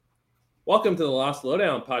Welcome to the Lost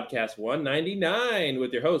Lowdown Podcast 199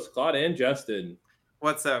 with your hosts, Claude and Justin.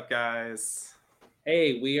 What's up, guys?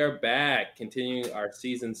 Hey, we are back, continuing our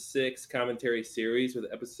Season 6 commentary series with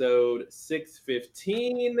episode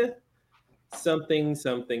 615, Something,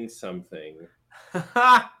 Something, Something.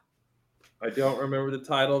 I don't remember the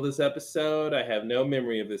title of this episode. I have no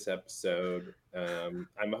memory of this episode.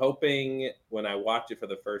 I'm hoping when I watch it for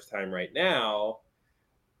the first time right now,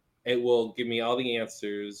 it will give me all the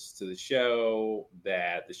answers to the show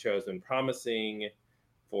that the show has been promising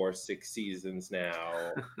for 6 seasons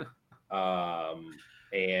now.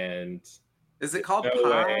 And Is it called no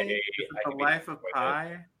Pi? way Is it I the can be Life of disappointed.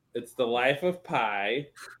 Pi? It's the Life of Pi.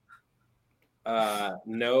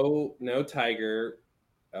 No tiger,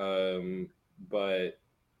 but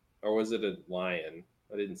or was it a lion?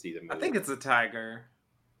 I didn't see the movie. I think it's a tiger.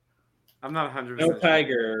 I'm not 100%. No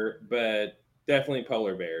tiger, but definitely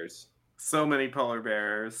polar bears. So many polar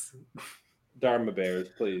bears. Dharma bears,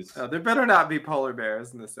 please. There better not be polar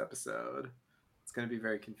bears in this episode. It's going to be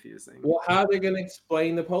very confusing. Well, how are they going to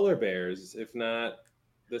explain the polar bears if not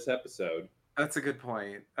this episode? That's a good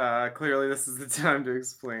point. Clearly, this is the time to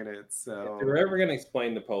explain it. So if they're ever going to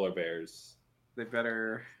explain the polar bears, they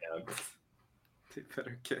better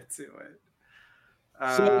get to it.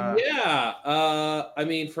 I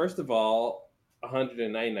mean, first of all,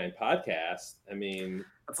 199 podcasts. I mean,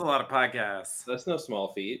 that's a lot of podcasts. That's no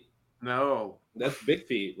small feat. No, that's big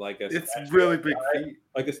feet. It's really big feet,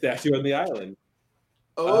 like a statue on the island.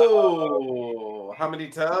 Oh, how many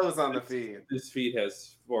toes on the feet? This feet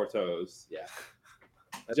has 4 toes. Yeah.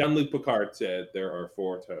 Jean-Luc Picard said there are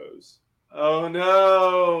 4 toes. Oh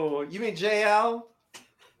no! You mean JL?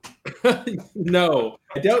 No,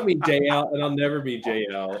 I don't mean JL, and I'll never be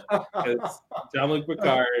JL because Jean-Luc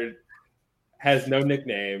Picard has no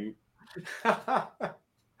nickname.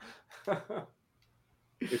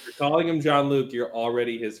 If you're calling him Jean-Luc, you're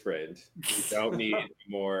already his friend. You don't need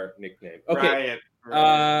more nickname. Okay.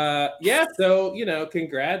 Right. Yeah, so,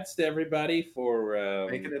 congrats to everybody for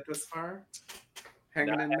making it this far.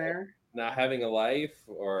 Hanging in there. Not having a life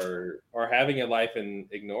or having a life and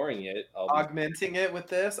ignoring it. Augmenting it with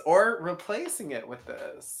this or replacing it with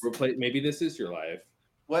this. Maybe this is your life.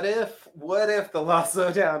 What if the Lost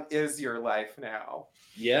Lowdown is your life now?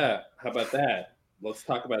 Yeah, how about that? Let's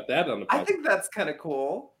talk about that on the podcast. I think that's kind of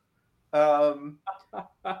cool.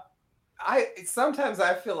 Sometimes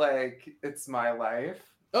I feel like it's my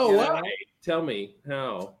life. Oh, why? Tell me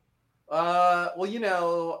how.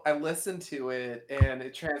 Well, I listen to it and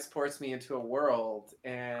it transports me into a world,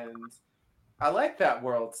 and I like that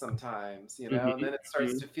world sometimes, and then it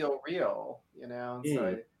starts to feel real,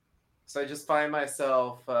 So I just find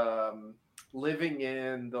myself living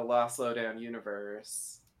in the Lost Lowdown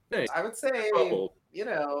universe. Nice. I would say,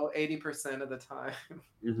 80% of the time.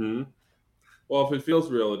 Mm-hmm. Well, if it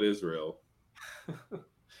feels real, it is real.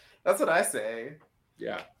 That's what I say.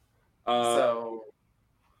 Yeah.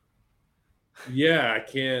 Yeah,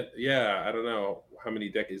 I don't know how many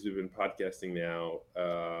decades we've been podcasting now,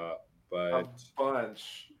 but a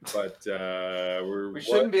bunch. But we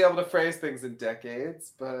shouldn't be able to phrase things in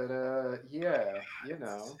decades, but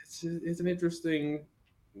it's an interesting,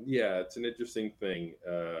 it's an interesting thing.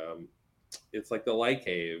 It's like the light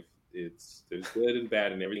cave. There's good and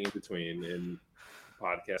bad and everything in between in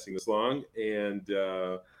podcasting this long, and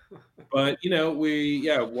but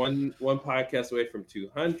one podcast away from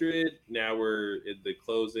 200. Now we're in the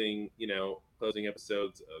closing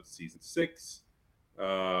episodes of season 6.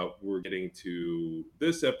 We're getting to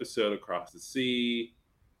this episode, Across the Sea.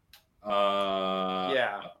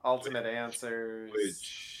 Ultimate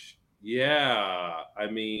Answers. I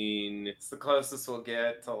mean, it's the closest we'll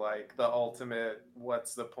get to like the ultimate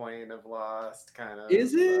what's the point of Lost kind of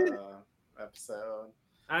episode.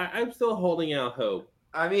 I'm still holding out hope.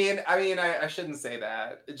 I mean, I shouldn't say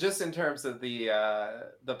that. Just in terms of the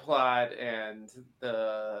plot and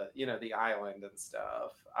the island and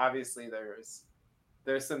stuff. Obviously, there's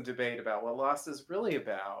some debate about what Lost is really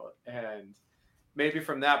about, and maybe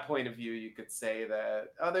from that point of view, you could say that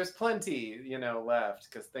there's plenty left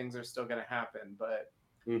because things are still going to happen. But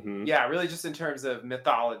really, just in terms of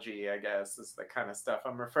mythology, I guess is the kind of stuff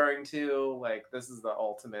I'm referring to. Like this is the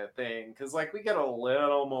ultimate thing because like we get a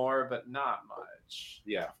little more, but not much.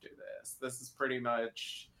 After this is pretty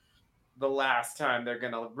much the last time they're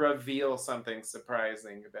going to reveal something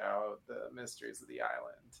surprising about the mysteries of the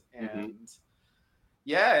island, and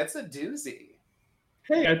it's a doozy.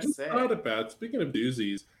 Hey, I just thought about, speaking of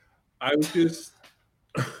doozies, I was just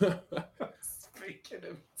speaking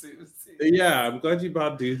of doozies. Yeah, I'm glad you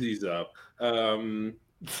brought doozies up.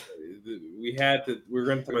 We were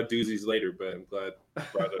going to talk about doozies later, but I'm glad you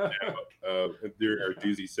brought it out during our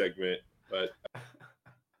doozy segment. But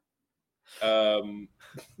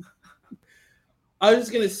I was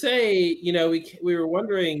going to say, we were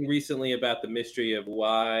wondering recently about the mystery of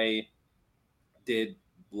why did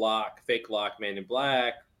fake Locke, Man in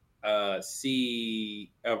Black,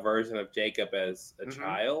 see a version of Jacob as a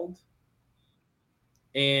child,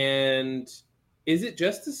 and is it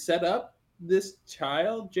just to set up this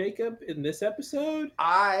child Jacob in this episode?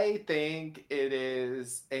 I think it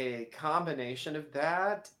is a combination of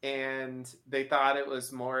that, and they thought it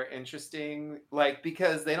was more interesting, like,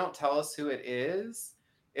 because they don't tell us who it is.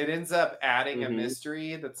 It ends up adding a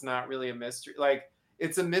mystery that's not really a mystery. Like,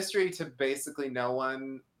 it's a mystery to basically no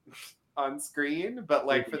one on screen, but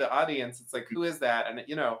like for the audience, it's like, who is that? And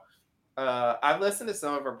I've listened to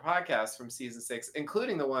some of our podcasts from season 6,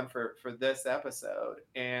 including the one for this episode,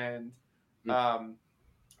 and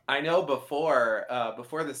I know before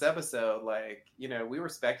this episode, like, we were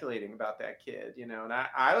speculating about that kid, and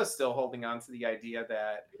I was still holding on to the idea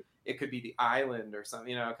that it could be the island or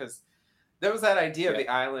something, because there was that idea of the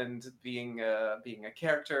island being a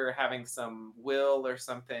character, having some will or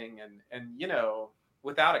something, and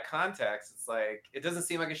without a context, it's like, it doesn't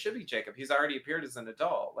seem like it should be Jacob. He's already appeared as an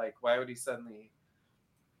adult. Like, why would he suddenly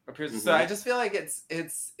appear? So I just feel like it's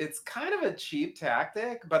kind of a cheap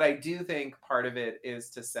tactic, but I do think part of it is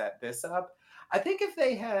to set this up. I think if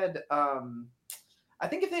they had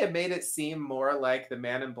made it seem more like the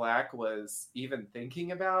Man in Black was even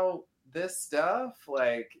thinking about this stuff,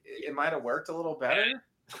 like, it might have worked a little better.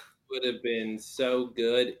 Would have been so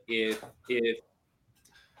good if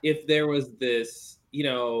there was this,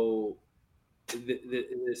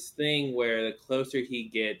 this thing where the closer he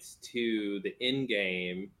gets to the end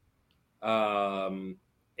game, and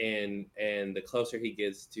the closer he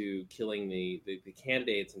gets to killing the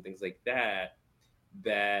candidates and things like that,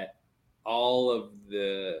 that all of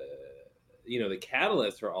the the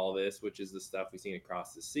catalyst for all this, which is the stuff we've seen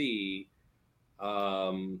across the sea,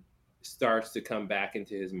 starts to come back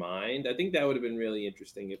into his mind. I think that would have been really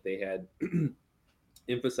interesting if they had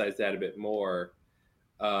emphasized that a bit more.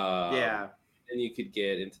 And you could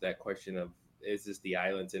get into that question of, is this the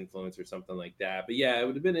island's influence or something like that? But yeah, it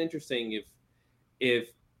would have been interesting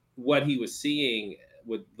if what he was seeing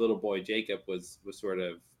with little boy Jacob was sort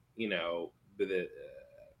of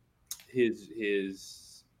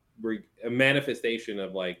a manifestation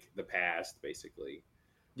of like the past, basically.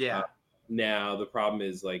 Now the problem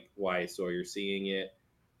is like why Sawyer seeing it,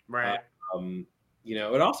 right?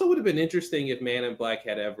 It also would have been interesting if Man in Black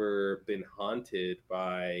had ever been haunted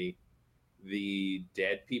by the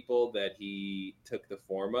dead people that he took the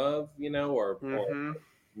form of, or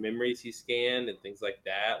memories he scanned and things like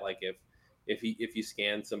that. Like if you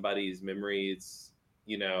scan somebody's memories,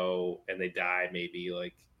 and they die,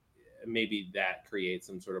 maybe that creates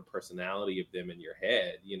some sort of personality of them in your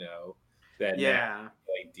head, that now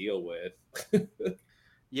you deal with.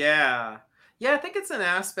 Yeah, I think it's an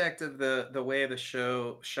aspect of the way the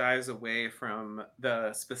show shies away from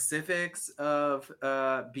the specifics of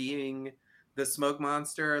being the smoke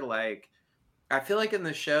monster. Like, I feel like in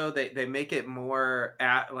the show they make it more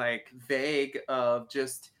vague of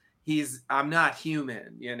just, I'm not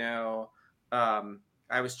human,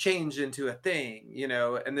 I was changed into a thing,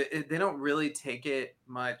 and they don't really take it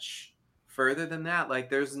much further than that. Like,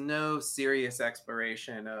 there's no serious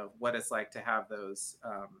exploration of what it's like to have those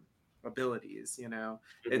abilities.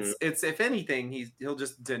 It's if anything, he'll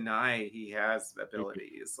just deny he has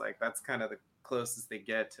abilities. Like, that's kind of the closest they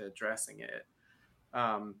get to addressing it.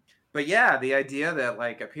 But yeah, the idea that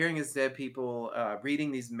like appearing as dead people,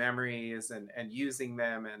 reading these memories and using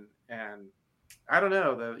them, and I don't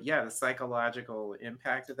know, the psychological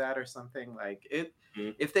impact of that or something, like it.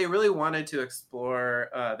 If they really wanted to explore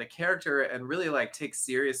the character and really like take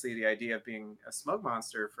seriously the idea of being a smoke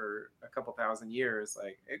monster for a couple thousand years,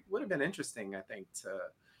 like it would have been interesting, I think,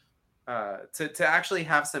 to actually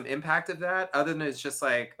have some impact of that, other than it's just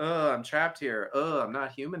like, oh, I'm trapped here, oh, I'm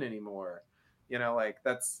not human anymore, like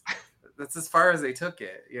that's as far as they took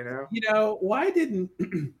it. Why didn't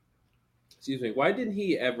excuse me, why didn't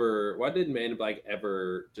Man in Black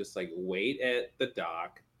ever just like wait at the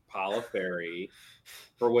dock, pile a ferry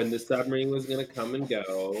for when the submarine was going to come and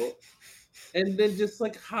go, and then just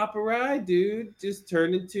like hop a ride, dude? Just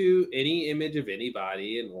turn into any image of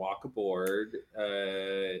anybody and walk aboard,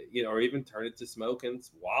 or even turn it to smoke and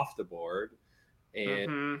waft aboard,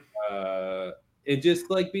 and and just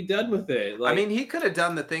like be done with it. Like, I mean, he could have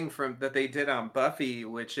done the thing that they did on Buffy,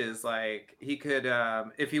 which is like he could,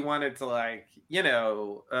 if he wanted to, like,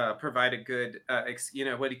 provide a good,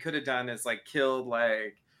 what he could have done is like killed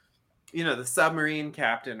like the submarine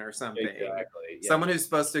captain or something, Exactly. Yeah. someone who's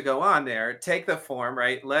supposed to go on there, take the form,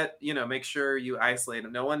 right? Make sure you isolate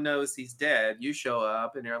him. No one knows he's dead. You show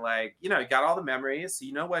up and you're like, you got all the memories, so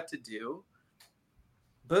you know what to do.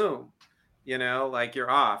 Boom. Like you're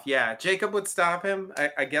off. Yeah, Jacob would stop him.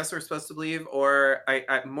 I guess we're supposed to believe, or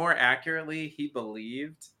more accurately, he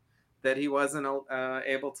believed that he wasn't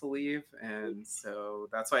able to leave, and so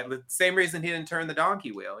that's why the same reason he didn't turn the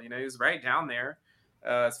donkey wheel. He was right down there.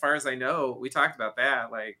 As far as I know, we talked about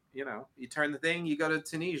that. Like, you turn the thing, you go to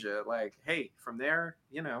Tunisia. Like, hey, from there,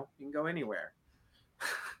 you can go anywhere.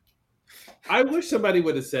 I wish somebody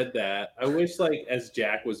would have said that. I wish, like, as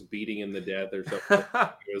Jack was beating him to death or something,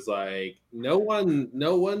 it was like no one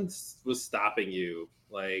was stopping you.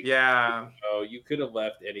 Like, yeah, you could have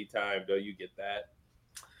left any time. Don't you get that?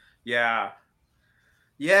 yeah.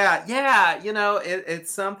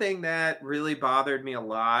 It's something that really bothered me a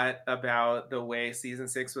lot about the way season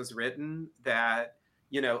 6 was written. That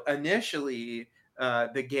initially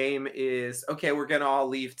the game is okay. We're gonna all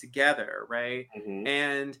leave together, right? Mm-hmm.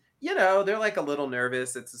 And they're like a little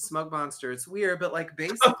nervous. It's a smoke monster. It's weird, but like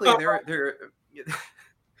basically they're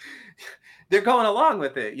they're going along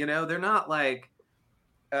with it. They're not like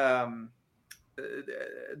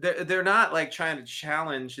they're not like trying to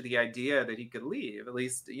challenge the idea that he could leave, at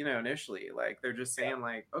least initially. Like they're just saying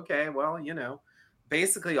like, okay, well,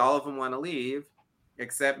 basically all of them want to leave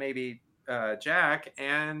except maybe Jack,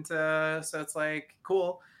 and so it's like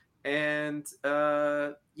cool. And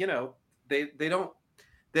they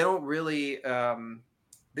don't really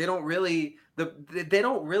they don't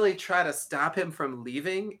really try to stop him from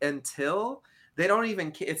leaving until they don't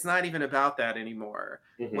even, it's not even about that anymore.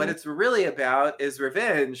 Mm-hmm. What it's really about is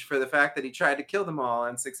revenge for the fact that he tried to kill them all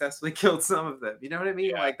and successfully killed some of them. You know what I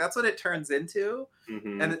mean? Yeah. Like that's what it turns into.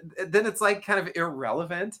 Mm-hmm. And then it's like kind of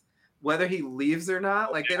irrelevant whether he leaves or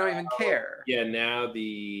not. Like they don't even care. Yeah. Now I'm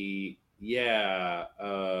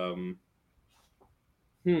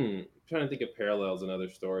trying to think of parallels in other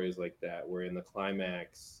stories like that, where in the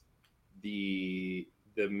climax, the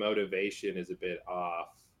motivation is a bit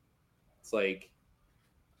off. It's like,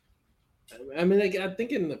 I mean, like, I'm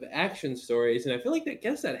thinking of action stories, and I feel like I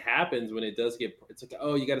guess that happens when it does get. It's like,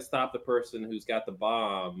 oh, you got to stop the person who's got the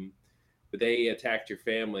bomb, but they attacked your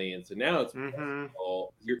family, and so now it's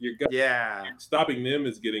yeah. Stopping them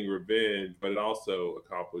is getting revenge, but it also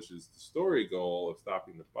accomplishes the story goal of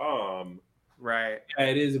stopping the bomb. Right. Yeah,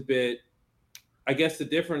 it is a bit. I guess the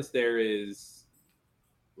difference there is,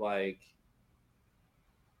 like,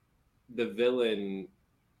 the villain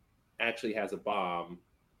actually has a bomb.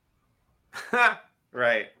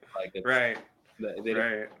 Right. Like right. They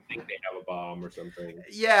don't think they have a bomb or something.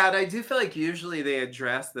 Yeah, and I do feel like usually they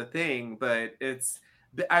address the thing, but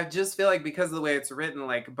I just feel like because of the way it's written,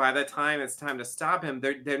 like by the time it's time to stop him,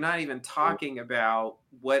 they're not even talking about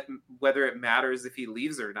whether it matters if he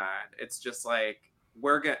leaves or not. It's just like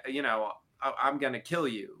we're gonna, I'm gonna kill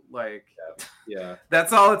you. Like, yeah,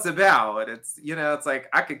 that's all it's about. It's it's like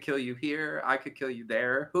I could kill you here, I could kill you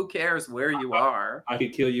there. Who cares where you are? I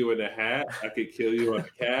could kill you in a hat. I could kill you on a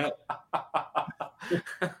cat.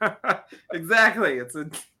 Exactly. It's a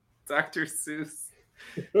Dr. Seuss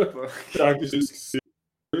book. Dr. Seuss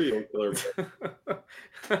serial killer.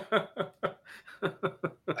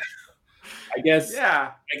 I guess.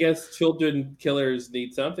 Yeah. I guess children killers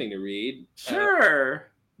need something to read. Sure.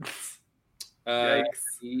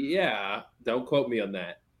 Yeah. Don't quote me on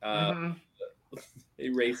that.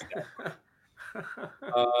 Erase that.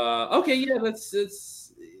 Okay. Yeah.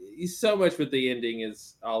 It's so much with the ending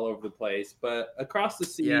is all over the place, but Across the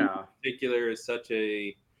Sea in particular is such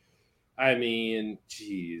a. I mean,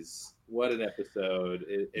 geez, what an episode!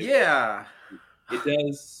 It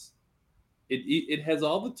does. It has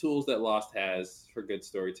all the tools that Lost has for good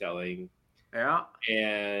storytelling. Yeah.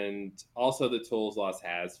 And also the tools Lost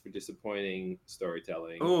has for disappointing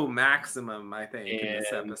storytelling. Oh, maximum, I think, in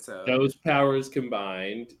this episode. Those powers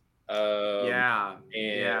combined. Yeah,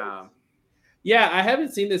 I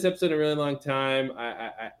haven't seen this episode in a really long time.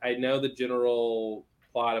 I know the general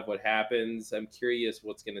plot of what happens. I'm curious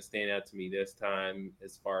what's going to stand out to me this time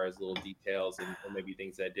as far as little details and maybe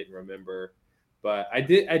things I didn't remember. But I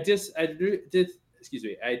just have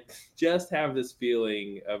this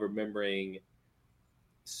feeling of remembering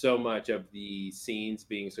so much of the scenes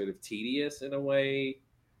being sort of tedious in a way.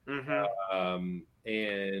 Mm-hmm.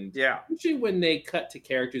 And especially when they cut to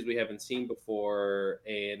characters we haven't seen before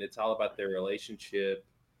and it's all about their relationship.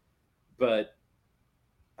 But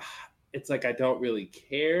it's like I don't really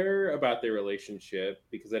care about their relationship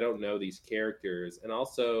because I don't know these characters. And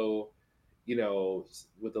also, you know,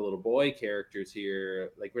 with the little boy characters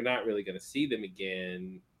here, like we're not really going to see them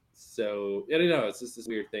again. so I don't know. It's just this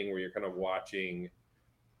weird thing where you're kind of watching,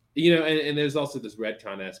 and there's also this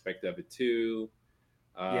retcon aspect of it too.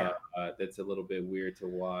 That's a little bit weird to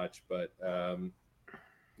watch, but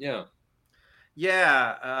yeah.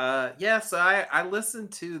 So I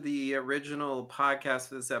listened to the original podcast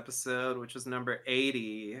for this episode, which was number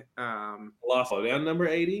 80. Lost Lowdown number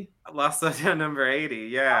 80. Lost Lowdown number 80.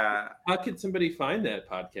 Yeah. How could somebody find that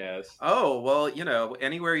podcast? Oh, well,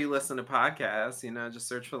 anywhere you listen to podcasts, just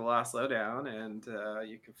search for the Lost Lowdown, and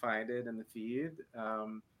you can find it in the feed.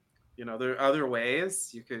 There are other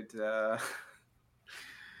ways you could.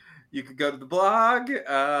 You could go to the blog,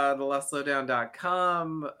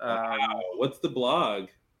 thelostlowdown.com. Wow. What's the blog?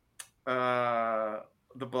 The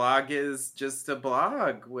blog is just a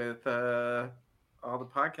blog with all the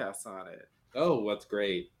podcasts on it. Oh, that's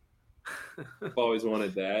great. I've always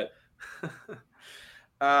wanted that.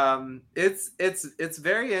 It's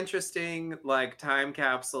very interesting, like time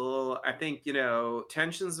capsule. I think,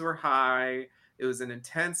 tensions were high. It was an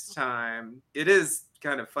intense time. It is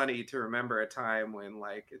kind of funny to remember a time when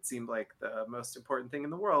like it seemed like the most important thing in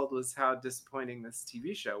the world was how disappointing this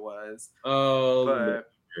TV show was. Oh,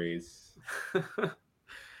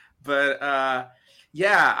 but I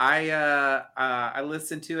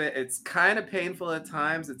listened to it. It's kind of painful at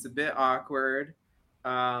times. It's a bit awkward.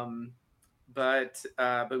 But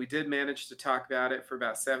we did manage to talk about it for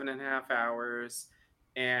about 7.5 hours.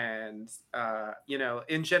 And,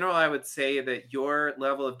 in general, I would say that your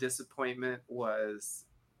level of disappointment was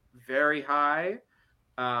very high.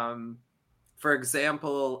 For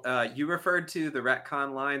example, you referred to the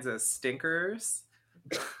retcon lines as stinkers.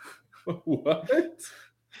 What?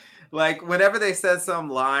 Like, whenever they said some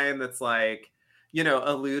line that's like,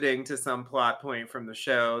 alluding to some plot point from the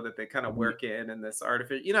show that they kind of work in this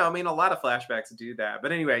artificial, a lot of flashbacks do that.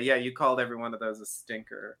 But anyway, yeah, you called every one of those a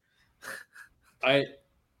stinker. I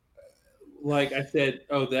said,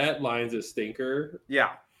 oh, that line's a stinker.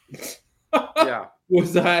 Yeah. Yeah.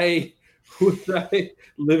 Was I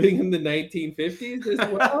living in the 1950s as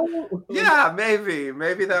well? Yeah, maybe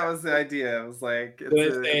that was the idea. It was like,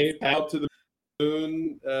 out to the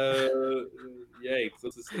moon. Yikes,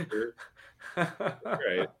 that's a stinker.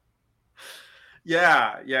 Right.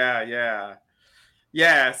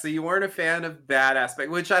 Yeah, so you weren't a fan of that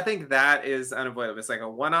aspect, which I think that is unavoidable. It's like a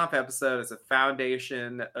one-off episode. It's a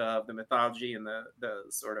foundation of the mythology and the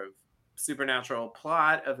sort of supernatural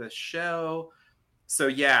plot of the show. So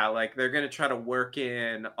yeah, like they're going to try to work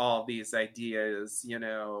in all these ideas,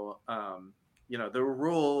 the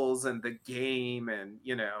rules and the game and,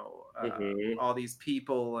 all these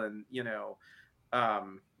people and,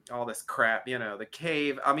 all this crap, the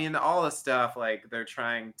cave. I mean, all the stuff like they're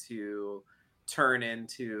trying to turn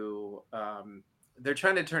into an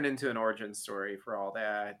origin story for all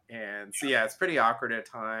that. And so yeah, it's pretty awkward at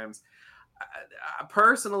times.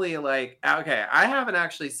 Personally, like, okay, I haven't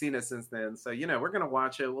actually seen it since then, so we're gonna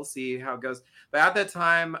watch it. We'll see how it goes. But at that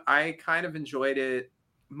time, I kind of enjoyed it,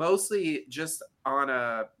 mostly just on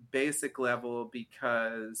a basic level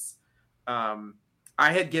because I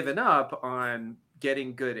had given up on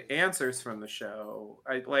getting good answers from the show.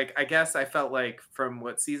 I guess I felt like from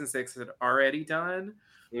what season 6 had already done,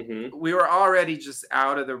 we were already just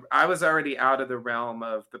I was already out of the realm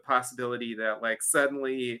of the possibility that like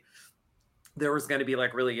suddenly there was going to be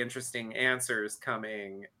like really interesting answers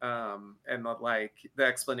coming. And like the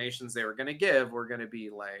explanations they were going to give were going to be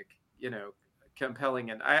like,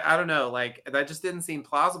 compelling. And I don't know, like that just didn't seem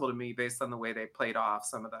plausible to me based on the way they played off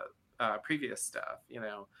some of the previous stuff, you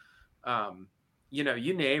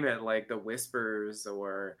name it, like the whispers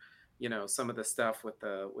or, some of the stuff with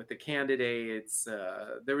the candidates.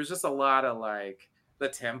 There was just a lot of like the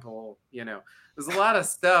temple, there's a lot of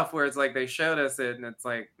stuff where it's like they showed us it and it's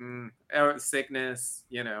like sickness,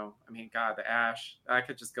 God, the ash. I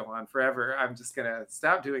could just go on forever. I'm just gonna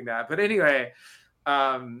stop doing that. But anyway,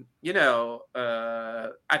 I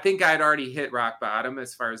think I'd already hit rock bottom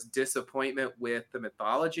as far as disappointment with the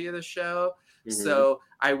mythology of the show. So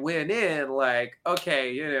I went in like,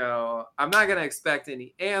 okay, I'm not going to expect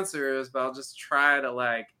any answers, but I'll just try to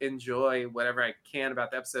like enjoy whatever I can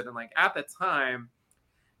about the episode. And like at the time,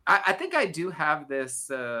 I think I do have this,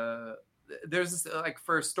 there's this, like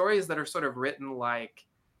for stories that are sort of written like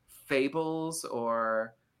fables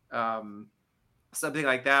or something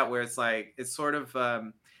like that, where it's like, it's sort of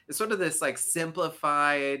this like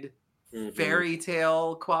simplified fairy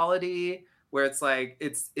tale quality where it's like,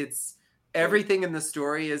 it's everything in the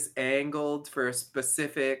story is angled for a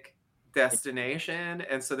specific destination.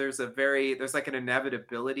 And so there's like an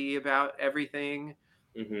inevitability about everything.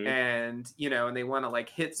 And, and they want to like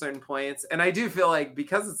hit certain points. And I do feel like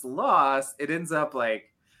because it's Lost, it ends up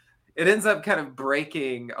like it ends up kind of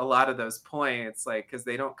breaking a lot of those points, like, because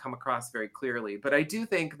they don't come across very clearly. But I do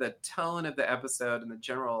think the tone of the episode and the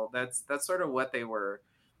general, that's sort of what they were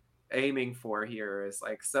aiming for here, is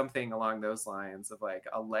like something along those lines of like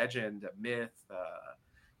a legend, a myth,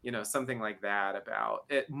 something like that about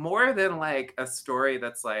it, more than like a story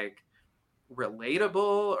that's like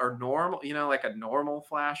relatable or normal, like a normal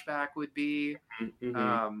flashback would be,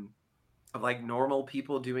 of like normal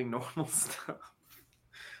people doing normal stuff.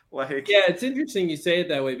 Like, yeah, it's interesting you say it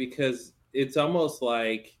that way, because it's almost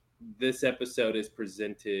like this episode is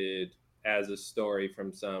presented as a story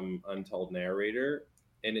from some untold narrator,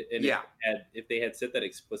 and yeah, if they had said that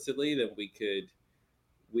explicitly, then we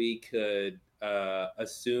could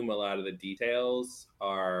assume a lot of the details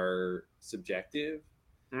are subjective.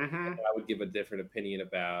 mm-hmm. I would give a different opinion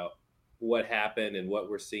about what happened and what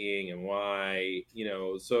we're seeing and why.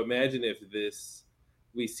 So imagine if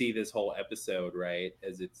we see this whole episode, right,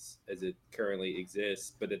 as it currently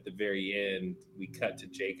exists, but at the very end we cut to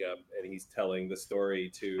Jacob and he's telling the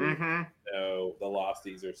story to Mm-hmm. the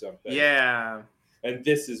Losties or something. Yeah. And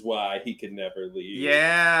this is why he could never leave.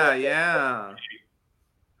 Yeah.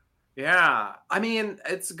 Yeah, I mean,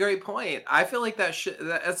 it's a great point. I feel like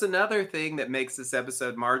that's another thing that makes this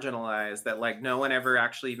episode marginalized, that like no one ever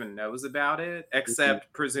actually even knows about it,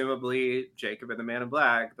 except presumably Jacob and the Man in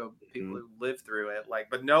Black, the people who lived through it. Like,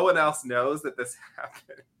 but no one else knows that this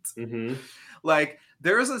happened. Like,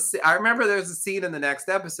 I remember there's a scene in the next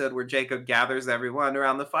episode where Jacob gathers everyone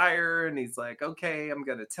around the fire and he's like, "Okay, I'm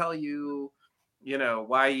gonna tell you,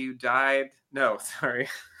 why you died." No, sorry.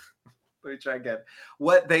 Let me try again.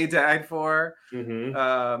 What they died for.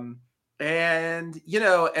 And and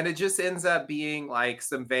it just ends up being like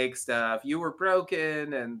some vague stuff. You were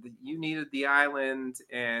broken and you needed the island,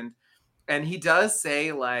 and he does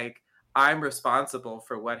say like, I'm responsible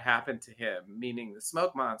for what happened to him, meaning the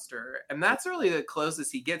smoke monster. And that's really the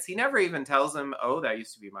closest he gets. He never even tells him, "Oh, that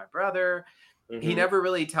used to be my brother." He never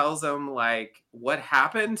really tells him like what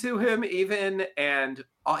happened to him even, and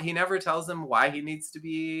he never tells him why he needs to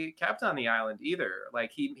be kept on the island either.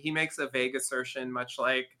 Like he makes a vague assertion, much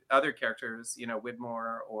like other characters,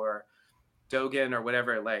 Widmore or Dogen or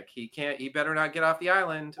whatever. Like he better not get off the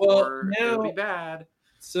island, or it'll be bad.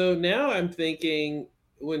 So now I'm thinking,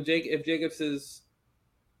 if Jacob says,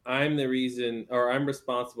 "I'm the reason," or "I'm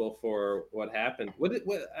responsible for what happened,"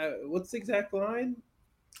 what's the exact line?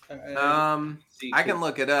 I can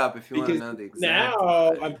look it up if you want to know the exact.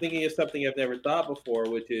 Now I'm thinking of something I've never thought before,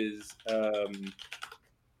 which is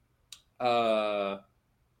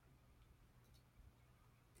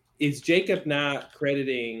Jacob not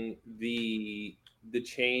crediting the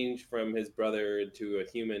change from his brother into a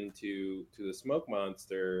human to the smoke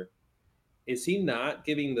monster? Is he not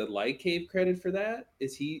giving the Light Cave credit for that?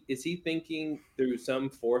 Is he thinking through some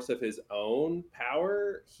force of his own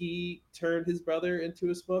power he turned his brother into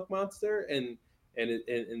a smoke monster, and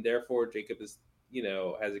therefore Jacob is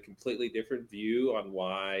has a completely different view on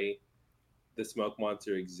why the smoke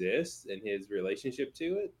monster exists and his relationship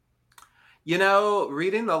to it?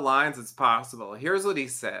 Reading the lines, it's possible. Here's what he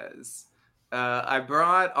says. I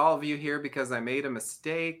brought all of you here because I made a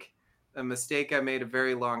mistake I made a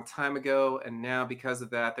very long time ago, and now because of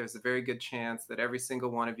that, there's a very good chance that every single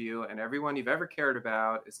one of you and everyone you've ever cared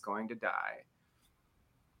about is going to die.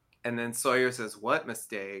 And then Sawyer says, "What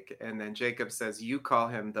mistake?" And then Jacob says, "You call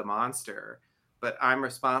him the monster, but I'm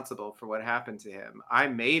responsible for what happened to him. I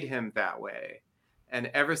made him that way. And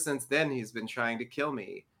ever since then, he's been trying to kill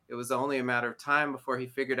me. It was only a matter of time before he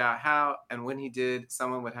figured out how, and when he did,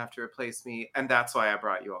 someone would have to replace me, and that's why I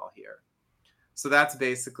brought you all here." So that's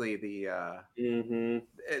basically the.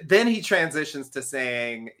 Then he transitions to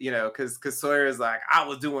saying, because Sawyer is like, "I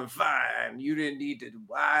was doing fine. You didn't need to.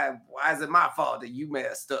 Why is it my fault that you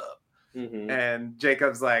messed up?" And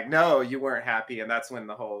Jacob's like, "No, you weren't happy," and that's when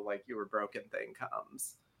the whole like "you were broken" thing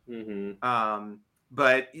comes.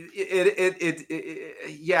 But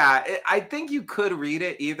I think you could read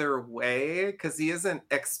it either way, because he isn't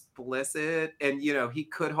explicit, and he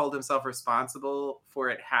could hold himself responsible for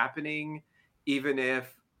it happening, even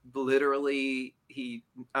if literally he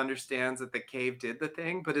understands that the cave did the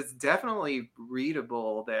thing. But it's definitely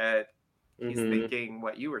readable that he's thinking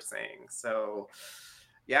what you were saying. So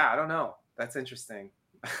yeah, I don't know. That's interesting.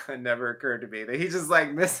 It never occurred to me that he just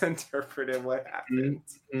like misinterpreted what happened.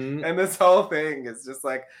 And this whole thing is just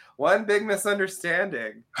like one big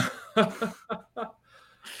misunderstanding.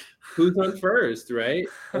 Who's on first, right?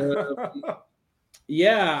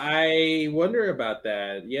 Yeah, I wonder about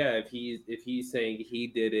that. Yeah, if he's saying he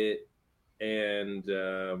did it, and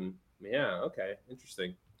yeah, okay,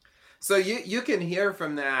 interesting. So you can hear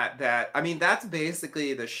from that I mean that's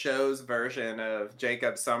basically the show's version of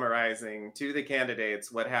Jacob summarizing to the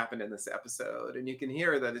candidates what happened in this episode, and you can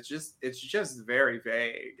hear that it's just very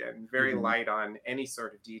vague and very Mhm. light on any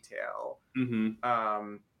sort of detail. Mhm.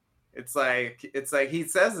 Um, it's like he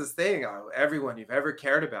says this thing, oh, everyone you've ever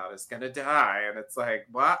cared about is gonna die, and it's like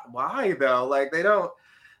why though? Like they don't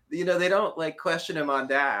like question him on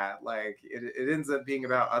that. Like it ends up being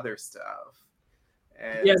about other stuff.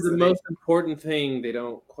 Yeah, And the so they most important thing they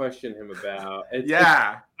don't question him about.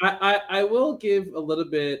 yeah. I will give a little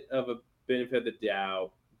bit of a benefit of the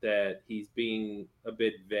doubt that he's being a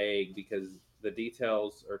bit vague because the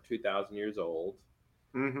details are 2,000 years old.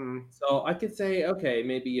 Mm-hmm. So I could say, okay,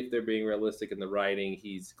 maybe if they're being realistic in the writing,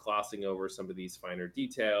 he's glossing over some of these finer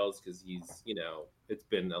details because it's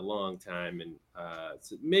been a long time, and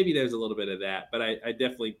so maybe there's a little bit of that. But I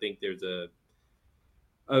definitely think there's a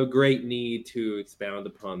great need to expound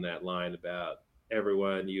upon that line about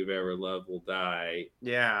everyone you've ever loved will die.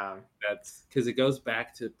 Yeah. That's because it goes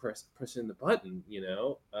back to pressing the button,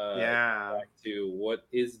 Yeah. back to what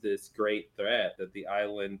is this great threat that the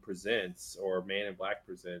island presents or Man in Black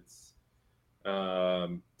presents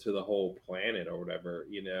to the whole planet or whatever,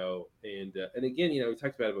 and again, we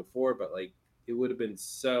talked about it before, but like it would have been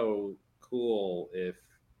so cool if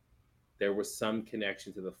there was some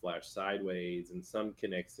connection to the Flash sideways and some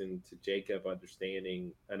connection to Jacob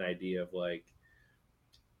understanding an idea of like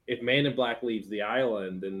if Man in Black leaves the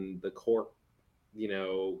island, then the cork,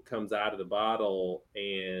 comes out of the bottle,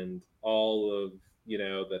 and all of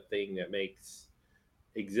the thing that makes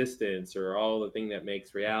existence, or all the thing that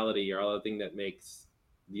makes reality, or all the thing that makes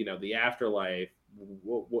the afterlife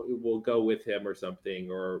will go with him or something,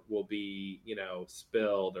 or will be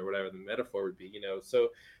spilled, or whatever the metaphor would be. So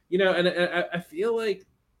and I feel like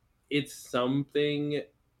it's something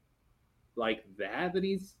like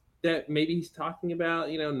that maybe he's talking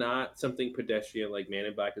about, not something pedestrian like Man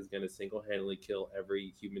in Black is going to single-handedly kill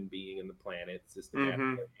every human being in the planet systematically,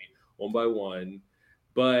 Mm-hmm. one by one,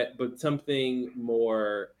 but something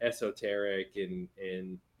more esoteric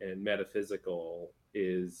and metaphysical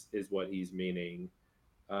is what he's meaning.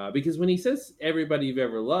 Because when he says everybody you've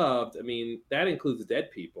ever loved, I mean that includes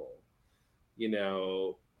dead people.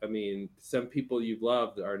 I mean, some people you've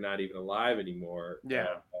loved are not even alive anymore.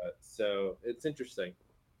 Yeah. So it's interesting.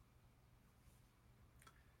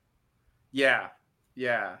 Yeah.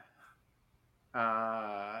 Yeah.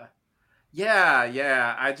 Uh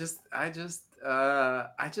yeah. I just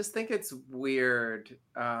think it's weird.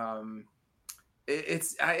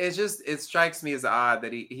 It strikes me as odd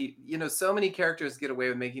that he so many characters get away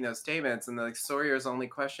with making those statements, and like Sawyer's only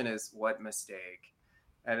question is what mistake?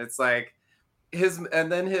 And it's like and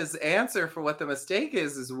then his answer for what the mistake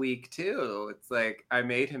is weak too. It's like I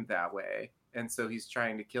made him that way, and so he's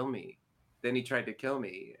trying to kill me. Then he tried to kill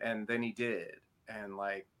me, and then he did. And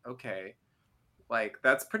like, okay, like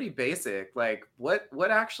that's pretty basic. Like what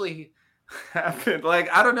actually happened? Like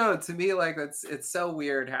I don't know. To me, like it's so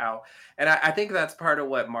weird how, and I think that's part of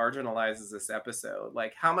what marginalizes this episode.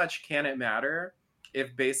 Like how much can it matter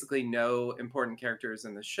if basically no important characters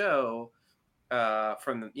in the show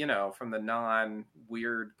from the non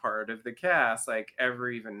weird part of the cast like ever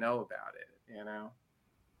even know about it.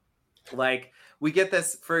 Like we get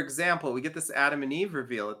this, for example, we get this Adam and Eve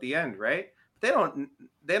reveal at the end, right? They don't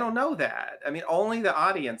know that. I mean, only the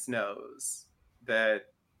audience knows that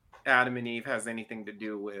Adam and Eve has anything to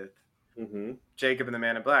do with Mm-hmm. Jacob and the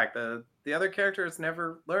Man in Black. The other characters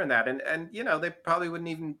never learn that, and they probably wouldn't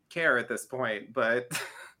even care at this point, but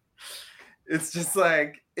it's just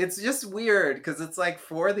like it's just weird because it's like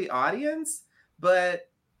for the audience, but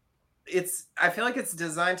I feel like it's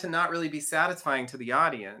designed to not really be satisfying to the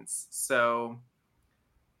audience. So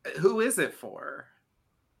who is it for?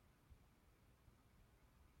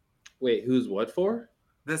 Wait, who's what for?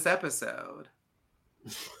 This episode,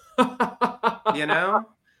 TBD. you know?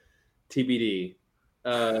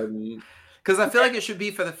 Because I feel like it should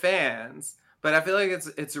be for the fans, but I feel like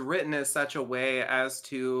it's written as such a way as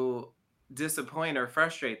to disappoint or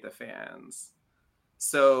frustrate the fans.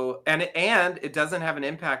 So and it doesn't have an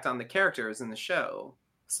impact on the characters in the show.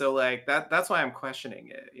 So like that's why I'm questioning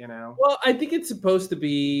it. Well, I think it's supposed to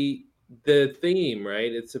be the theme,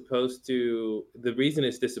 right? It's supposed to. The reason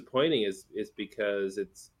it's disappointing is because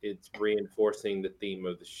it's reinforcing the theme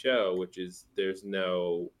of the show, which is there's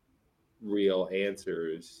no real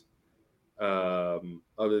answers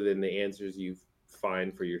other than the answers you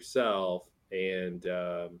find for yourself. And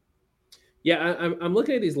yeah, I'm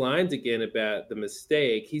looking at these lines again about the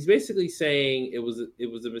mistake. He's basically saying it was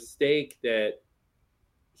a mistake that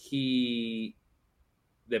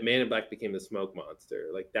that Man in Black became the smoke monster.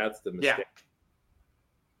 Like that's the Yeah.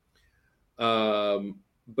 mistake.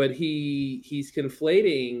 But he's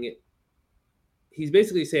conflating. He's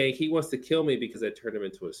basically saying he wants to kill me because I turned him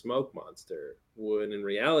into a smoke monster. When in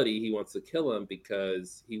reality, he wants to kill him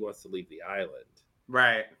because he wants to leave the island.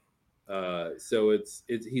 Right. So it's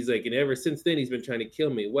he's like, and ever since then he's been trying to kill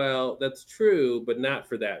me. Well, that's true, but not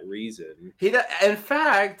for that reason. In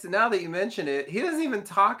fact, now that you mention it, he doesn't even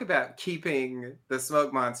talk about keeping the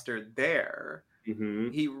smoke monster there. Mm-hmm.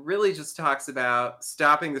 He really just talks about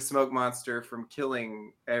stopping the smoke monster from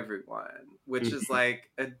killing everyone, which is like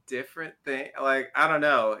a different thing. Like, I don't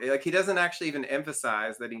know. Like, he doesn't actually even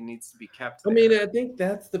emphasize that he needs to be kept there. I mean, I think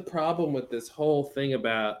that's the problem with this whole thing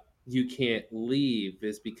about you can't leave,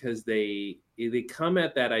 is because they come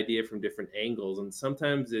at that idea from different angles, and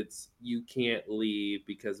sometimes it's you can't leave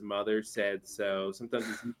because mother said so. Sometimes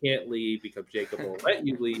it's you can't leave because Jacob won't let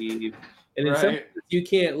you leave, and then sometimes you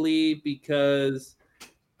can't leave because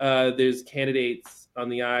there's candidates on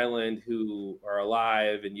the island who are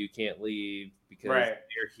alive, and you can't leave because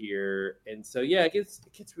they're here. And so yeah, it gets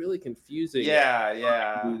really confusing.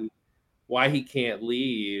 Yeah. Why he can't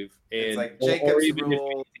leave, and it's like Jacob's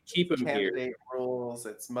rules, keep him candidate here. rules,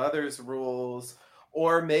 it's mother's rules,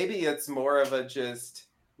 or maybe it's more of a just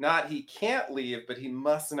not he can't leave, but he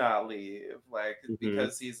must not leave, like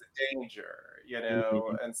because he's a danger, you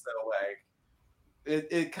know. And so like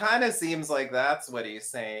it kind of seems like that's what he's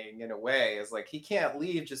saying in a way, is like he can't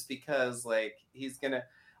leave just because like he's gonna,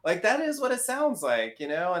 like that is what it sounds like, you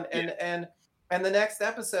know. And the next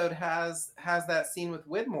episode has that scene with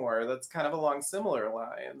Widmore that's kind of along similar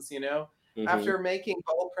lines, you know. After making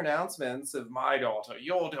bold pronouncements of my daughter,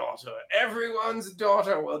 your daughter, everyone's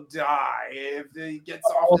daughter will die if he gets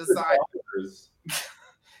off the side.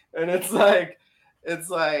 And it's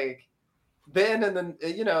like then, and then,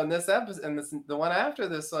 you know, in this episode, and this, the one after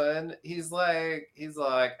this one, he's like,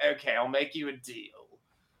 okay, I'll make you a deal.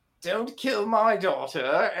 Don't kill my daughter,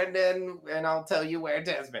 and I'll tell you where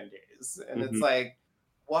Desmond is. And it's like,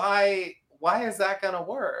 why is that gonna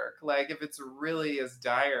work? Like, if it's really as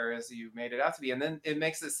dire as you made it out to be, and then it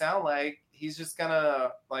makes it sound like he's just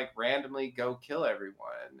gonna like randomly go kill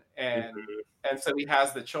everyone, and so he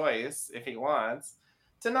has the choice if he wants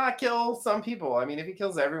to not kill some people. I mean, if he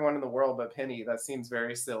kills everyone in the world but Penny, that seems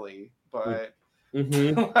very silly. But like, I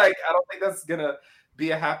don't think that's gonna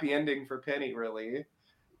be a happy ending for Penny, really.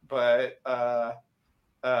 But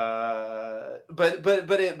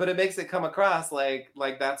it makes it come across like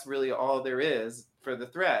that's really all there is for the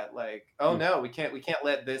threat. Like, oh no, we can't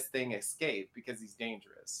let this thing escape because he's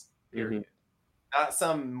dangerous. Period. Not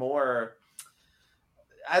some more,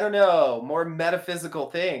 I don't know, more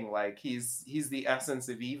metaphysical thing, like he's the essence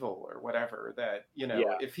of evil or whatever, that, you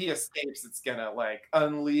know, if he escapes, it's gonna like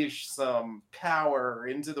unleash some power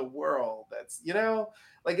into the world. That's, you know,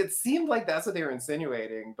 like it seemed like that's what they were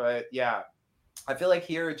insinuating. But yeah, I feel like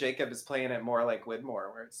here Jacob is playing it more like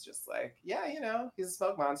Widmore, where it's just like, yeah, you know, he's a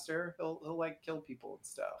smoke monster. He'll like kill people and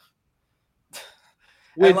stuff.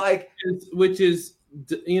 Which is,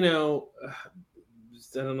 you know,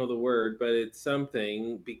 I don't know the word, but it's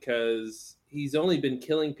something, because he's only been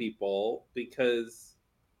killing people because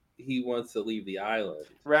he wants to leave the island.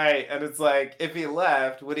 Right. And it's like, if he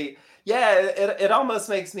left, would he? Yeah, it almost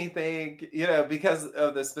makes me think, you know, because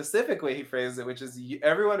of the specific way he phrased it, which is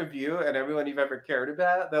every one of you and everyone you've ever cared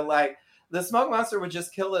about, that like the smoke monster would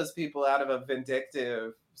just kill those people out of a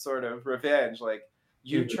vindictive sort of revenge. Like,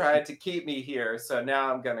 you tried to keep me here, so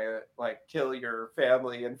now I'm gonna like kill your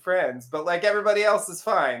family and friends, but like everybody else is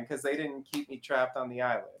fine because they didn't keep me trapped on the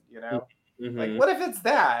island, you know. Like, what if it's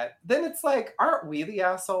that? Then it's like, aren't we the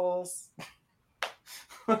assholes?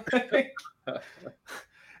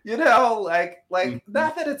 You know, like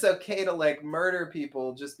not that it's okay to like murder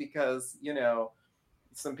people just because, you know,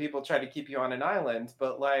 some people try to keep you on an island,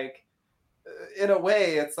 but like in a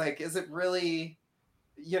way it's like, is it really,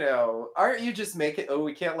 you know, aren't you just making, oh,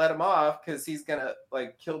 we can't let him off because he's gonna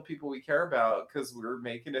like kill people we care about because we're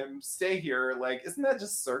making him stay here? Like, isn't that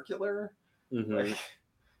just circular? Like,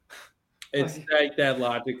 it's like that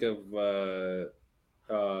logic of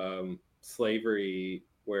slavery,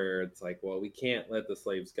 where it's like, well, we can't let the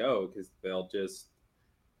slaves go because they'll just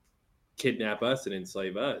kidnap us and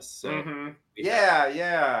enslave us. So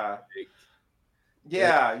yeah.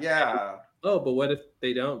 Oh, but what if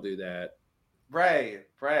they don't do that? Right.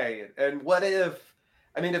 And what if,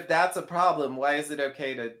 I mean, if that's a problem, why is it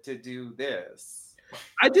okay to do this?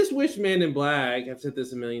 I just wish Man in Black, I've said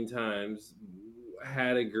this a million times,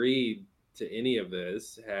 had agreed to any of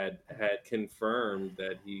this, had confirmed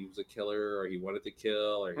that he was a killer, or he wanted to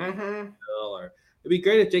kill, or he wanted to kill, or it'd be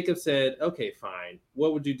great if Jacob said, "Okay, fine.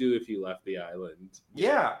 What would you do if you left the island?"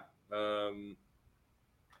 Yeah.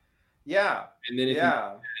 Yeah. And then if he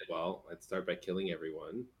Yeah. said, "Well, I'd start by killing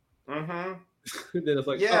everyone," Mm-hmm. then it's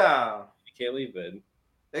like, "Oh, Yeah. you can't leave then."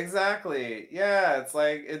 Exactly. Yeah. It's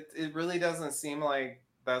like it really doesn't seem like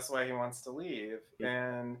that's why he wants to leave.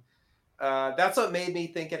 And that's what made me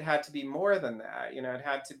think it had to be more than that. You know, it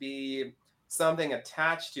had to be something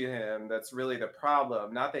attached to him that's really the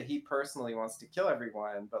problem. Not that he personally wants to kill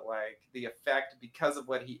everyone, but like the effect because of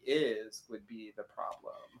what he is would be the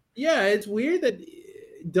problem. Yeah, it's weird that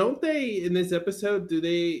don't they in this episode do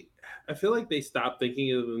they? I feel like they stop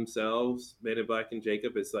thinking of themselves, Man in Black and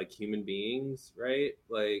Jacob, as like human beings, right?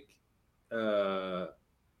 Like, uh,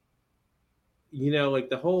 like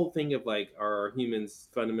the whole thing of like, are humans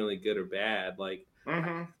fundamentally good or bad? Like,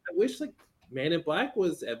 Mm-hmm. I wish like Man in Black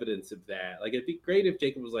was evidence of that. Like, it'd be great if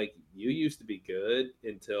Jacob was like, "You used to be good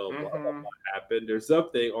until blah blah Mm-hmm. blah happened," or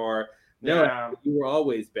something, or "No, Yeah. you were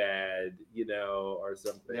always bad," or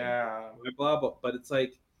something. Yeah. Blah blah. But it's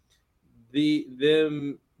like they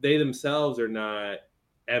themselves are not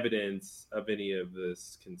evidence of any of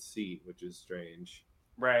this conceit, which is strange.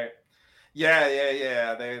 Right.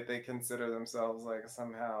 Yeah. They consider themselves like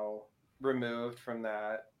somehow removed from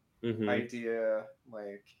that Mm-hmm. idea.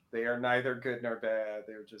 Like they are neither good nor bad.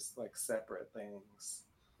 They're just like separate things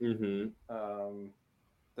Mm-hmm.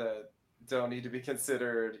 that don't need to be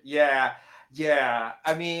considered. Yeah.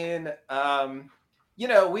 I mean,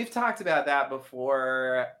 we've talked about that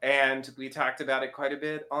before, and we talked about it quite a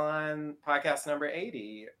bit on podcast number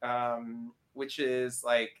 80, which is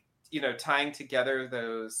like, tying together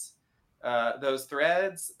those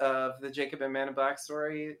threads of the Jacob and Man in Black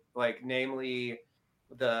story, like namely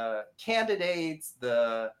the candidates,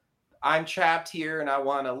 the I'm trapped here and I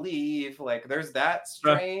want to leave. Like there's that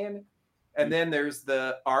strain. And then there's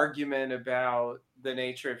the argument about the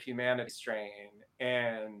nature of humanity strain.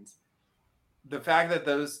 And the fact that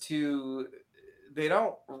those two, they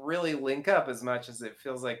don't really link up as much as it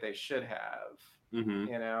feels like they should have.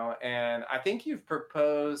 Mm-hmm. And I think you've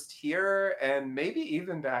proposed here and maybe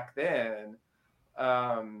even back then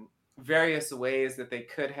various ways that they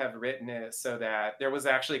could have written it so that there was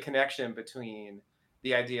actually a connection between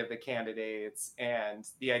the idea of the candidates and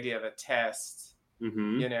the idea of a test,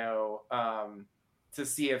 Mm-hmm. to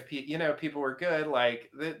see if people were good.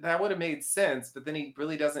 Like that would have made sense, but then he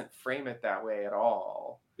really doesn't frame it that way at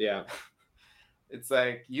all. Yeah. It's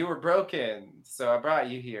like, you were broken, so I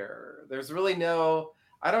brought you here. There's really no,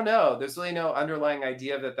 I don't know, there's really no underlying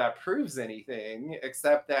idea that proves anything,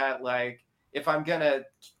 except that, like, if I'm gonna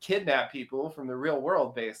kidnap people from the real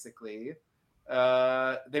world, basically,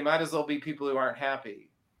 they might as well be people who aren't happy.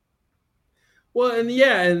 Well,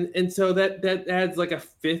 and so that adds like a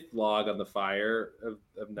fifth log on the fire of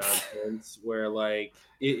nonsense, where like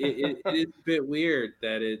it is a bit weird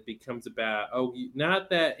that it becomes about not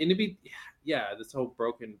that, and it'd be this whole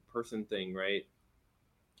broken person thing, right?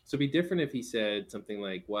 So it'd be different if he said something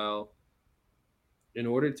like, well, in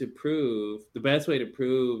order to prove, the best way to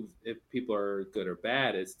prove if people are good or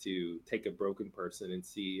bad is to take a broken person and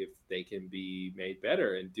see if they can be made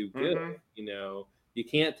better and do good. Mm-hmm. You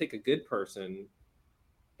can't take a good person,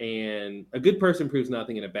 and a good person proves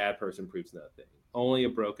nothing and a bad person proves nothing. Only a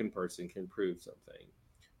broken person can prove something,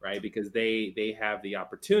 right? Because they have the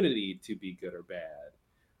opportunity to be good or bad.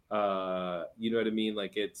 You know what I mean?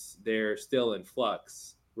 Like they're still in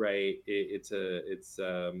flux, right? It's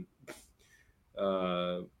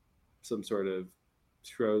some sort of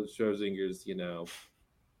Schrodinger's,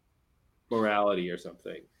 morality or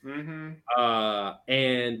something. Mm-hmm.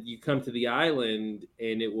 And you come to the island,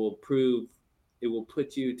 and it will put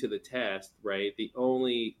you to the test, right? The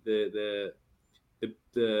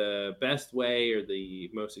best way, or the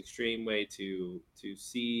most extreme way to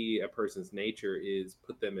see a person's nature, is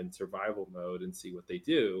put them in survival mode and see what they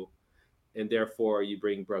do. And therefore you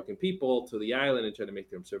bring broken people to the island and try to make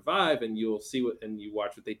them survive, and you'll see and you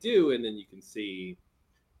watch what they do, and then you can see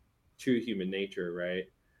true human nature, right?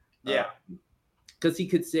 Yeah. Because he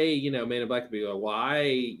could say, Man in Black could be like, well,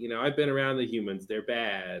 I've been around the humans, they're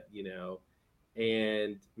bad,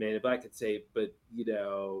 and Man in Black could say, but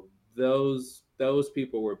those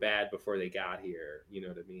people were bad before they got here. You know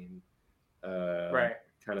what I mean? Right.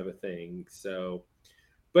 Kind of a thing. So,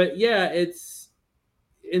 but yeah,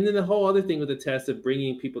 and then the whole other thing with the test of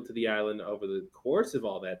bringing people to the island over the course of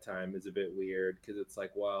all that time is a bit weird, because it's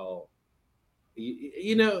like, well,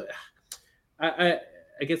 I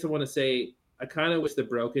guess I want to say, I kind of wish the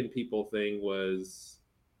broken people thing was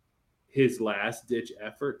his last ditch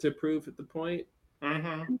effort to prove at the point.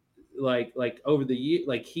 Mm-hmm. Like over the year,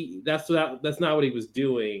 like that's not what he was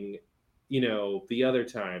doing, the other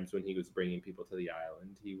times when he was bringing people to the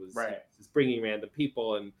island, he was Right. just bringing random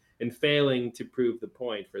people and failing to prove the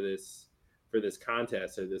point for this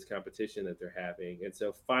contest or this competition that they're having. And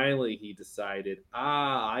so finally he decided,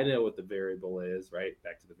 I know what the variable is, right?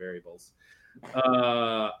 Back to the variables.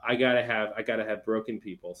 I gotta have broken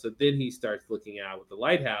people. So then he starts looking out with the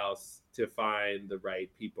lighthouse to find the right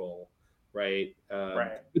people, right?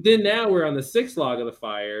 Right. But then now we're on the sixth log of the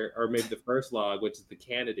fire, or maybe the first log, which is the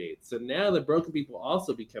candidates. So now the broken people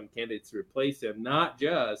also become candidates to replace him, not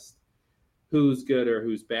just who's good or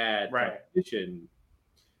who's bad Right. competition.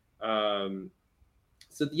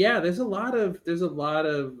 So yeah, there's a lot of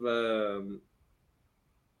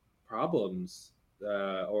problems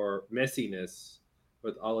or messiness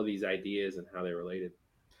with all of these ideas and how they're related.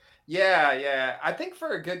 Yeah. I think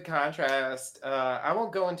for a good contrast, I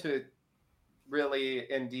won't go into it really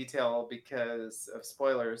in detail because of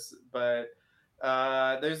spoilers, but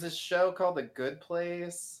there's this show called The Good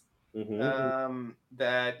Place.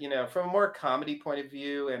 That from a more comedy point of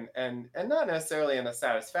view and not necessarily in a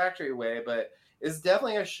satisfactory way, but is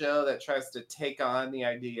definitely a show that tries to take on the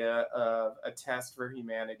idea of a test for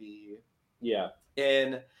humanity Yeah.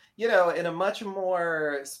 in in a much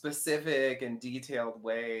more specific and detailed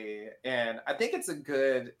way. And I think it's a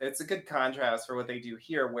good contrast for what they do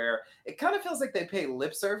here, where it kind of feels like they pay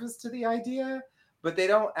lip service to the idea, but they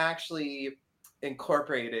don't actually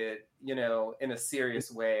incorporate it in a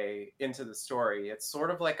serious way into the story. It's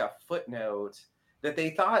sort of like a footnote that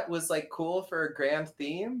they thought was like cool for a grand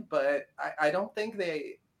theme, but I don't think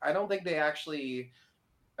they actually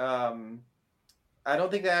I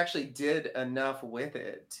don't think they actually did enough with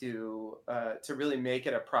it to really make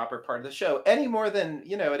it a proper part of the show, any more than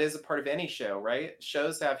it is a part of any show, right?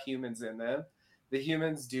 Shows have humans in them. The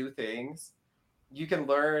humans do things. You can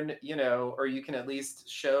learn, or you can at least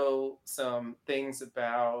show some things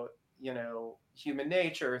about human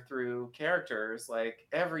nature through characters. Like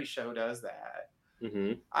every show does that.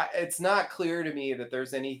 It's not clear to me that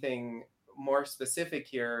there's anything more specific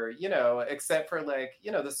here, except for like,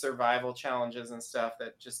 the survival challenges and stuff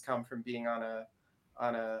that just come from being on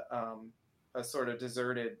a sort of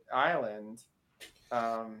deserted island.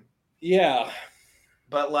 Yeah.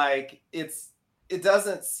 But like it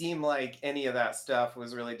doesn't seem like any of that stuff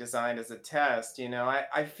was really designed as a test.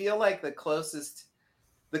 I feel like the closest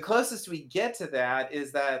we get to that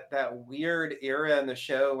is that weird era in the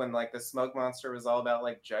show when like the smoke monster was all about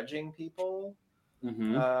like judging people.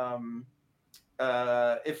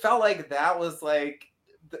 It felt like that was like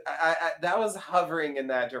that was hovering in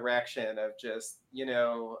that direction of just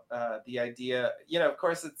the idea. Of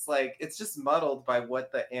course it's like it's just muddled by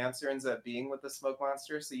what the answer ends up being with the smoke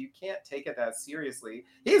monster, so you can't take it that seriously.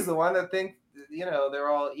 He's the one that thinks they're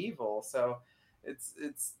all evil, so it's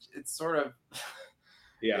sort of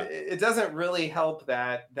Yeah. it doesn't really help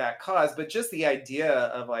that cause. But just the idea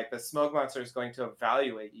of like the smoke monster is going to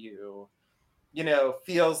evaluate you,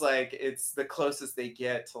 feels like it's the closest they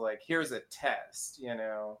get to like, here's a test,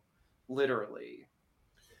 literally.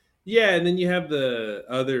 Yeah, and then you have the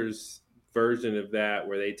others version of that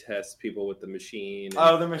where they test people with the machine.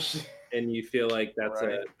 The machine. And you feel like that's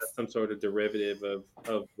Right. that's some sort of derivative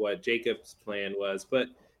of what Jacob's plan was. But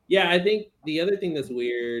yeah, I think the other thing that's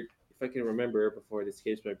weird, if I can remember before it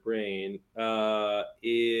escapes my brain,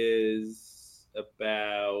 is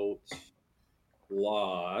about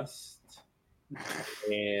Lost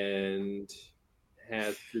and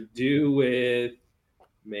has to do with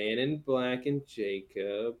Man in Black and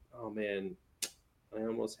Jacob. Oh man, I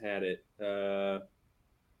almost had it. Can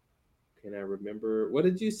I remember? What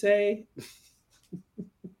did you say?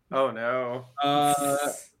 Oh no.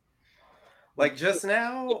 Like just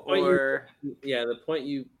now, or the point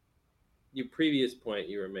your previous point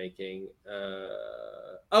you were making.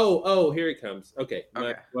 Oh, here it comes. Okay. What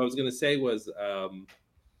I was gonna say was,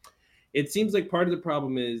 it seems like part of the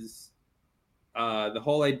problem is the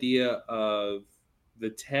whole idea of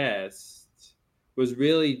the test was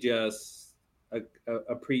really just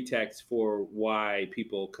a pretext for why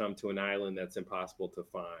people come to an island that's impossible to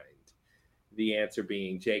find. The answer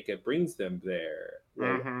being Jacob brings them there.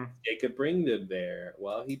 Well, Jacob bring them there?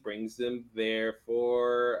 Well, he brings them there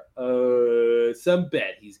for some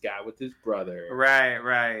bet he's got with his brother.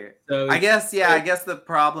 Right. So I guess the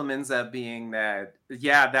problem ends up being that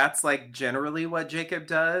that's like generally what Jacob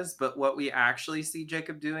does, but what we actually see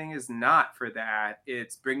Jacob doing is not for that.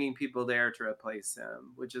 It's bringing people there to replace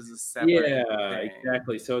him, which is a separate thing.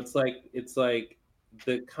 Exactly. So it's like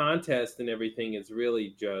the contest and everything is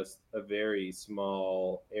really just a very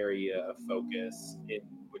small area of focus,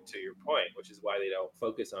 to your point, which is why they don't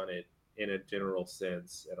focus on it in a general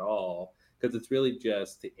sense at all. because it's really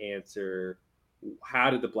just to answer how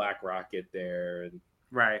did the Black Rock get there, and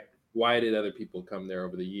Right. why did other people come there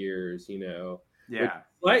over the years, which Yeah. is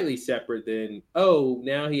slightly separate than, oh,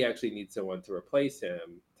 now he actually needs someone to replace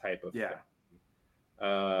him type of Yeah.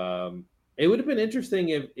 thing. It would have been interesting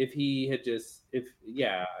if he had just, if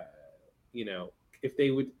they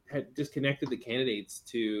would had just connected the candidates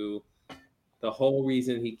to the whole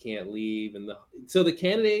reason he can't leave, and so the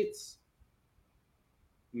candidates,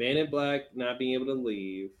 Man in Black not being able to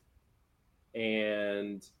leave,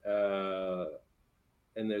 and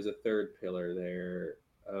there's a third pillar there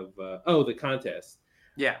of the contest.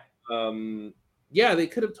 Yeah. They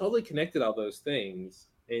could have totally connected all those things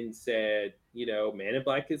and said, Man in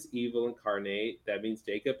Black is evil incarnate. That means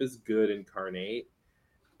Jacob is good incarnate.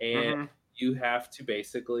 And you have to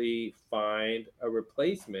basically find a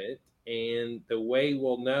replacement. And the way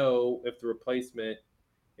we'll know if the replacement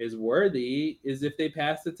is worthy is if they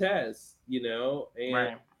pass the test,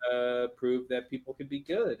 and prove that people can be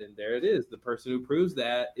good. And there it is. The person who proves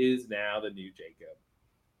that is now the new Jacob.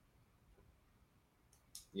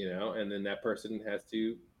 And then that person has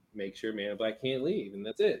to make sure Man in Black can't leave, and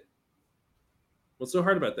that's it. What's so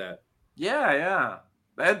hard about that? Yeah.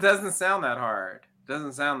 That doesn't sound that hard.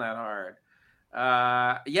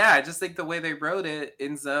 I just think the way they wrote it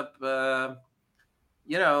ends up,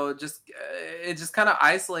 it just kind of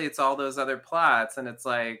isolates all those other plots, and it's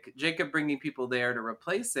like Jacob bringing people there to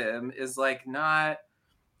replace him is like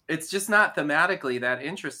it's just not thematically that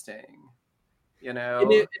interesting. And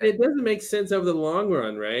it doesn't make sense over the long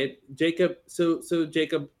run, right? Jacob, so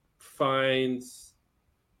Jacob finds,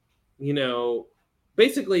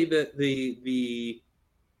 basically the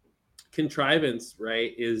contrivance,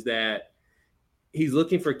 right, is that he's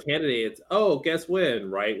looking for candidates. Oh, guess when?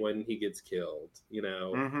 Right when he gets killed,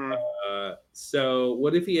 so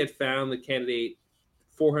what if he had found the candidate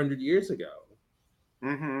 400 years ago?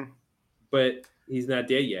 But he's not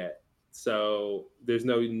dead yet. So there's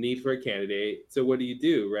no need for a candidate. So what do you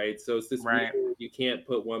do, right? So it's this weird, you can't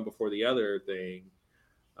put one before the other thing.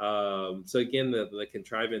 So again, the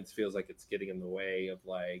contrivance feels like it's getting in the way of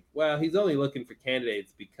like, well, he's only looking for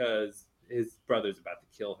candidates because his brother's about to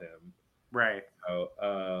kill him. Right.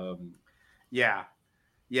 So, yeah.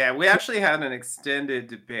 We actually had an extended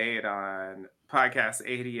debate on podcast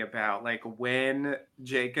 80 about like when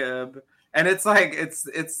Jacob. And it's like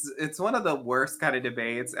it's one of the worst kind of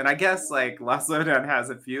debates, and I guess like La Lowdown has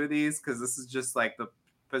a few of these because this is just like the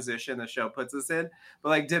position the show puts us in. But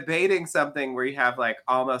like debating something where you have like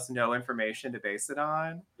almost no information to base it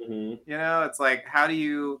on, it's like how do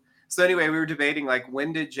you? So anyway, we were debating like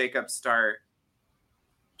when did Jacob start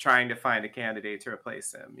trying to find a candidate to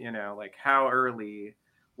replace him? Like how early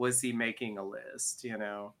was he making a list?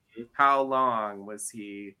 How long was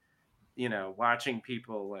he, watching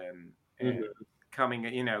people and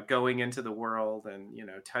coming, going into the world and,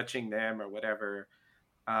 touching them or whatever.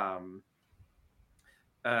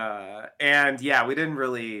 And yeah, we didn't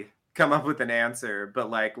really come up with an answer,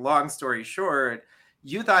 but like, long story short,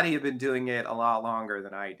 you thought he had been doing it a lot longer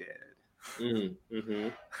than I did.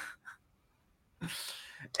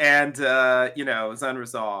 And, it was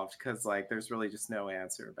unresolved because like, there's really just no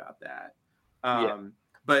answer about that.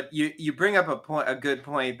 But you bring up a good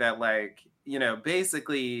point that like,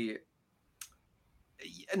 basically,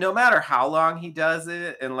 no matter how long he does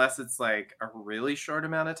it, unless it's like a really short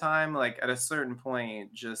amount of time, like at a certain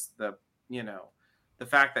point, just the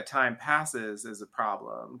fact that time passes is a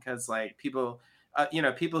problem because like people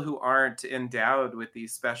who aren't endowed with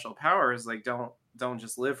these special powers like don't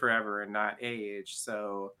just live forever and not age.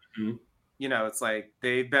 So, it's like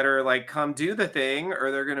they better like come do the thing or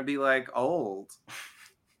they're going to be like old.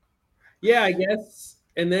 Yeah, I guess.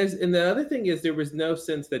 And the other thing is there was no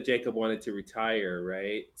sense that Jacob wanted to retire,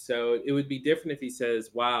 right? So it would be different if he says,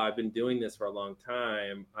 "Wow, I've been doing this for a long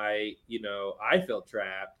time. I feel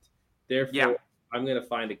trapped. Therefore, I'm going to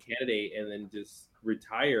find a candidate and then just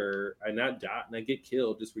retire and not die, not get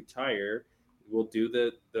killed. Just retire. We'll do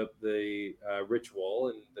the ritual,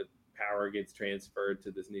 and the power gets transferred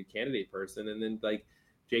to this new candidate person, and then like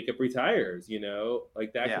Jacob retires.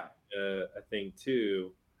 Like that could be a thing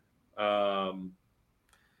too."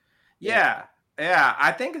 Yeah,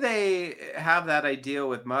 I think they have that idea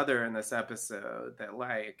with Mother in this episode that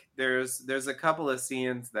like there's a couple of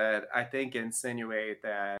scenes that I think insinuate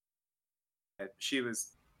that she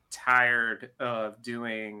was tired of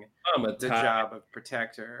doing the job of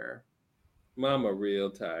protector. Mama real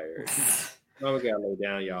tired. Mama gotta lay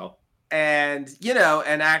down, y'all. And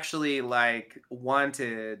and actually like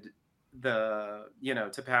wanted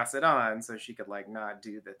to pass it on so she could like not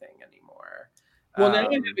do the thing anymore. Well, now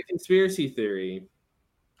I have a conspiracy theory.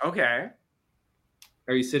 Okay.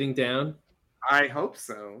 Are you sitting down? I hope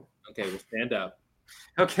so. Okay, we'll stand up.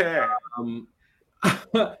 Okay. Um,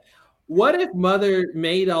 what if Mother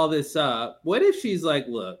made all this up? What if she's like,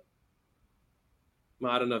 look,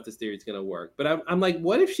 well, I don't know if this theory is going to work, but I'm like,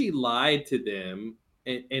 what if she lied to them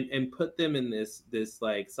and put them in this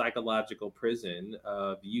like psychological prison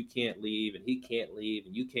of you can't leave and he can't leave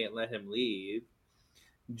and you can't let him leave,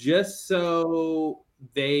 just so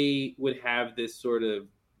they would have this sort of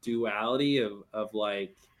duality of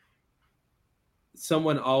like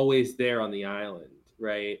someone always there on the island,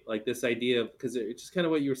 right? Like this idea of, because it's just kind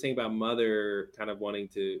of what you were saying about Mother kind of wanting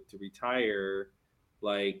to retire,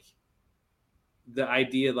 like the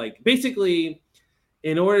idea, like basically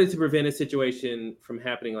in order to prevent a situation from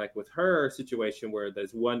happening like with her situation where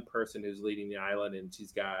there's one person who's leading the island and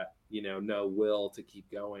she's got, you know, no will to keep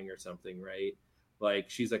going or something, right? Like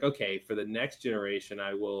she's like, okay, for the next generation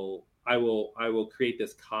I will create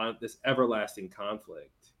this everlasting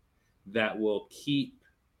conflict that will keep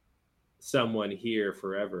someone here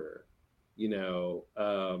forever, you know.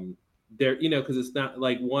 There, you know, because it's not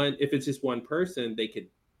like one, if it's just one person they could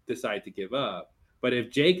decide to give up. But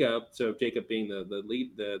if Jacob, so if Jacob being the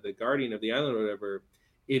lead, the guardian of the island or whatever,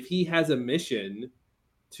 if he has a mission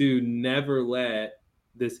to never let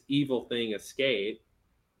this evil thing escape,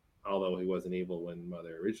 although he wasn't evil when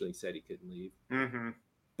Mother originally said he couldn't leave, Mm-hmm.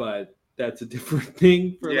 but that's a different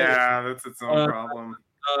thing for later. Yeah, that's its own problem.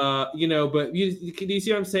 You know, but you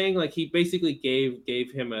see what I'm saying? Like he basically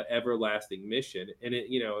gave him an everlasting mission, and it,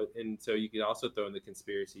 you know, and so you could also throw in the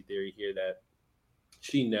conspiracy theory here that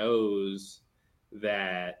she knows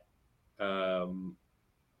that, you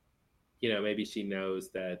know, maybe she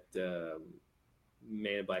knows that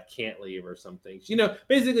Man in Black can't leave or something. You know,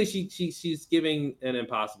 basically she's giving an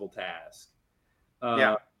impossible task,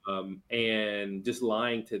 Yeah. and just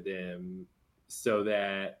lying to them so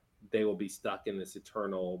that they will be stuck in this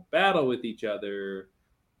eternal battle with each other,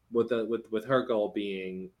 with her goal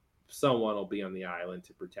being someone will be on the island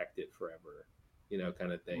to protect it forever, you know,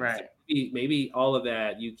 kind of thing. Right. So maybe all of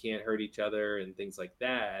that, you can't hurt each other and things like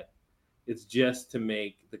that, it's just to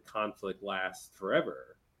make the conflict last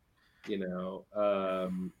forever, you know.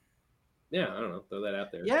 Yeah, I don't know, throw that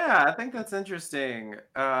out there. Yeah, I think that's interesting.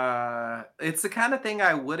 It's the kind of thing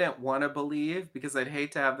I wouldn't want to believe because I'd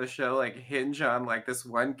hate to have the show like hinge on like this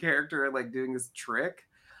one character like doing this trick.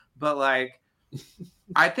 But like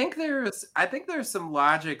I think there's some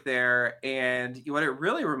logic there, and what it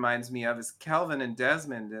really reminds me of is Kelvin and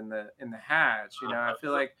Desmond in the Hatch. You know, I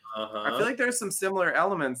feel like there's some similar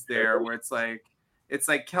elements there where it's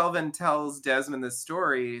like Kelvin tells Desmond the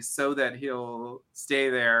story so that he'll stay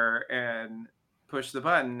there and push the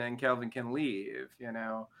button, and Kelvin can leave. You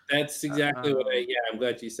know, That's exactly what I. Yeah, I'm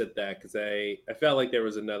glad you said that because I felt like there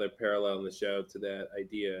was another parallel in the show to that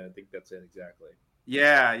idea. I think that's it exactly.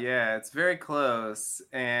 Yeah, it's very close,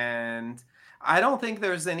 and I don't think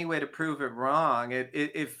there's any way to prove it wrong.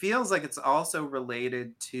 It feels like it's also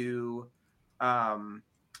related to,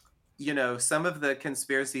 you know, some of the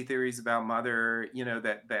conspiracy theories about Mother. You know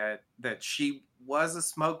that she was a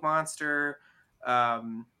smoke monster.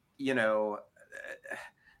 You know,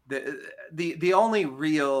 the only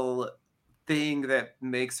real thing that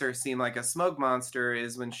makes her seem like a smoke monster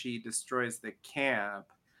is when she destroys the camp.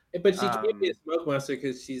 But she can't be a smoke monster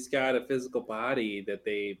because she's got a physical body that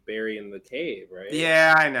they bury in the cave, right?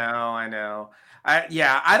 Yeah, I know.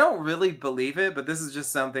 I don't really believe it, but this is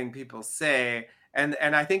just something people say. And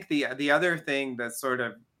I think the other thing that sort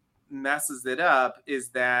of messes it up is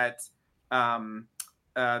that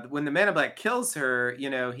when the Man in Black kills her, you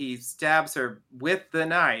know, he stabs her with the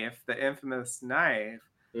knife, the infamous knife,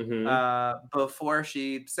 before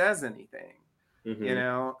she says anything. You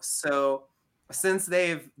know, so since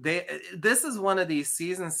this is one of these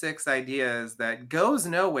season 6 ideas that goes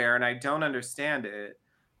nowhere, and I don't understand it.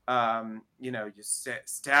 You know, you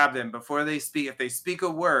stab them before they speak. If they speak a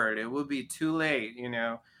word, it will be too late. You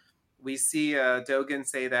know, we see Dogan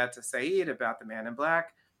say that to Sayid about the Man in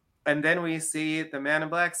Black, and then we see the Man in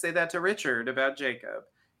Black say that to Richard about Jacob,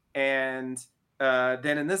 and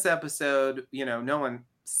then in this episode, you know, no one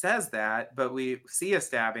says that, but we see a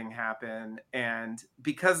stabbing happen, and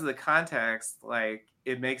because of the context, like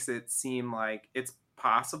it makes it seem like it's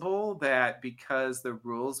possible that because the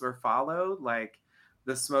rules were followed, like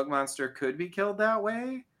the smoke monster could be killed that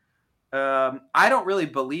way. I don't really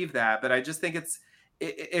believe that, but I just think it's,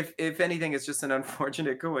 if anything, it's just an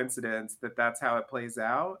unfortunate coincidence that that's how it plays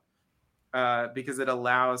out, because it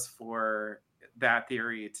allows for that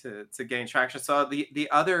theory to gain traction. So the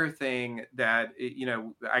other thing that, you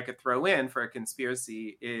know, I could throw in for a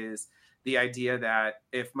conspiracy is the idea that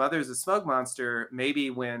if Mother's a smoke monster,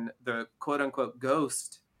 maybe when the quote unquote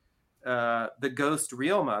ghost, the ghost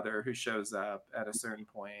real Mother who shows up at a certain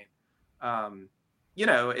point,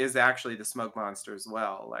 is actually the smoke monster as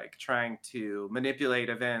well, like trying to manipulate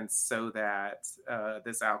events so that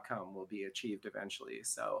this outcome will be achieved eventually.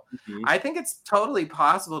 So I think it's totally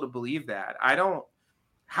possible to believe that.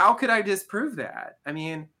 How could I disprove that? I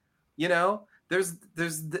mean, there's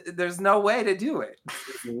no way to do it.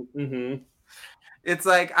 Mm-hmm. It's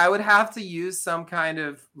like I would have to use some kind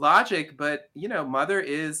of logic, but Mother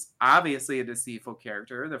is obviously a deceitful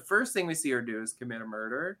character. The first thing we see her do is commit a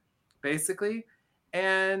murder, basically.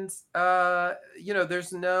 And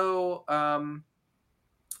there's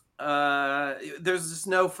just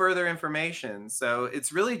no further information. So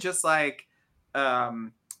it's really just like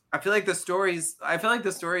I feel like the story is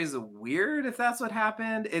weird if that's what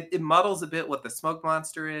happened. It muddles a bit what the smoke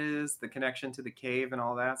monster is, the connection to the cave and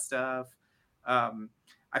all that stuff.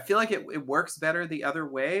 I feel like it works better the other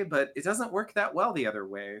way, but it doesn't work that well the other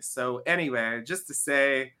way. So anyway, just to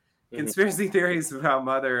say, conspiracy theories about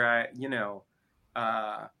Mother,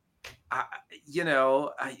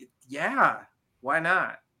 why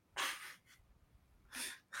not?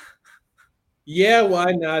 Yeah,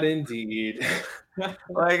 why not indeed?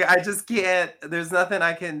 Like, I just can't, there's nothing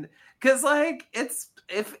I can, because like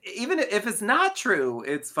even if it's not true,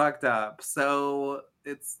 it's fucked up. So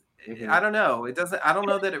it's I don't know. I don't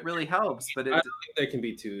know that it really helps, but I don't think there can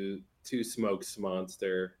be two smokes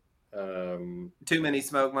monster. Too many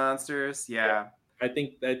smoke monsters. Yeah. I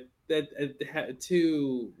think that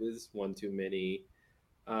two is one too many.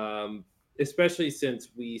 Especially since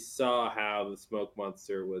we saw how the smoke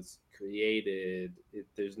monster was created,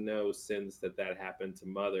 there's no sense that happened to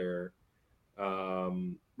Mother.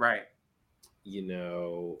 Right.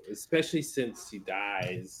 Especially since she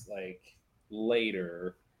dies like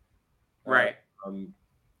later. Right.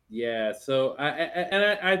 Yeah. So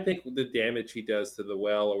I think the damage he does to the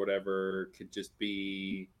well or whatever could just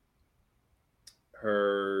be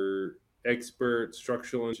her expert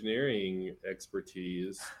structural engineering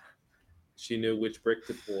expertise. She knew which brick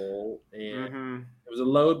to pull, and it was a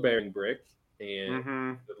load-bearing brick,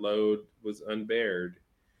 and the load was unbared.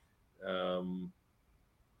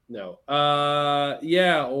 No.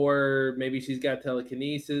 Yeah, or maybe she's got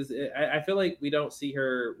telekinesis. I feel like we don't see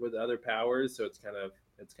her with other powers, so it's kind of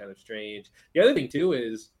strange. The other thing too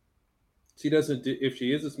is she doesn't do, if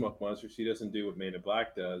she is a smoke monster, she doesn't do what Man in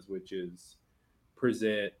Black does, which is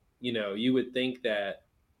present. You would think that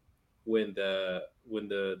when the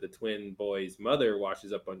twin boy's mother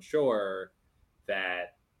washes up on shore,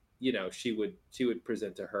 that she would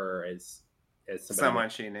present to her as someone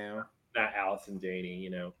she knew, not Allison Janney.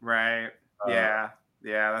 Right. Yeah,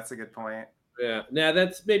 that's a good point. Yeah. Now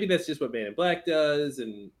that's just what Man in Black does,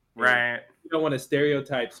 and right. You don't want to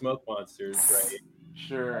stereotype smoke monsters, right?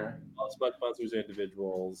 Sure. All smoke monsters are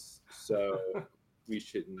individuals, so we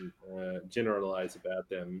shouldn't generalize about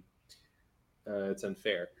them. It's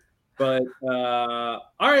unfair. But all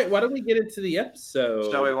right, why don't we get into the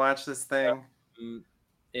episode? Shall we watch this thing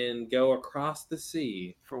and go across the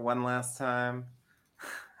sea for one last time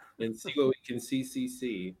and see what we can see?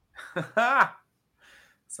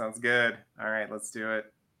 Sounds good. All right, let's do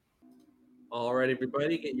it. All right,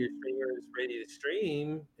 everybody, get your streamers ready to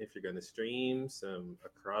stream if you're going to stream some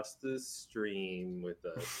Across the Stream with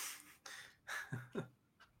us.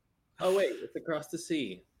 Oh wait, it's Across the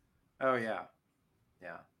Sea. Oh yeah.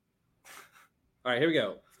 All right, here we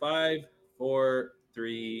go. 5, 4,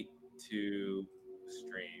 3, 2,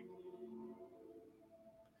 stream.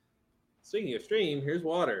 Speaking of stream, here's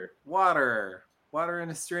water. Water in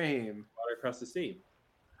a stream. Water across the sea.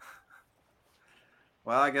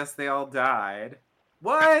 Well, I guess they all died.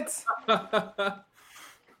 What?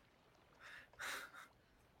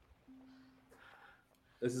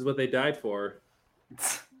 This is what they died for.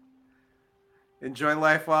 Enjoy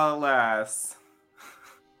life while it lasts.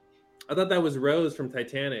 I thought that was Rose from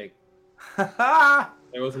Titanic. There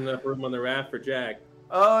wasn't enough room on the raft for Jack.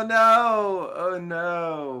 Oh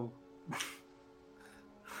no.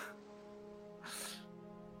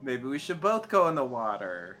 Maybe we should both go in the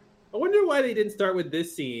water. I wonder why they didn't start with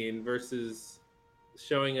this scene versus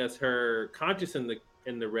showing us her conscious in the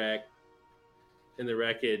wreckage,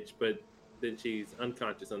 but then she's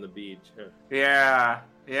unconscious on the beach. Huh. Yeah,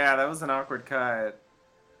 that was an awkward cut.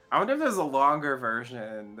 I wonder if there's a longer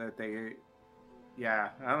version that they... Yeah,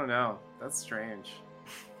 I don't know. That's strange.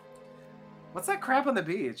 What's that crap on the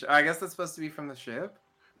beach? I guess that's supposed to be from the ship?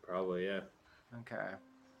 Probably, yeah. Okay.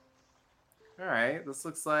 All right, this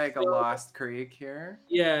looks like a lost creek here.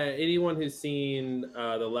 Yeah, anyone who's seen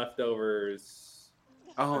The Leftovers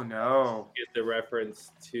Oh no! Get the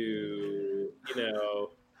reference to,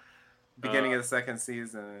 Beginning of the second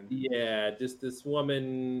season. yeah, just this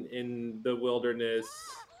woman in the wilderness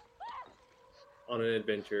on an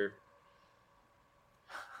adventure.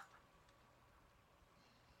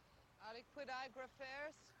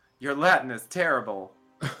 Your Latin is terrible.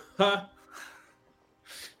 No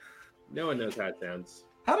one knows how it sounds.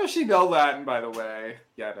 How does she know Latin, by the way?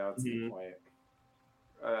 Yeah, no, that's Mhm. the point.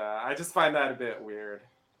 I just find that a bit weird.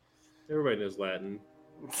 Everybody knows Latin.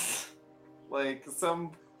 Like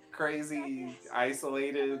some crazy,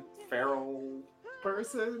 isolated, feral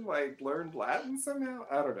person like learned Latin somehow.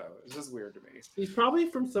 I don't know. It's just weird to me. She's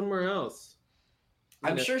probably from somewhere else.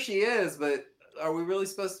 I'm sure she is, but are we really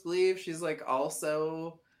supposed to believe she's like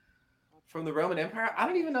also from the Roman Empire? I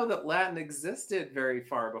don't even know that Latin existed very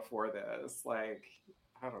far before this. Like,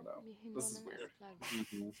 I don't know. This is weird.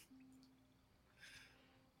 Mm-hmm.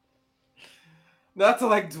 Not to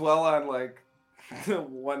like dwell on like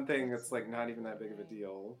one thing that's like not even that big of a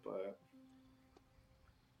deal, but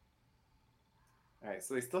all right.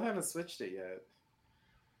 So they still haven't switched it yet.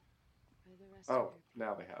 Oh,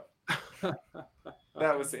 now they have.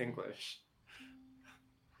 That was English.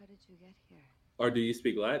 How did you get here? Or do you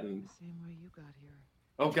speak Latin? The same way you got here.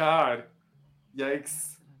 Oh God!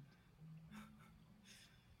 Yikes!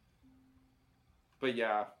 But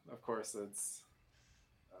yeah, of course it's.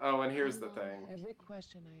 Oh, and here's the thing. Every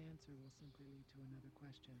question I answer will simply lead to another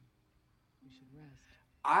question. We should rest.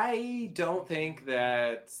 I don't think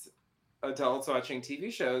that adults watching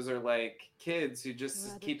TV shows are like kids who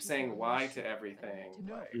just keep saying why to everything.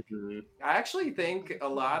 Like, I actually think a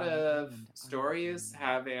lot of stories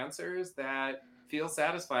have answers that feel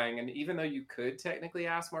satisfying, and even though you could technically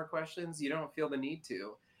ask more questions, you don't feel the need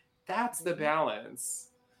to. That's the balance.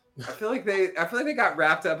 I feel like they got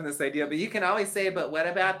wrapped up in this idea, but you can always say, but what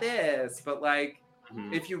about this? But like,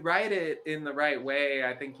 if you write it in the right way,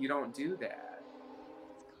 I think you don't do that.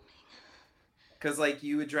 Because like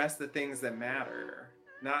you address the things that matter,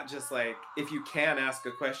 not just like, if you can ask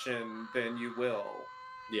a question, then you will.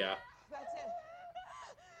 Yeah.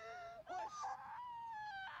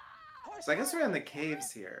 So I guess we're in the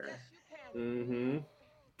caves here. Mm-hmm.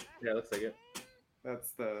 Yeah, looks like it.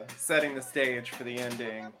 That's the setting the stage for the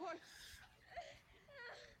ending.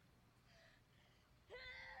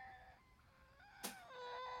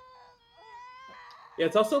 Yeah,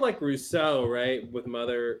 it's also like Rousseau, right? With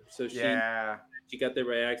Mother. So she got there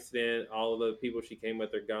by accident. All of the people she came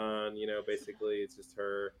with are gone. Basically it's just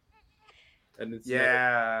her. And it's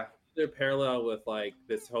another parallel with like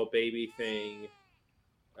this whole baby thing.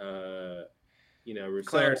 Rousseau,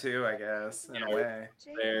 Claire too, I guess, in a way.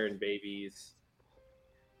 Claire and babies.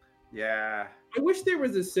 Yeah. I wish there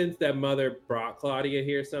was a sense that Mother brought Claudia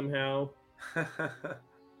here somehow.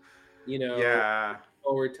 Yeah.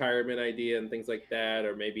 Whole retirement idea and things like that,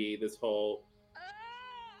 or maybe this whole.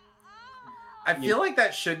 I feel like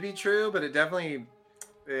that should be true, but it definitely,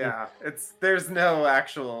 there's no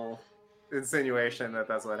actual insinuation that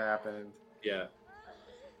that's what happened. Yeah.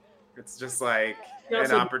 It's just like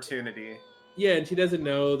an opportunity. Yeah, and she doesn't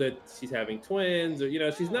know that she's having twins, or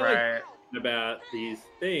she's not like about these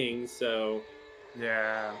things, so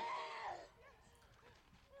yeah.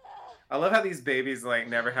 I love how these babies like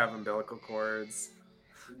never have umbilical cords.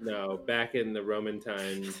 No, back in the Roman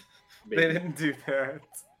times, they didn't do that.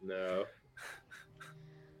 No.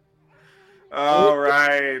 Oh,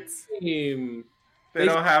 right. Name. They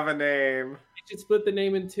don't have a name. They should split the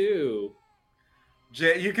name in two.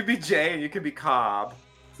 You could be Jay and you could be Cobb.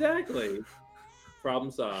 Exactly. Problem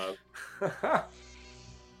solved.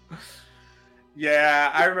 Yeah,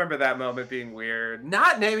 I remember that moment being weird.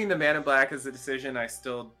 Not naming the Man in Black is a decision I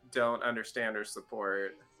still don't understand or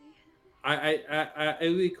support. It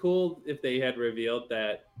would be cool if they had revealed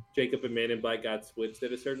that Jacob and Man in Black got switched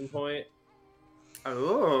at a certain point.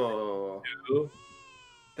 Oh.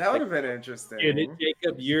 That would have been interesting.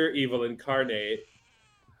 Jacob, you're evil incarnate.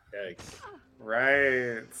 Yikes.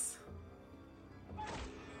 Right.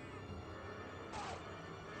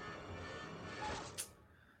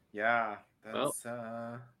 Yeah, that's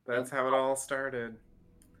how it all started.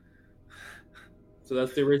 So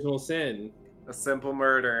that's the original sin. A simple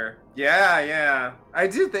murder. Yeah. I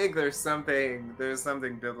do think there's something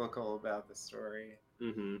biblical about the story,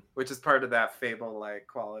 which is part of that fable-like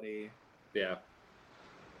quality. Yeah.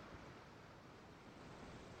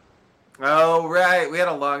 Oh, right. We had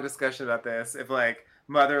a long discussion about this. If like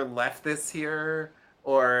Mother left this here,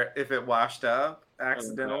 or if it washed up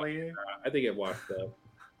accidentally. I think it washed up.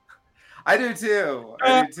 I do too.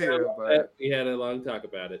 But we had a long talk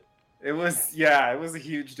about it. It was a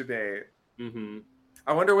huge debate. Mm-hmm.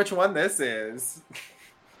 I wonder which one this is.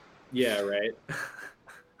 Yeah, right.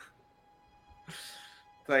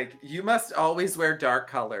 Like, you must always wear dark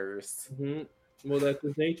colors Hmm. Well, that's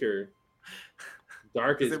his nature.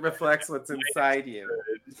 Dark because is it reflects what's inside you.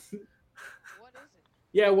 good. What is it?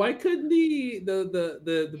 Yeah, why couldn't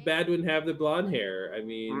the bad one have the blonde hair? I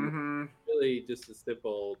mean, Mm-hmm. really just a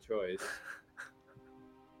simple choice.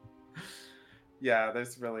 Yeah,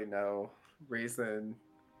 there's really no reason.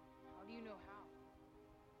 How do you know how?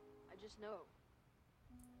 I just know.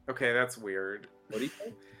 Okay, that's weird. What do you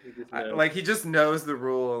think? You just know. Like, he just knows the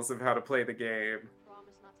rules of how to play the game.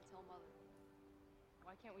 Promise not to tell Mother.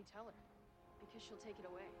 Why can't we tell her? Because she'll take it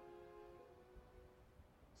away.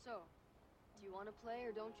 So, do you want to play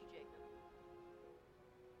or don't you, Jacob?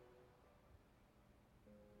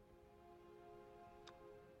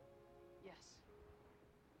 Yes.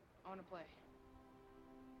 I want to play.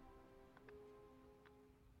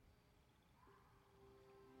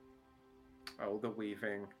 Oh, the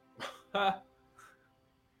weaving.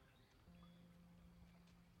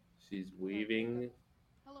 She's weaving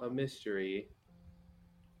Hello. a mystery.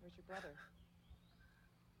 Where's your brother?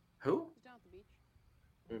 Who? He's down at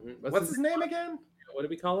the beach, What's his name again? What do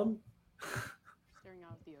we call him? staring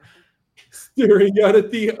out at the ocean. Staring out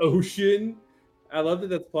at the ocean. I love that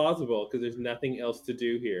that's plausible because there's nothing else to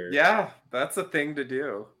do here. Yeah, that's a thing to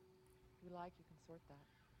do. If you like, you can sort that.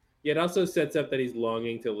 Yeah, it also sets up that he's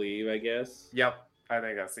longing to leave, I guess. Yep, I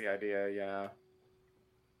think that's the idea, yeah.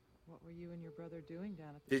 What were you and your brother doing down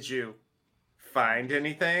at the Did you find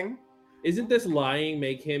anything? Isn't this lying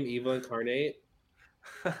make him evil incarnate?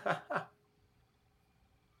 Do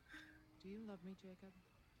you love me, Jacob?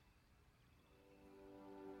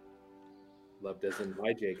 Love doesn't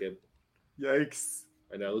lie, Jacob. Yikes.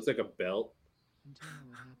 I know, it looks like a belt. And tell me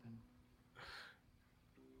what happened.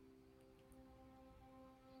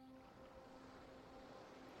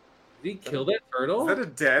 Did he kill that turtle? Is that a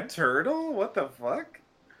dead turtle? What the fuck?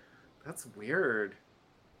 That's weird.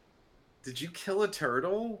 Did you kill a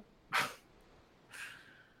turtle? May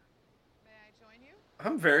I join you?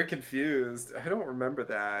 I'm very confused. I don't remember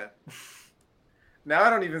that. Now I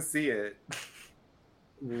don't even see it.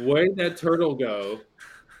 Where did that turtle go?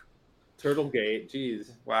 Turtle Gate,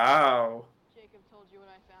 jeez. Wow. Jacob told you what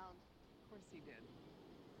I found. Of course he did.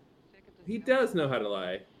 Jacob doesn't He know does anything. know how to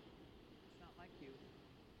lie. It's not like you.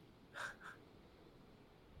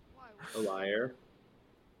 Why? A liar.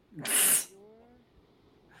 You're Special.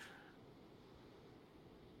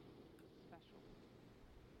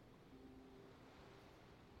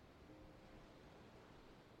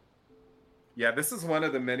 Yeah, this is one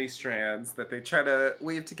of the many strands that they try to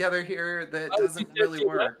weave together here that Oh, doesn't she said really she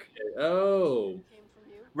work. Oh. came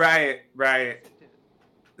from you. Right, right. It did.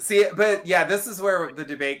 See, but yeah, this is where the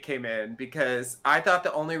debate came in because I thought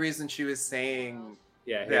the only reason she was saying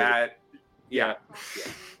Yeah, here. that, yeah,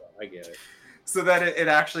 Yeah, I get it. so that it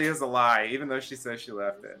actually is a lie, even though she says she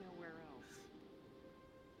left There's it. nowhere else.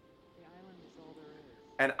 The island is all there is.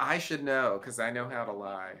 And I should know because I know how to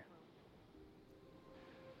lie.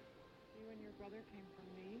 You and your brother came from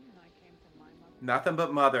me, and I came from my mother. Nothing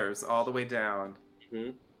but mothers all the way down. Hmm?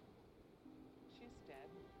 She's dead.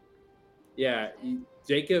 Yeah,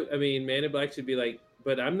 Jacob, I mean, Man in Black should be like,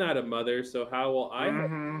 but I'm not a mother, so how will I? Mhm. You'll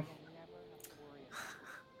never have to worry about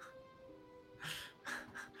it.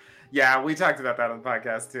 Yeah, we talked about that on the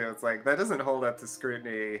podcast too. It's like that doesn't hold up to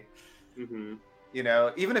scrutiny. Hmm. You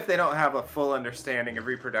know, even if they don't have a full understanding of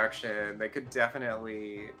reproduction, they could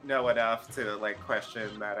definitely know enough to like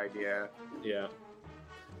question that idea. Yeah.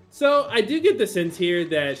 So I do get the sense here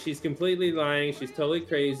that she's completely lying. She's totally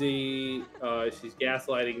crazy. She's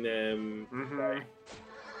gaslighting them. Mm-hmm.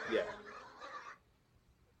 Yeah.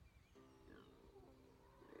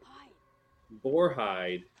 Hi. Boar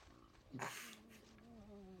hide.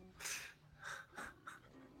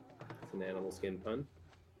 It's an animal skin pun.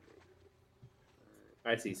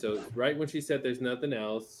 I see. So right when she said there's nothing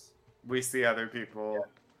else. We see other people.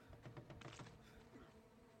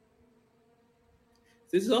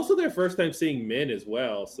 This is also their first time seeing men as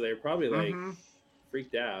well, so they're probably like Mhm.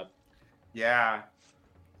 freaked out. Yeah.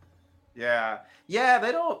 Yeah. Yeah,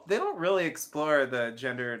 they don't really explore the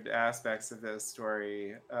gendered aspects of this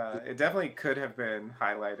story. It definitely could have been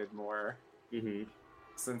highlighted more Hmm.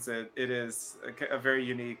 since it is a very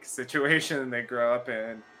unique situation they grow up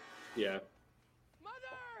in. Yeah.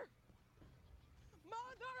 Mother!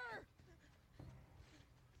 Mother!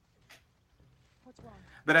 What's wrong?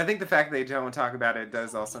 But I think the fact they don't talk about it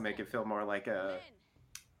does also make it feel more like Men.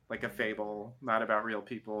 a fable, not about real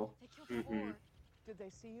people. They killed the Mhm. boar. Did they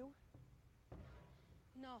see you?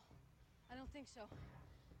 No, I don't think so.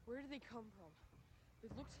 Where did they come from? They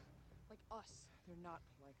looked like us. They're not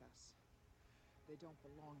like us. they don't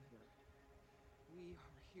belong here. We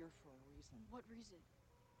are here for a reason. What reason?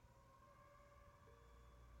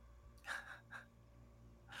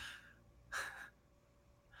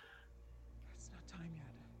 It's not time yet.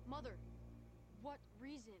 Mother, what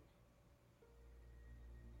reason?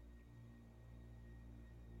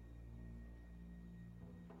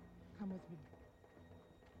 Come with me.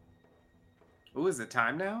 Ooh, is it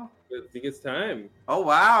time now? I think it's time. Oh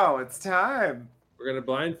wow, it's time. We're gonna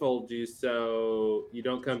blindfold you so you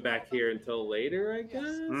don't come back here until later, I guess.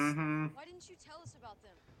 Mm-hmm. Why didn't you tell us about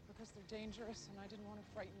them? Because they're dangerous, and I didn't want to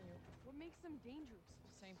frighten you. What makes them dangerous?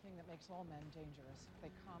 The same thing that makes all men dangerous. They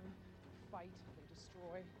come, they fight, they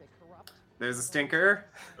destroy, they corrupt. There's a stinker.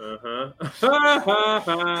 Uh-huh. From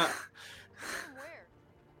where?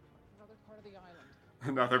 Another part of the island.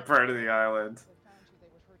 Another part of the island. If they found you, they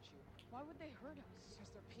would hurt you. Why would they hurt us? Because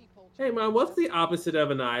they're people. Hey, Mom, what's the opposite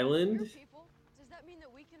of an We're island? people. Does that mean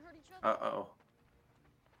that we can hurt each other? Uh-oh.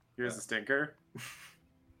 Here's a stinker.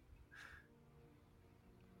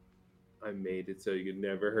 I made it so you could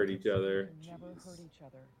never hurt each other. Never hurt each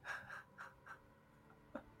other.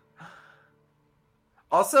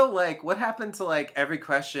 Also, like, what happened to, like, every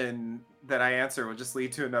question that I answer would just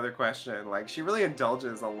lead to another question? Like, she really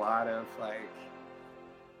indulges a lot of, like...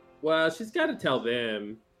 Well, she's got to tell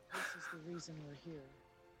them. This is the reason we're here.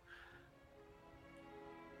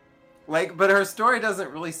 Like, but her story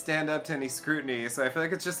doesn't really stand up to any scrutiny, so I feel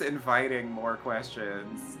like it's just inviting more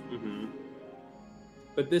questions. Mm-hmm.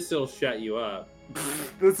 But this will shut you up.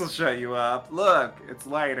 This will shut you up. Look, it's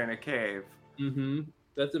light in a cave. Mm-hmm.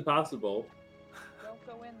 That's impossible. Don't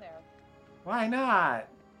go in there. Why not?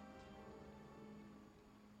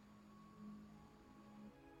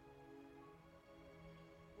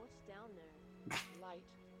 What's down there? Light.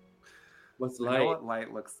 What's I know light? what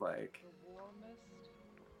light looks like. The warmest,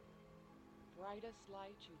 brightest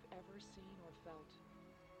light you've ever seen or felt.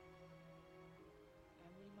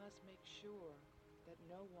 And we must make sure that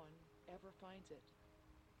no one ever finds it.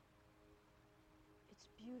 It's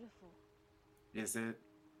beautiful. Is it?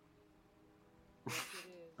 Yes, it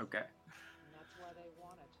is. Okay. And that's why they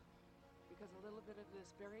want it. Because a little bit of this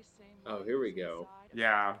very same Oh, light here we is go. inside of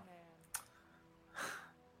Yeah. every man.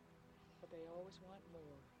 But they always want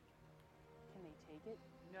more. Can they take it?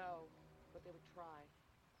 No, but they would try.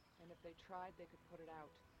 And if they tried, they could put it out.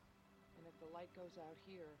 And if the light goes out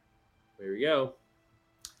here, There we go.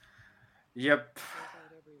 Yep. it goes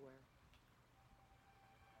out everywhere.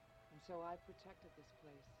 And so I've protected this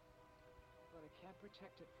place. But I can't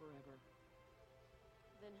protect it forever.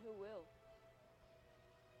 Then who will?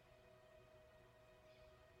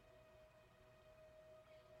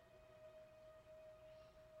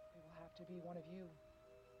 It will have to be one of you.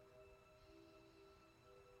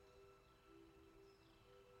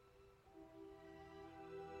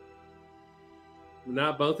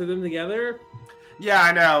 Not both of them together? Yeah,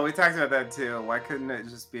 I know. We talked about that too. Why couldn't it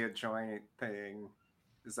just be a joint thing?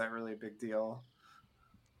 Is that really a big deal?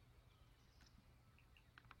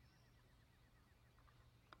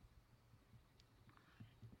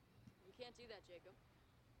 You can't do that, Jacob.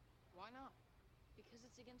 Why not? Because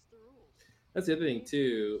it's against the rules. That's the other thing,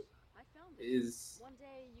 too, I found it. is... One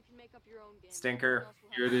day you can make up your own game. Stinker.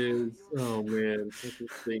 Here it is. Oh, man. Such a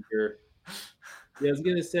stinker. Yeah, I was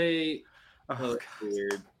going to say... Oh, Oh, that's God.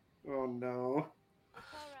 weird. Oh no. It's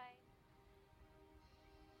all right.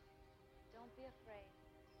 Don't be afraid.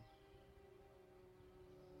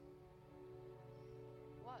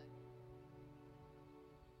 What?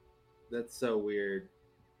 That's so weird.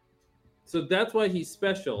 So that's why he's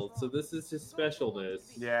special. So this is his specialness.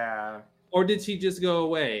 Yeah. Or did she just go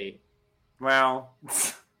away? Well,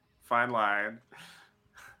 fine line.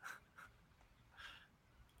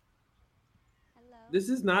 Hello. This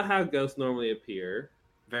is not how ghosts normally appear.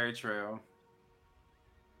 Very true.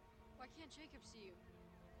 Why can't Jacob see you?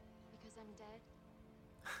 Because I'm dead.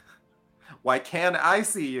 Why can't I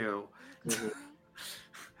see you? Will you come with me?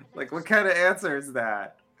 I'd Like, to what show kind of you answer is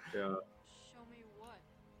that? Yeah. Show me what?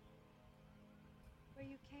 where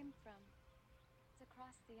you came from. It's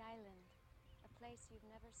across the island, a place you've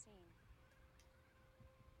never seen.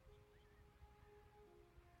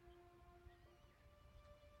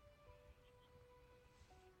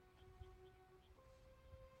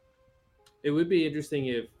 It would be interesting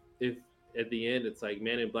if at the end it's like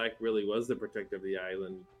Man in Black really was the protector of the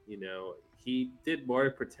island. You know, he did more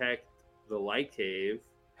to protect the light cave.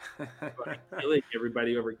 But I feel like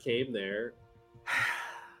everybody who ever came there.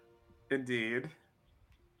 Indeed.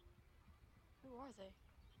 Who are they?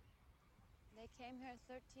 They came here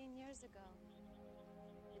 13 years ago,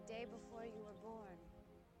 the day before you were born.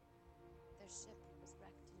 Their ship was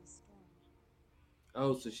wrecked in a storm.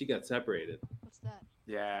 Oh, so she got separated. But What's that?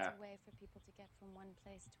 Yeah. It's a way for people to get from one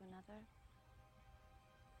place to another.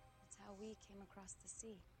 It's how we came across the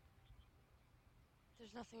sea.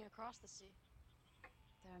 There's nothing across the sea.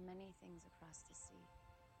 There are many things across the sea.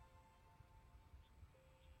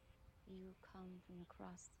 You come from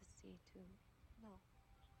across the sea too. No,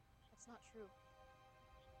 that's not true.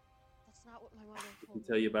 That's not what my mother Can told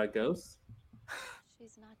tell me. you about ghosts?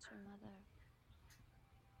 She's not your mother.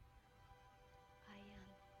 I am.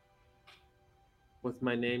 What's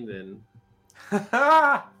my name then?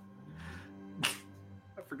 I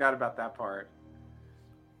forgot about that part.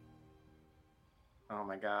 Oh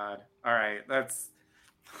my god. All right, that's.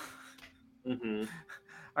 Mm-hmm.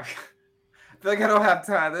 I feel like I don't have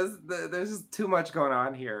time. There's just too much going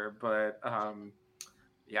on here, but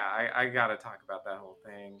yeah, I gotta talk about that whole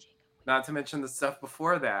thing. Not to mention the stuff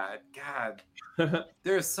before that. God,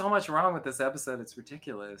 there's so much wrong with this episode. It's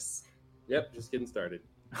ridiculous. Yep, just getting started.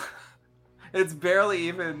 It's barely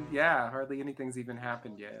even. Yeah, hardly anything's even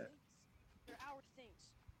happened yet. They're our things.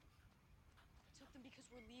 We took them because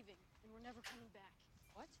we're leaving and we're never coming back.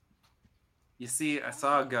 What? You see, I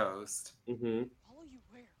saw a ghost. Mm-hmm. Follow you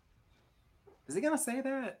where? Is he gonna say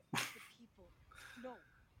that? The people. No,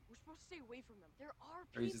 we're supposed to stay away from them. There are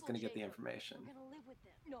people. Or are you just gonna get the Jacob. information? We're gonna live with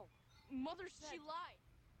them. No, Mother said she lied.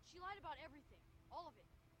 She lied about everything, all of it.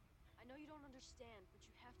 I know you don't understand, but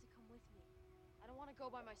you have to come with me. I don't want to go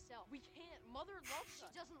by myself. We can't. Mother loves us.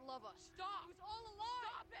 She doesn't love us. Stop. It was all a lie.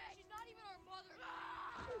 Stop it. She's not even our mother.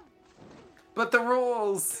 But the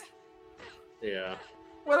rules. Yeah.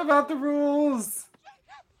 What about the rules?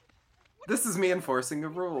 This is me enforcing the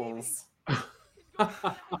rules. People.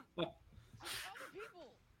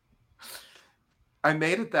 I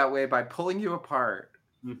made it that way by pulling you apart.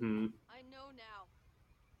 Mm-hmm. I know now.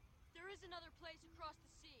 There is another place across the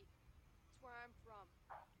sea. It's where I'm from.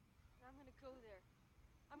 And I'm gonna go there.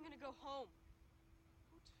 I'm gonna go home.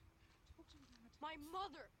 Don't do that. My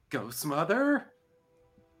mother. Ghost mother?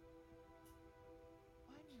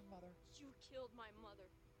 I'm your mother. You killed my mother.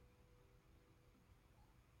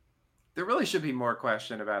 There really should be more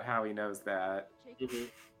question about how he knows that. Jacob. Mm-hmm.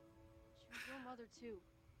 She was your mother too.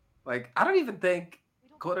 Like, I don't even think We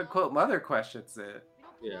don't quote belong unquote with mother her. questions it. We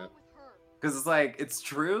don't Yeah. belong with her. Because it's like, it's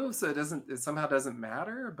true, so it somehow doesn't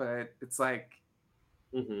matter, but it's like,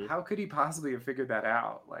 Mm-hmm. how could he possibly have figured that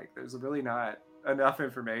out? Like, there's really not enough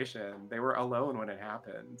information. They were alone when it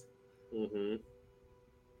happened. Mm-hmm.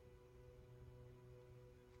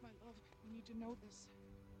 My love, you need to know this.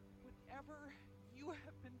 Whatever you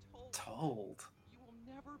have been told, Told. you will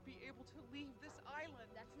never be able to leave this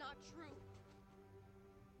island. That's not true.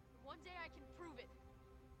 One day I can prove it.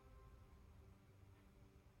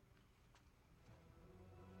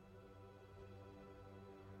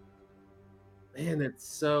 Man, that's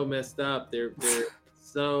so messed up. There are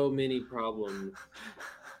so many problems.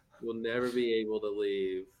 We'll never be able to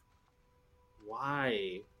leave.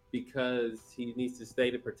 Why? Because he needs to stay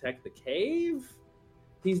to protect the cave?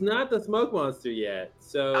 He's not the smoke monster yet.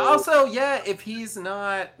 So Also, yeah, if he's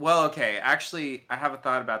not, well, okay, actually, I have a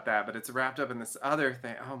thought about that, but it's wrapped up in this other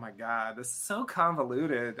thing. Oh my god, this is so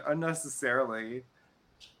convoluted unnecessarily.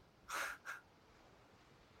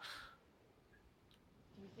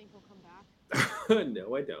 Do you think he'll come back?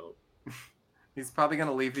 no, I don't. He's probably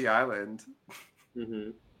gonna leave the island. Mm-hmm.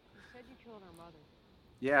 You said you killed our mother.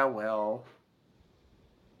 Yeah, well,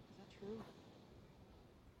 Is that true?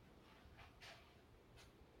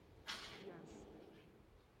 Yes.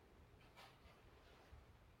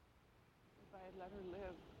 If I had let her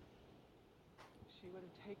live, she would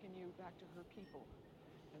have taken you back to her people.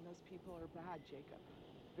 And those people are bad, Jacob.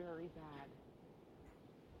 Very bad.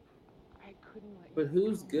 I couldn't let you But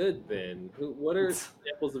who's go. good then? What are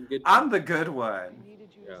examples of good? I'm the good I one. needed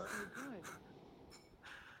you Yeah. to stay good.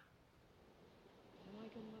 Am I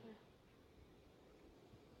good, Mother?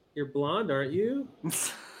 You're blonde, aren't you?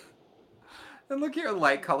 And look here,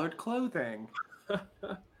 light-colored clothing. Why do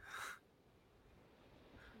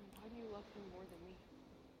you love him more than me?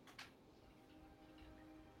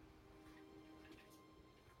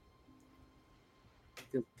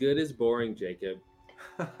 Because good is boring, Jacob.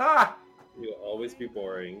 You'll always be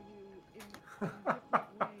boring. You in different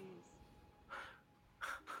ways.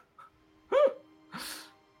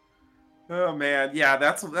 Oh man, yeah,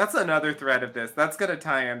 that's another thread of this. That's gonna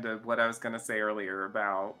tie into what I was gonna say earlier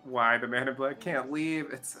about why the Man in Black can't leave.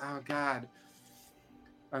 It's, oh god.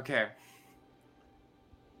 Okay.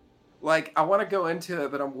 Like, I want to go into it,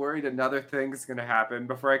 but I'm worried another thing's gonna happen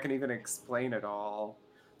before I can even explain it all.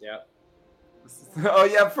 Yep. Oh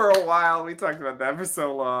yeah, for a while. We talked about that for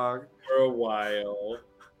so long. For a while.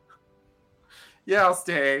 Yeah, I'll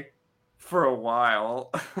stay for a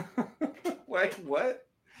while. Like, what?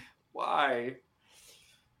 Why?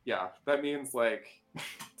 Yeah, that means like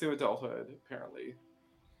to adulthood, apparently.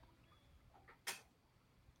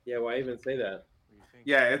 Yeah, why even say that? What do you think?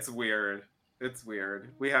 Yeah, it's weird. It's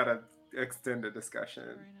weird. We had an extended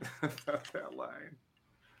discussion about that line.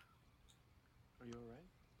 Are you alright?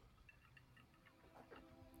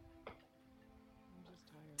 I'm just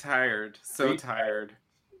tired. Tired. So Retired. tired.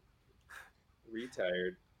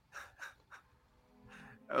 Retired.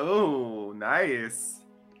 Oh, nice.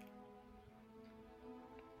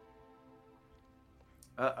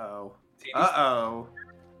 Uh-oh. Uh-oh.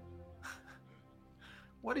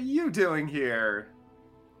 What are you doing here?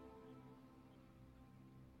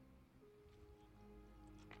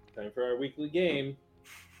 Time for our weekly game.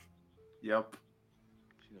 Yep.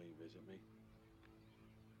 She know you visit me.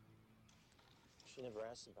 She never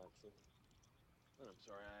asked about you. Oh, I'm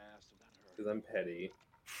sorry I asked about her. Because I'm petty.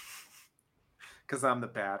 Because I'm the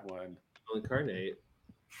bad one. I'll incarnate.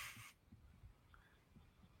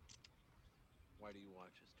 Why do you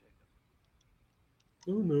watch us, Jacob?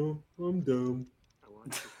 Oh no, I'm dumb. I want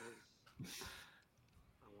you because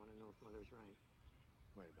I want to know if Mother's right.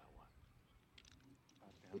 Right about what?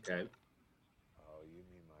 About them. Okay. Oh, you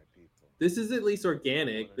mean my people. This is at least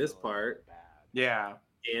organic, Wanna this know if part. they're bad. Yeah.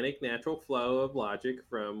 Organic, natural flow of logic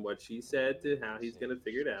from what she said to how he's going to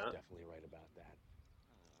figure it She's out. Definitely right about that.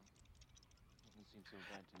 Doesn't seem so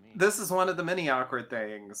bad to me. This is one of the many awkward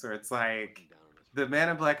things where it's like Looking down on us. the Man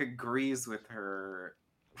in Black agrees with her,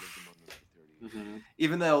 I lived among them for 30 years. Mm-hmm.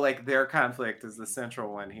 even though like their conflict is the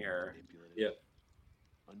central one here. Manipulative. Yep.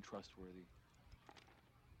 Untrustworthy.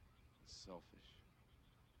 Selfish.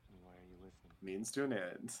 And why are you with them? Means to an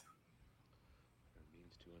end. Or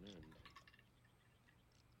means to an end.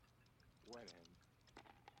 What end?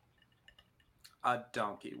 A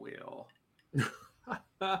donkey wheel.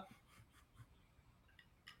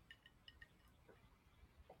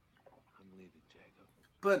 I'm leaving, Jacob.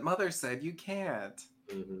 But Mother said you can't.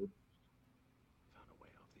 Mm-hmm. Found a way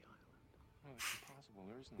off the island. No, it's impossible.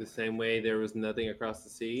 There is no The way. same way there was nothing across the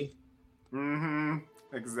sea, Mm-hmm.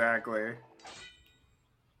 Exactly.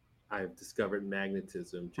 I've discovered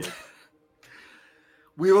magnetism, Jake.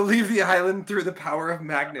 We will leave the island through the power of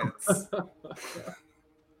magnets.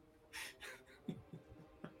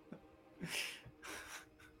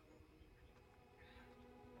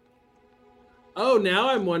 Oh, now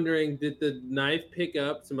I'm wondering, did the knife pick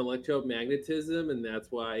up some electromagnetism, and that's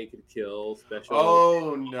why it could kill special?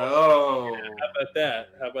 Oh no. How about that?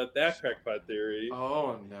 How about that crackpot theory?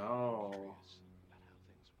 Oh no. Curious about how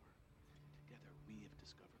things work. Together, we have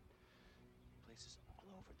discovered places all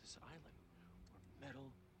over this island where metal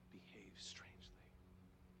behaves strangely.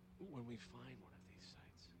 When we find one of these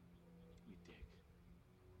sites, we dig.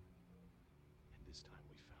 And this time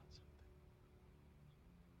we found something.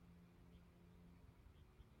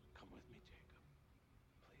 Come with me, Jacob.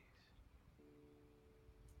 Please.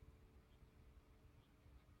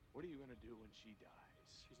 What are you gonna do when she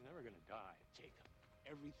dies? She's never gonna die. Jacob,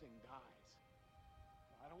 everything dies.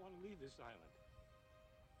 I don't want to leave this island.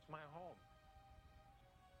 It's my home.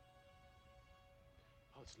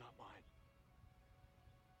 Oh, it's not mine.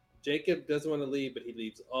 Jacob doesn't want to leave, but he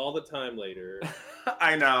leaves all the time later.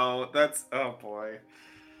 I know. That's oh boy.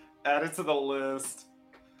 Add it to the list.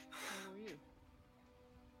 Where were you?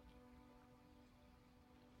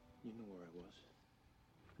 You know where I was.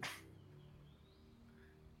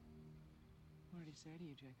 What did he say to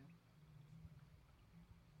you, Jacob?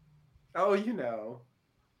 Oh, you know.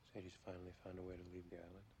 Said he's finally found a way to leave the island.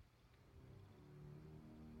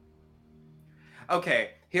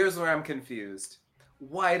 Okay, here's where I'm confused.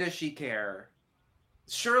 Why does she care?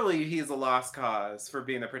 Surely he's a lost cause for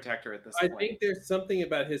being the protector at this I point. think there's something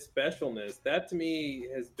about his specialness. That to me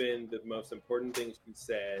has been the most important thing she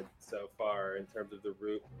said so far in terms of the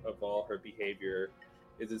root of all her behavior.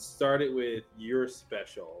 Is it started with you're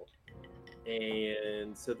special.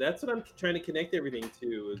 And so that's what I'm trying to connect everything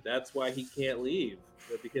to. That's why he can't leave.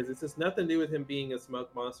 Because this has nothing to do with him being a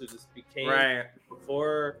smoke monster. This became Right.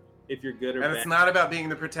 before if you're good or And bad. it's not about being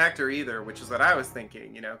the protector either, which is what I was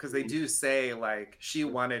thinking, you know, because they do say, like, she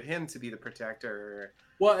wanted him to be the protector.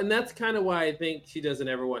 Well, and that's kind of why I think she doesn't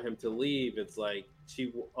ever want him to leave. It's like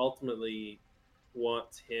she ultimately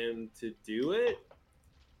wants him to do it.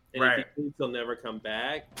 And Right. if he leaves, he'll never come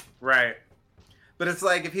back. Right. But it's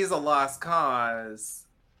like, if he's a lost cause,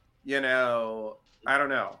 you know, I don't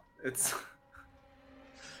know. It's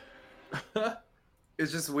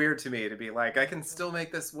it's just weird to me to be like, I can still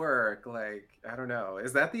make this work. Like, I don't know.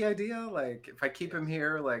 Is that the idea? Like, if I keep him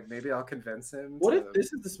here, like, maybe I'll convince him. What to... if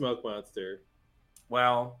this is the smoke monster?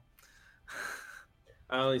 Well,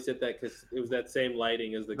 I only said that because it was that same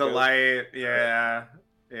lighting as the The ghost. light, yeah.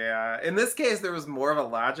 In this case, there was more of a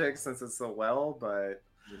logic since it's so well, but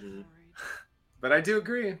Mhm. I do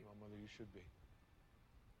agree. Well, Mother, you should be.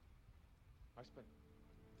 I spent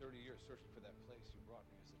 30 years searching for that place you brought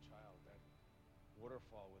me as a child, that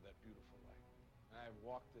waterfall with that beautiful light. And I have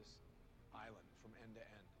walked this island from end to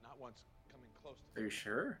end, not once coming close to Are you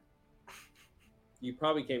sure? You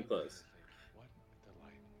probably came close. What a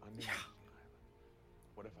delight. Underneath the island.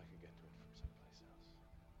 What if I could get to it from someplace else?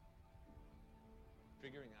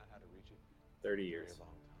 Figuring out how to reach it 30 very years. long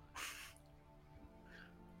time.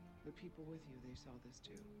 The people with you, they saw this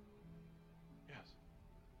too. Yes.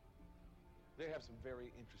 They have some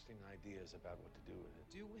very interesting ideas about what to do with it.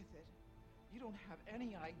 Do with it. You don't have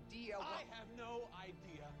any idea what... I have no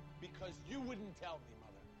idea because you wouldn't tell me,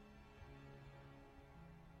 Mother.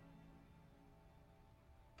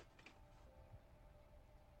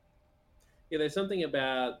 Yeah, there's something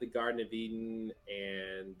about the Garden of Eden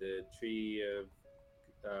and the Tree of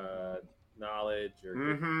Knowledge, or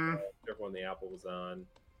whichever one the apple was on.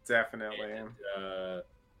 Definitely.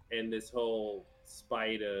 And this whole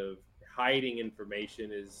spite of hiding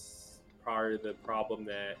information is part of the problem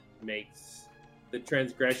that makes the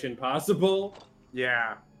transgression possible.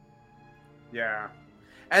 Yeah.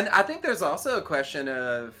 And I think there's also a question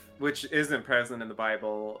of, which isn't present in the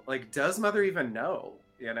Bible, like, does Mother even know,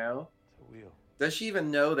 you know? It's a wheel. Does she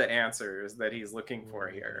even know the answers that he's looking for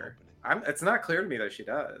here? It's not clear to me that she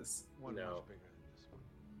does. One No. much bigger than this one.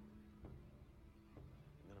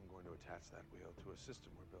 And then I'm going to attach that wheel to a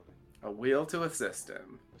system we're building. A wheel to a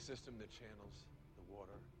system. A system that channels the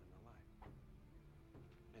water and the light.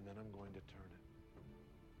 And then I'm going to turn it.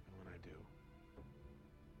 And when I do,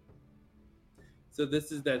 So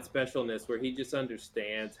this is that specialness where he just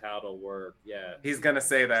understands how to work. Yeah. He's gonna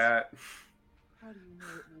say that. How do you know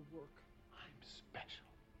it will work? I'm special,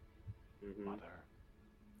 Mhm. Mother.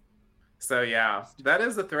 So yeah, that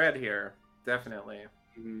is a thread here. Definitely.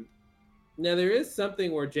 Mhm. Now there is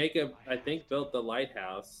something where Jacob, I think, built the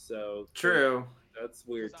lighthouse. So True. that's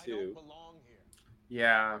weird Because I too. don't belong here.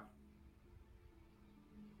 Yeah.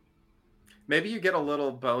 Maybe you get a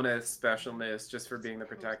little bonus specialness just for being the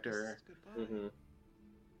protector. Goodbye. hmm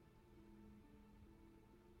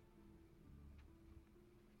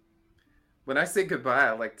When I say goodbye,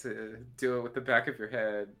 I like to do it with the back of your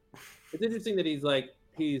head. It's interesting that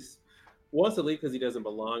he's wants to leave because he doesn't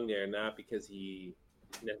belong there, not because he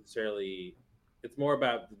necessarily. It's more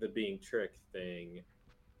about the being tricked thing.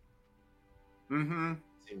 Mm-hmm.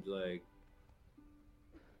 Seems like.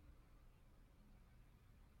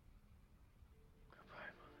 Goodbye,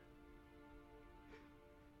 Mother.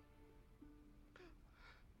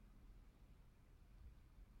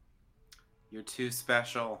 You're too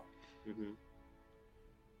special. hmm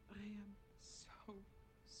I am so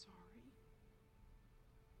sorry.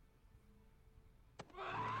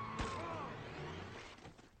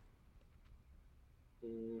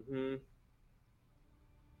 hmm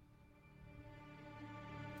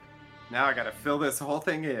Now I gotta fill this whole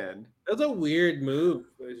thing in. That was a weird move.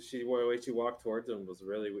 The way she walked towards him was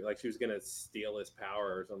really like she was gonna steal his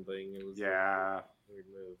power or something. It was Yeah. a weird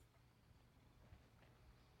move.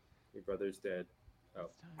 Your brother's dead. Oh,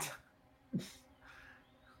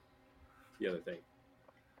 the other thing.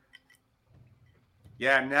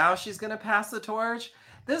 Yeah, now she's gonna pass the torch.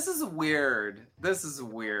 This is weird.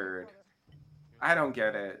 I don't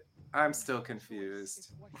get it. I'm still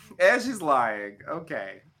confused. And she's lying.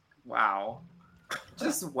 Okay. Wow.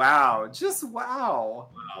 Just wow. Wow,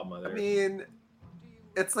 mother. I mean,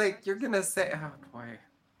 it's like you're gonna say, oh boy.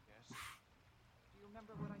 Yes? Do you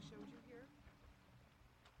remember what I showed you here?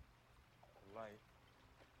 The light.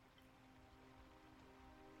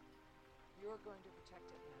 You're going to protect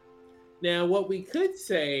it now. Now, what we could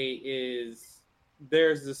say is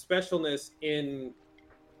there's the specialness in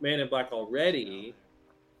Man in Black already,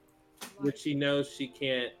 which she knows she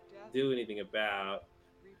can't do anything about,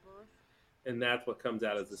 Rebirth, and that's what comes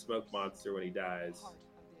out as the smoke monster when he dies. heart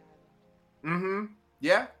of the island. Mm-hmm.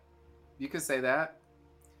 Yeah. You could say that.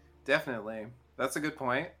 Definitely. That's a good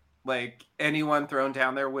point. Like, anyone thrown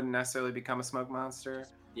down there wouldn't necessarily become a smoke monster.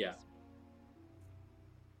 Yeah.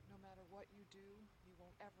 No matter what you do, you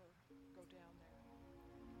won't ever go down there.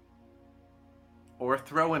 Or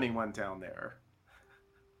throw anyone down there.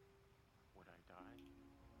 Would I die?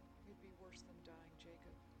 You'd be worse than dying,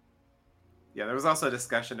 Jacob. Yeah, there was also a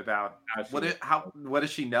discussion about How she- what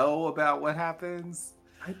does she know about what happens?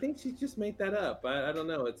 I think she just made that up. I don't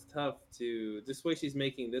know. It's tough to this way she's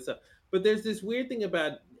making this up. But there's this weird thing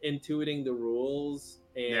about intuiting the rules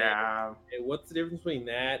and, and what's the difference between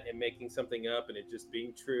that and making something up and it just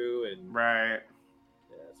being true and Right.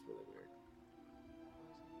 it's really weird.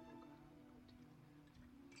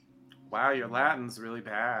 Wow, your Latin's really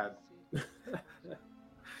bad.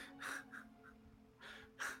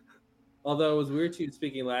 Although it was weird she was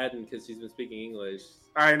speaking Latin because she's been speaking English.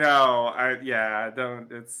 I know.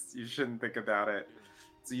 Don't. You shouldn't think about it.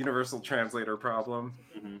 It's a universal translator problem.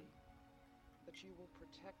 Mm-hmm. That you will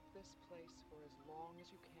protect this place for as long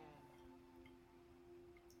as you can.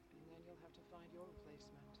 And then you'll have to find your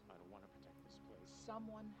replacement. I don't want to protect this place.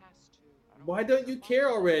 Someone has to. Why don't you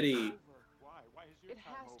care already? Why? Why is your It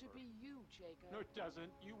time has to over? be you, Jacob. No, it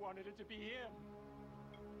doesn't. You wanted it to be him.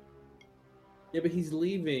 Yeah, but he's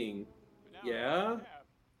leaving. But now Yeah? I have.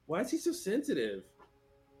 Why is he so sensitive?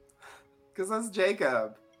 Because that's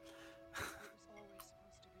Jacob. It was always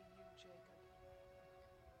supposed to be you, Jacob.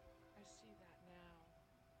 I see that now.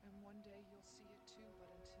 And one day you'll see it too, but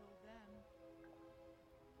until then,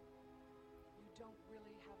 you don't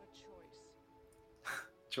really have a choice.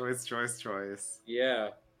 Choice. Yeah.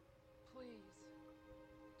 Please,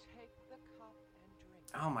 take the cup and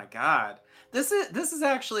drink. Oh my god. This is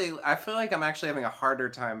actually, I feel like I'm actually having a harder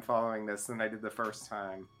time following this than I did the first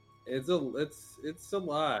time. It's a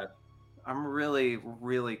lot. I'm really,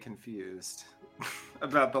 really confused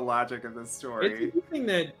about the logic of this story. It's interesting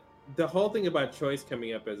that the whole thing about choice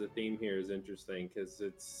coming up as a theme here is interesting because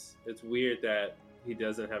it's weird that he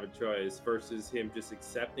doesn't have a choice versus him just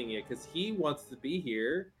accepting it because he wants to be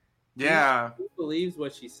here. Yeah. He believes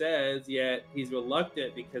what she says, yet he's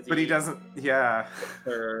reluctant because But he doesn't, yeah.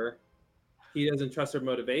 her. He doesn't trust her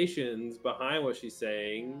motivations behind what she's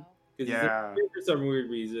saying because Yeah. he's for some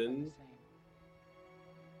weird reason. Same.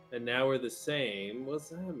 And now we're the same. What's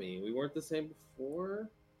that mean? We weren't the same before?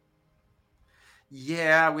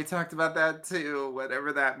 Yeah, we talked about that too,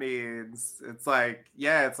 whatever that means. It's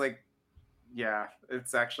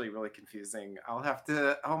actually really confusing. I'll have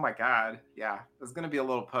to, oh my god. Yeah, there's going to be a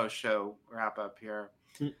little post-show wrap up here.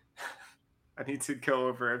 I need to go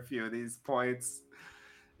over a few of these points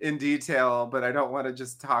in detail, but I don't want to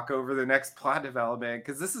just talk over the next plot development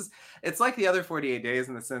because it's like the other 48 days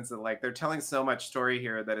in the sense that like they're telling so much story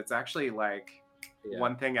here that it's actually like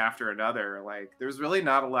one thing after another. Like there's really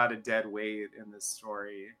not a lot of dead weight in this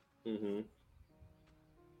story. Mm-hmm.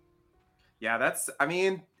 Yeah,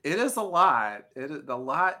 it is a lot. It is a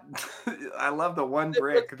lot. I love the one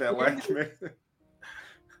brick that like.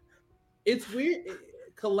 It's weird.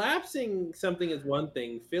 Collapsing something is one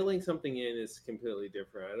thing. Filling something in is completely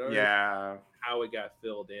different. I don't know how it got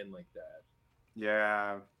filled in like that.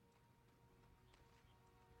 Yeah.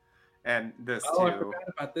 And this too. I forgot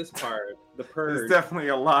about this part. The purge. There's definitely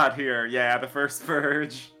a lot here. Yeah, the first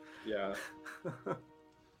purge. Yeah.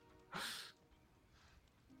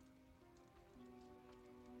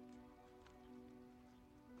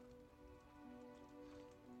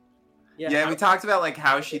 Yeah, we talked about like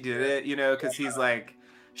how she did it, because he's like,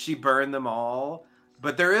 she burned them all.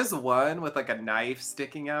 But there is one with like a knife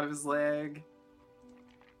sticking out of his leg.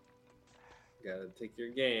 Gotta take your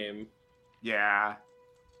game. Yeah.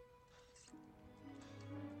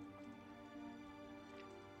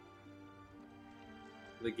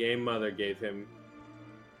 The game mother gave him,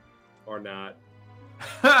 or not.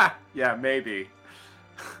 Yeah, maybe.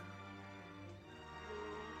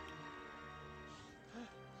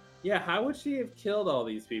 Yeah, how would she have killed all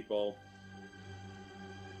these people?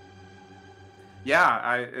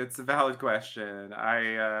 Yeah, it's a valid question.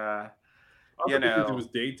 Because it was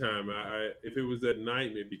daytime. If it was at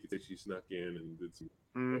night, maybe you could say she snuck in and did some.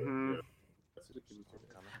 Mm-hmm. Yeah.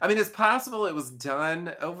 I mean, it's possible it was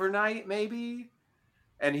done overnight, maybe,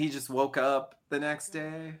 and he just woke up the next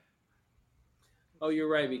day. Oh, you're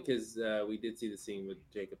right, because we did see the scene with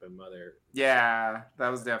Jacob and Mother. Yeah, that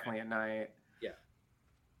was definitely at night. Yeah.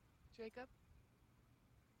 Jacob?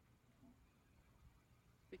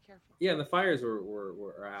 Be careful. Yeah, the fires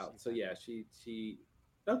were out. So yeah, she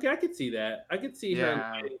okay, I could see that. I could see her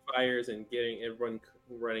lighting fires and getting everyone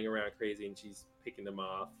running around crazy, and she's picking them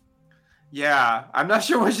off. Yeah, I'm not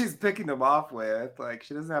sure what she's picking them off with. Like,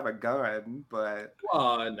 she doesn't have a gun, but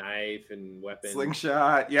a knife and weapon,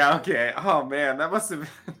 slingshot. Yeah, okay. Oh man, that must have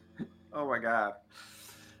been. Oh my god.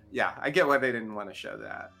 Yeah, I get why they didn't want to show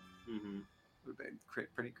that. Mm-hmm. It would have been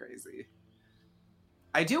pretty crazy.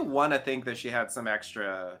 I do want to think that she had some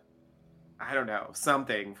extra, I don't know,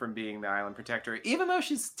 something from being the island protector, even though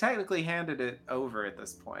she's technically handed it over at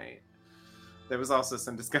this point. There was also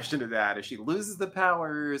some discussion of that. If she loses the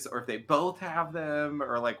powers, or if they both have them,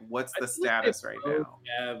 or like, what's the status right now?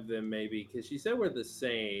 Have them maybe, because she said we're the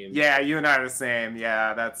same. Yeah, you and I are the same.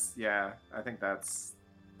 Yeah, I think that's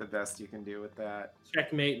the best you can do with that.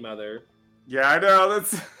 Checkmate, Mother. Yeah, I know.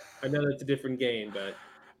 I know that's a different game, but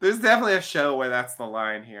There's definitely a show where that's the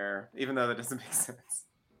line here, even though that doesn't make sense.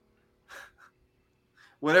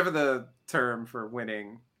 Whatever the term for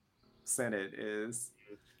winning Senate is.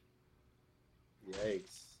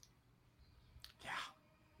 Yikes. Yeah.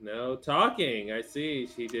 No talking. I see.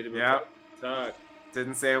 She did it Yep. talk.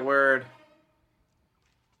 Didn't say a word.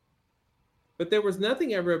 But there was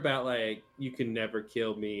nothing ever about like, you can never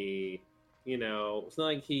kill me. You know, it's not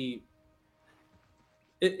like he.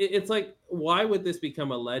 It's like, why would this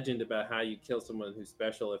become a legend about how you kill someone who's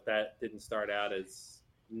special if that didn't start out as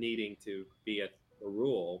needing to be a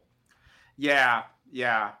rule? Yeah.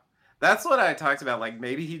 That's what I talked about. Like,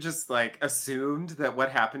 maybe he just like assumed that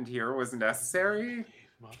what happened here was necessary.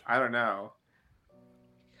 Mother. I don't know.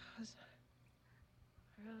 Because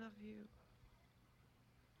I love you.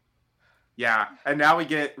 Yeah, and now we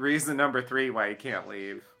get reason number 3 why he can't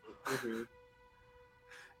leave. Mhm.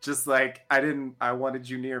 Just like, I wanted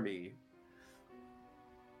you near me.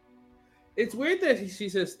 It's weird that she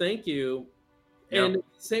says thank you. Yep. And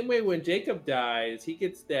same way when Jacob dies, he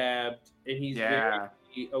gets stabbed and he's Yeah.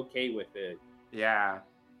 very okay with it. Yeah.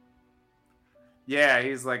 Yeah,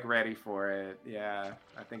 he's like ready for it. Yeah,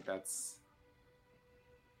 I think that's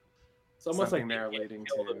It's almost something like they're they can't leading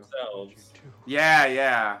kill to. themselves.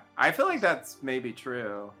 Yeah. I feel like that's maybe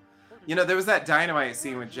true. You know, there was that dynamite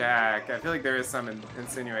scene with Jack. I feel like there is some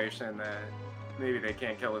insinuation that maybe they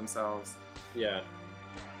can't kill themselves. Yeah.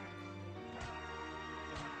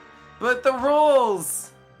 But the rules!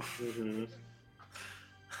 hmm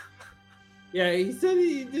Yeah, he said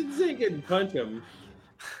he didn't say he couldn't punch him.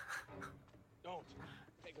 Don't.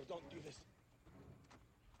 Jacob, don't do this.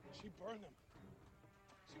 She burned them.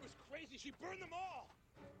 She was crazy. She burned them all.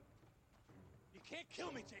 You can't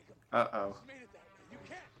kill me, Jacob. Uh-oh. She made it that way. You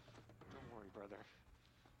can't. Don't worry, brother.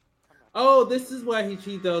 Oh, this is why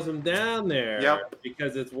she throws him down there. Yep.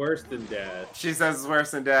 Because it's worse than death. She says it's worse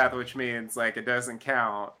than death, which means like it doesn't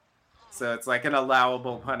count. So it's like an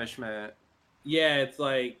allowable punishment. Yeah, it's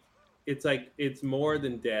like more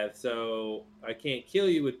than death. So I can't kill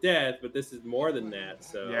you with death, but this is more than that.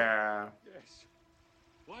 So Yeah. Yes.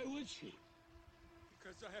 Why would she?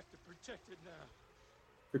 Because I have to protect it now.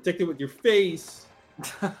 protect it with your face.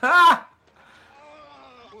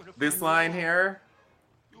 This line here,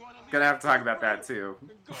 gonna have to talk about that too.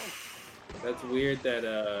 That's weird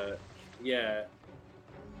that yeah.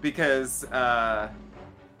 Because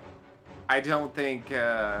I don't think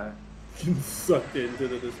Sucked into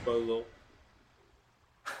the disposal.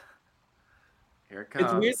 here it comes.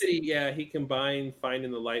 It's weird that he combined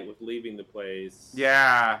finding the light with leaving the place.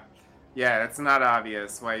 Yeah, it's not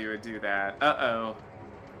obvious why you would do that. Uh-oh.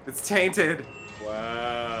 It's tainted.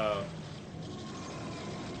 Wow.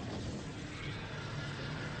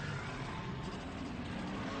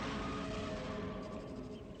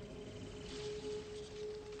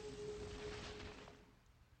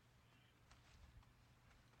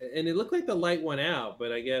 And it looked like the light went out,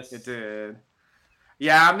 but I guess It did.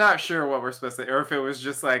 Yeah, I'm not sure what we're supposed to, or if it was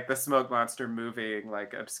just like the smoke monster moving,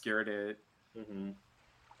 like obscured it. Mhm.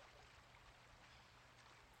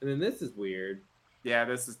 And then this is weird. Yeah,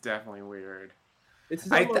 this is definitely weird.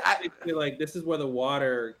 It's I- almost I- makes me like this is where the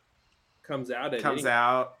water comes out. Comes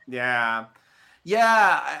out. Yeah.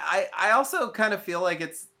 I also kind of feel like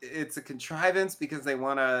it's a contrivance because they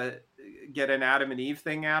want to get an Adam and Eve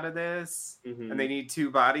thing out of this, Mhm. and they need 2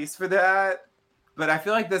 bodies for that. But I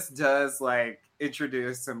feel like this does like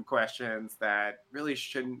introduce some questions that really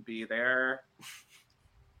shouldn't be there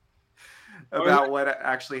about what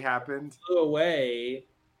actually happened. Flew away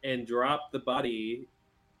and dropped the body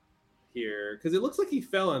here because it looks like he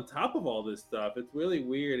fell on top of all this stuff. It's really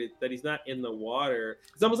weird that he's not in the water.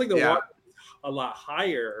 It's almost like the water was a lot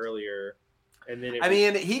higher earlier, and then I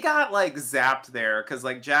mean, he got like zapped there because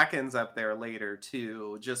like Jack ends up there later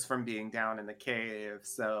too, just from being down in the cave.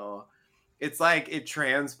 So it's like it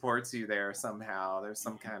transports you there somehow. There's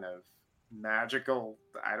some kind of magical,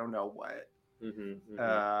 I don't know what.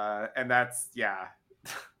 And that's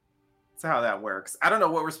that's how that works. I don't know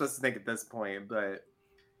what we're supposed to think at this point, but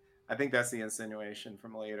I think that's the insinuation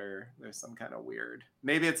from later. There's some kind of weird.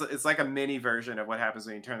 Maybe it's like a mini version of what happens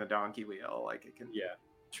when you turn the donkey wheel. Like it can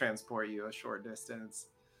transport you a short distance.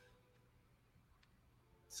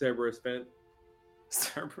 Cerberus vent.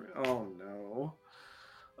 Oh no.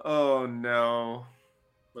 Oh no.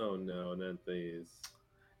 Oh no, not these.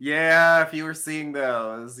 Yeah, if you were seeing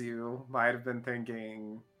those, you might have been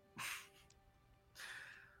thinking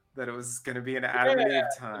that it was going to be an Adam and Eve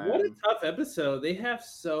time. What a tough episode. They have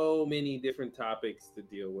so many different topics to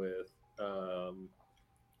deal with. And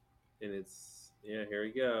it's, here we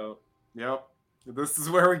go. Yep. This is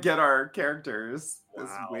where we get our characters. This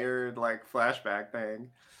Wow. weird like flashback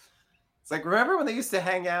thing. It's like, remember when they used to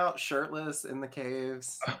hang out shirtless in the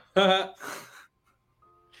caves?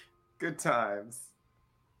 Good times.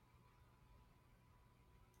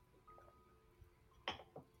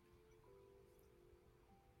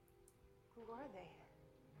 Who are they?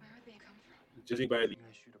 Where are they come from? Judging by the Can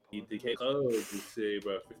I shoot a bullet? decay clothes, you say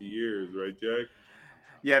about 50 years, right, Jack?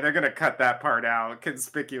 Yeah, they're gonna cut that part out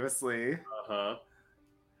conspicuously. Uh-huh.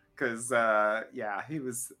 Because yeah, he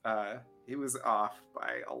was off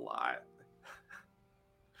by a lot.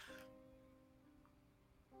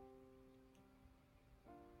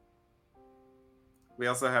 We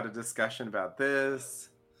also had a discussion about this.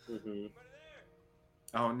 Mm-hmm.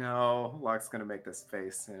 Oh no, Locke's gonna make this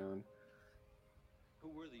face soon. Who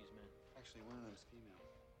were these men? Actually, one of them's female.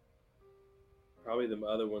 Probably the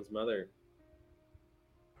other one's mother.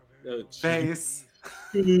 Are very Oh, Face.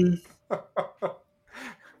 jeez.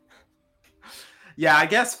 Yeah, I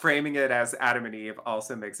guess framing it as Adam and Eve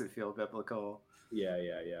also makes it feel biblical. Yeah.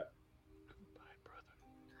 Goodbye, brother.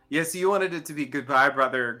 Yes, you wanted it to be goodbye,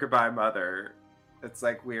 brother, goodbye, mother. It's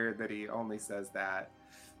like weird that he only says that.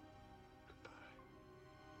 Goodbye.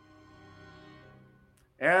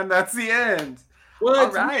 And that's the end. What?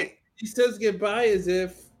 All right. He says goodbye as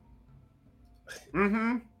if.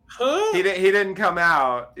 Mm-hmm. Huh? He didn't come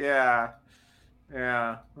out. Yeah.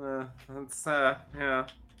 Yeah. That's yeah.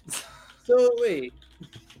 So wait.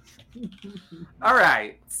 All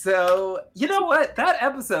right. So, you know what? That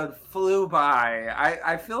episode flew by.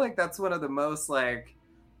 I feel like that's one of the most like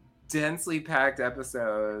densely packed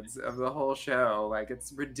episodes of the whole show. Like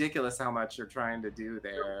it's ridiculous how much you're trying to do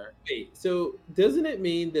there. Wait. So doesn't it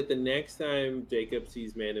mean that the next time Jacob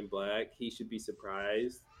sees Man in Black, he should be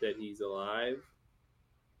surprised that he's alive?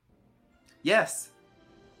 Yes.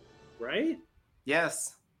 Right?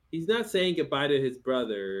 Yes. He's not saying goodbye to his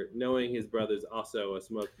brother, knowing his brother's also a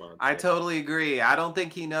smoke monster. I totally agree. I don't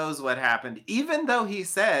think he knows what happened, even though he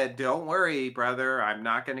said, "Don't worry, brother, I'm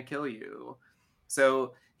not going to kill you."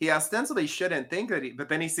 So he ostensibly shouldn't think that but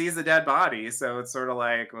then he sees a dead body. So it's sort of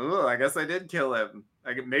like, oh, I guess I did kill him.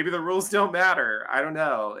 Like maybe the rules don't matter. I don't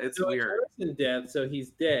know. It's So weird. It's in death, so he's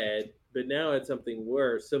dead, but now it's something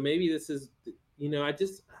worse. So maybe this is, I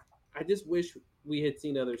just wish we had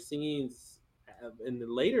seen other scenes in the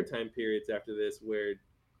later time periods after this where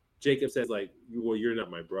Jacob says like, well, you're not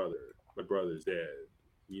my brother. My brother's dead.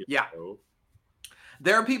 Yeah.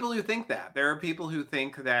 There are people who think that. There are people who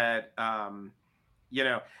think that, and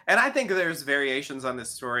I think there's variations on this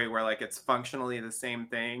story where like it's functionally the same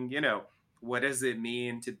thing. What does it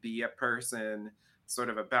mean to be a person, sort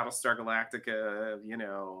of a Battlestar Galactica,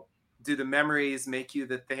 do the memories make you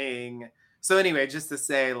the thing? So anyway, just to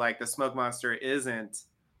say like the smoke monster isn't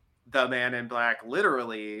the Man in Black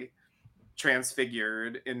literally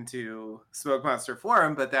transfigured into smoke monster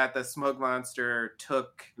form, but that the smoke monster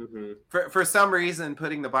took for some reason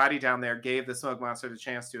putting the body down there gave the smoke monster the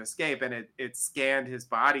chance to escape, and it scanned his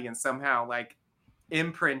body and somehow like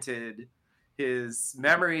imprinted his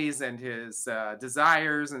memories and his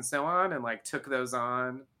desires and so on, and like took those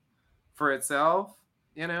on for itself.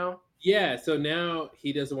 Yeah, so now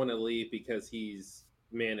he doesn't want to leave because he's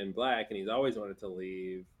Man in Black and he's always wanted to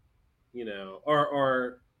leave,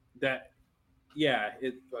 or that, yeah,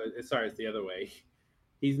 sorry, it's the other way.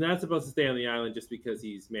 He's not supposed to stay on the island just because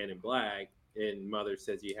he's Man in Black and Mother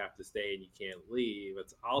says you have to stay and you can't leave.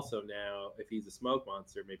 It's also now, if he's a smoke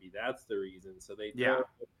monster, maybe that's the reason. So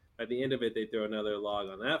at the end of it, they throw another log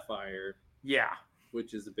on that fire. Yeah.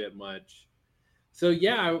 Which is a bit much. So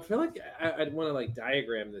yeah, I feel like I'd want to like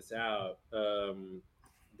diagram this out.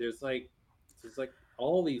 There's like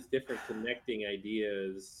all these different connecting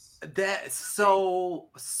ideas. That's so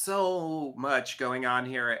much going on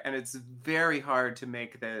here, and it's very hard to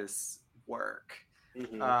make this work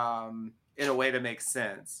in a way that makes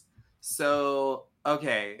sense. So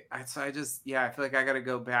okay, I feel like I got to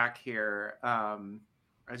go back here. I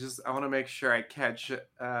want to make sure I catch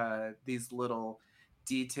these little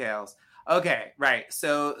details. Okay, right.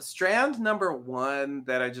 So strand number 1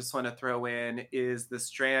 that I just want to throw in is the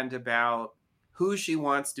strand about who she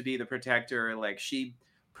wants to be the protector. Like she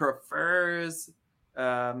prefers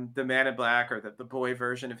the Man in Black or the boy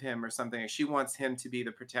version of him or something. She wants him to be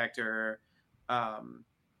the protector.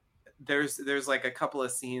 There's like a couple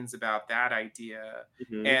of scenes about that idea,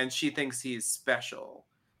 and she thinks he's special,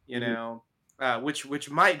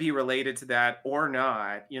 which might be related to that or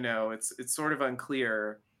not. It's sort of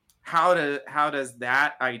unclear. How does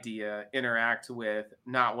that idea interact with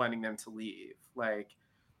not wanting them to leave? Like,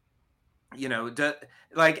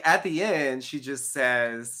 like at the end, she just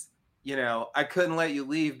says, you know, I couldn't let you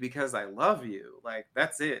leave because I love you. Like,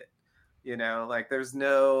 that's it. You know, like there's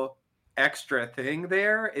no extra thing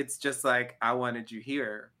there. It's just like, I wanted you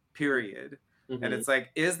here, period. Mm-hmm. And it's like,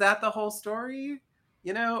 is that the whole story?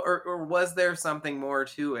 You know, or was there something more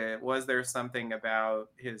to it? Was there something about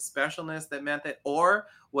his specialness that meant that? Or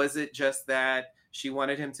was it just that she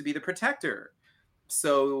wanted him to be the protector?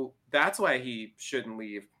 So that's why he shouldn't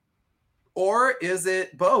leave. Or is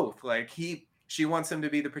it both? Like she wants him to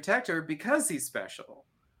be the protector because he's special.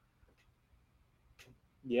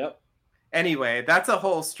 Yep. Anyway, that's a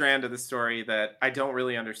whole strand of the story that I don't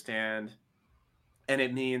really understand. And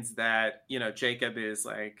it means that, you know, Jacob is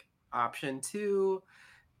like option 2.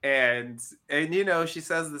 And you know, she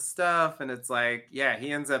says the stuff and it's like, yeah,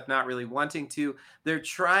 he ends up not really wanting to. They're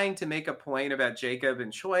trying to make a point about Jacob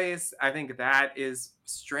and choice. I think that is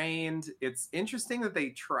strained. It's interesting that they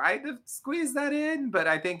tried to squeeze that in, but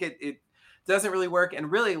I think it doesn't really work.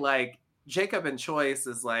 And really, like, Jacob and choice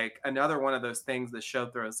is like another one of those things the show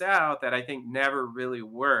throws out that I think never really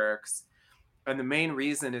works. And the main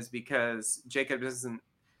reason is because Jacob doesn't,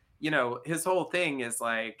 you know, his whole thing is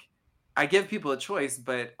like, I give people a choice,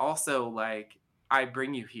 but also like I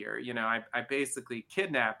bring you here. You know, I basically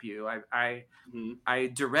kidnap you. I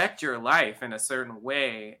direct your life in a certain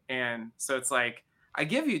way, and so it's like I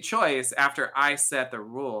give you choice after I set the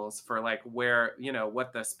rules for like where, you know,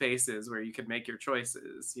 what the space is where you could make your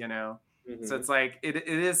choices. You know, so it's like it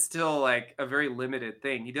is still like a very limited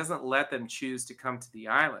thing. He doesn't let them choose to come to the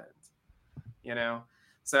island. You know.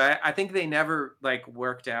 So I think they never like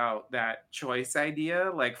worked out that choice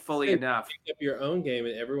idea like fully enough. Pick up your own game,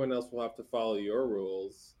 and everyone else will have to follow your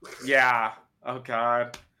rules. Yeah. Oh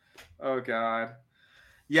God.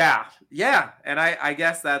 Yeah. And I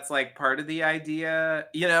guess that's like part of the idea.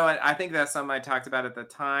 You know, I think that's something I talked about at the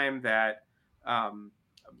time that,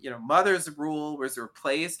 you know, Mother's rule was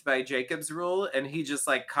replaced by Jacob's rule, and he just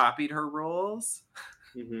like copied her rules.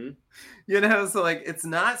 Mm-hmm. You know, so like it's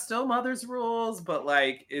not still Mother's rules, but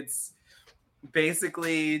like it's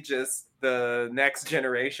basically just the next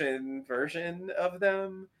generation version of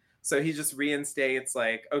them. So he just reinstates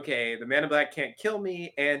like, okay, the Man in Black can't kill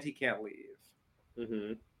me and he can't leave.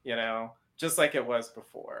 Mm-hmm. You know, just like it was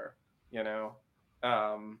before. You know,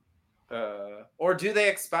 or do they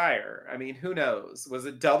expire? I mean, who knows? Was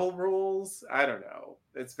it double rules? I don't know.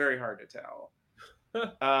 It's very hard to tell.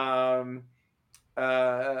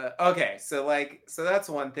 Okay, so that's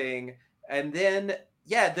one thing. And then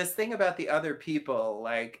this thing about the other people,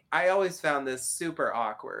 like I always found this super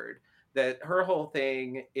awkward, that her whole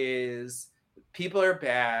thing is people are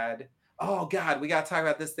bad. Oh God, we got to talk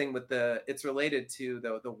about this thing with it's related to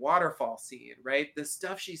the waterfall scene, right? The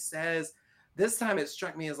stuff she says this time, it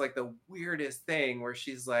struck me as like the weirdest thing where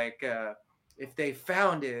she's like, if they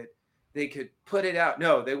found it, they could put it out.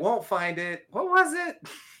 No, they won't find it. What was it?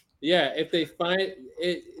 Yeah, if they find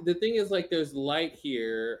it, the thing is like there's light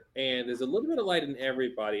here, and there's a little bit of light in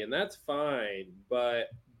everybody, and that's fine. But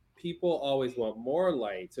people always want more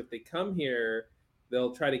light. So if they come here,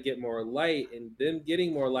 they'll try to get more light, and them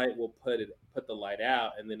getting more light will put the light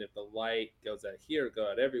out. And then if the light goes out here,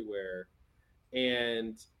 go out everywhere.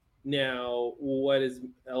 And now, what is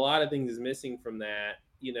a lot of things is missing from that.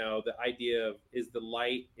 You know, the idea of is the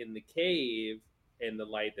light in the cave and the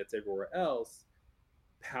light that's everywhere else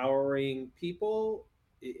powering people.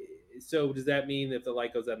 So does that mean if the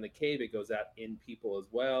light goes out in the cave, it goes out in people as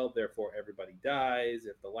well, therefore everybody dies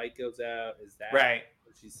if the light goes out? Is that right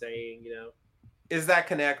what she's saying? You know, is that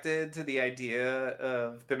connected to the idea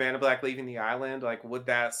of the Man in Black leaving the island? Like, would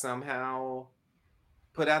that somehow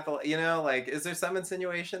put out the, you know, like, is there some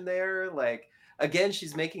insinuation there? Like, again,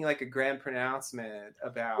 she's making like a grand pronouncement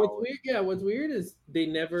about. What's weird is they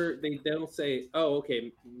don't say, oh,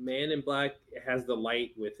 okay, Man in Black has the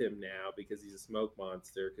light with him now because he's a smoke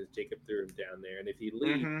monster because Jacob threw him down there, and if he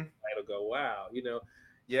leaves, it'll go wow, you know.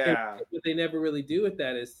 Yeah. And what they never really do with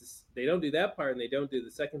that is they don't do that part, and they don't do the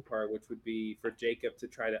second part, which would be for Jacob to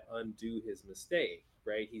try to undo his mistake.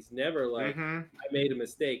 Right? He's never like, I made a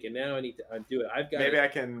mistake, and now I need to undo it. I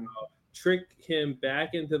can trick him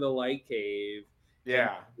back into the light cave.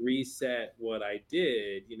 Yeah, reset what I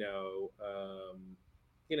did, you know,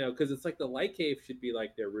 because it's like the light cave should be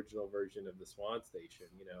like the original version of the Swan Station,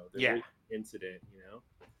 you know, the incident, you know.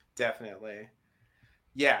 Definitely.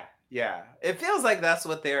 Yeah. It feels like that's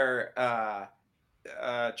what they're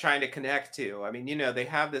trying to connect to. I mean, you know, they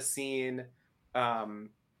have this scene.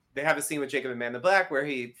 They have a scene with Jacob and Man in Black where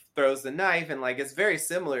he throws the knife, and like it's very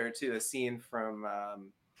similar to a scene from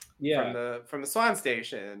from the Swan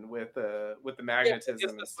Station with the magnetism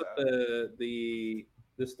and stuff. The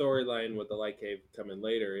the storyline with the light cave coming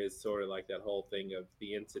later is sort of like that whole thing of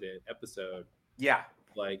the incident episode, Yeah.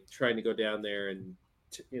 like trying to go down there and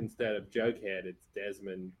instead of Jughead, it's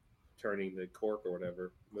Desmond turning the cork or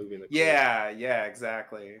whatever, moving the cork. Yeah,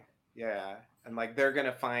 exactly. Yeah. And like they're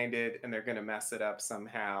gonna find it and they're gonna mess it up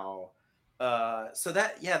somehow. So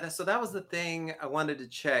that was the thing I wanted to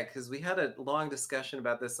check, because we had a long discussion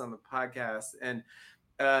about this on the podcast, and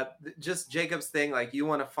just Jacob's thing, like you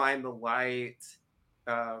want to find the light,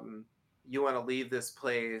 you want to leave this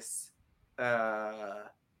place.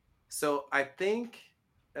 So I think,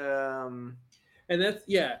 and that's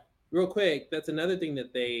real quick, that's another thing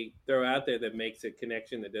that they throw out there that makes a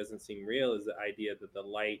connection that doesn't seem real, is the idea that the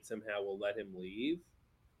light somehow will let him leave.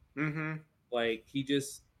 mm-hmm. Like he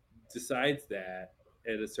just decides that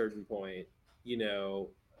at a certain point,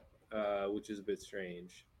 which is a bit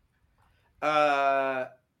strange. Yeah.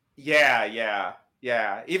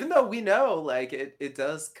 Even though we know like it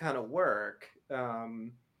does kind of work.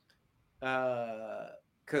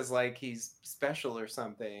 Because like he's special or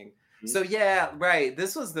something. So yeah, right.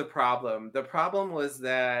 This was the problem. The problem was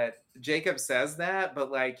that Jacob says that, but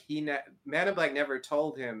like Man in Black never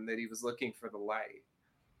told him that he was looking for the light.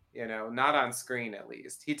 Not on screen at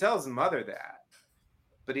least. He tells Mother that,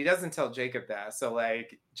 but he doesn't tell Jacob that. So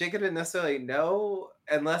like Jacob didn't necessarily know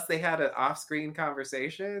unless they had an off-screen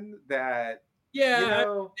conversation that. Yeah,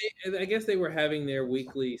 I guess they were having their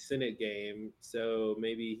weekly Senate game, so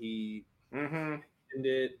maybe he. Mm-hmm.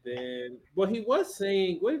 It then. Well, he was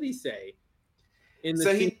saying. What did he say? In the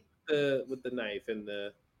scene with the knife and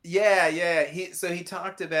the. Yeah. He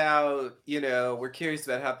talked about, we're curious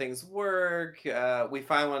about how things work. We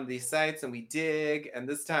find one of these sites and we dig, and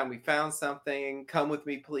this time we found something. Come with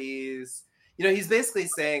me, please. He's basically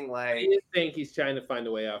saying like he is saying he's trying to find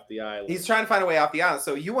a way off the island. He's trying to find a way off the island.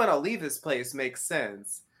 So you want to leave this place makes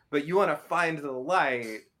sense, but you want to find the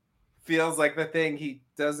light feels like the thing he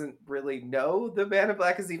doesn't really know the Man in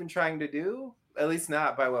Black is even trying to do. At least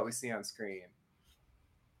not by what we see on screen.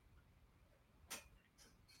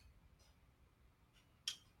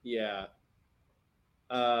 Yeah.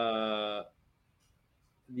 There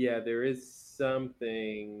is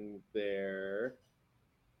something there.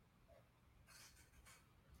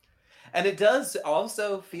 And it does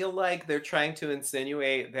also feel like they're trying to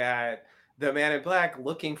insinuate that the Man in Black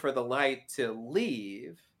looking for the light to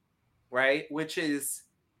leave, right? Which is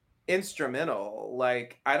instrumental.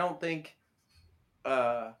 Like, I don't think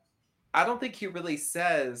he really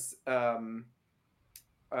says, I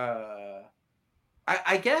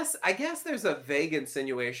guess there's a vague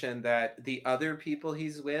insinuation that the other people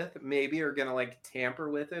he's with maybe are gonna like tamper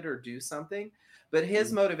with it or do something, but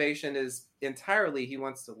his motivation is entirely he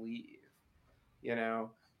wants to leave,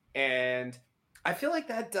 and I feel like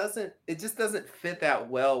it just doesn't fit that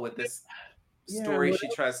well with this story she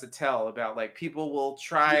tries to tell about like people will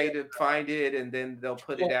try to find it and then they'll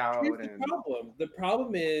put it out. The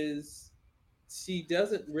problem is she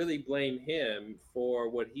doesn't really blame him for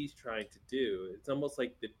what he's trying to do. It's almost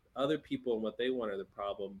like the other people and what they want are the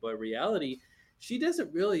problem. But in reality, she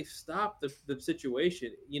doesn't really stop the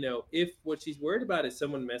situation. If what she's worried about is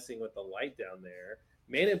someone messing with the light down there,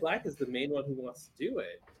 Man in Black is the main one who wants to do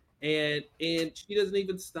it. And she doesn't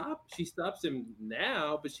even stop. She stops him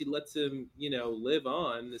now, but she lets him, live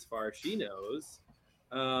on as far as she knows.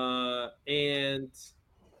 And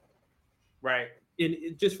right. And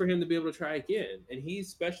just for him to be able to try again, and he's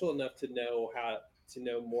special enough to know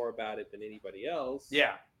more about it than anybody else.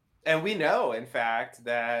 Yeah, and we know, in fact,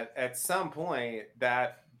 that at some point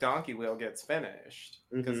that donkey wheel gets finished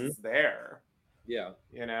because it's there. Yeah,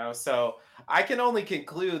 so I can only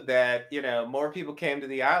conclude that more people came to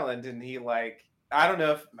the island, and he like I don't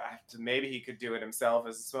know if maybe he could do it himself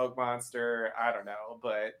as a smoke monster. I don't know,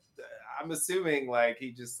 but I'm assuming like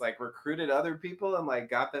he just like recruited other people and like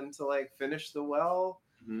got them to like finish the well.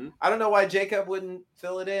 Mm-hmm. I don't know why Jacob wouldn't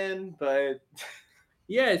fill it in, but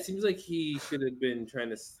yeah, it seems like he should have been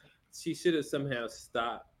she should have somehow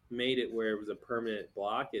made it where it was a permanent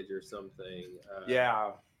blockage or something.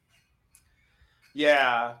 Yeah.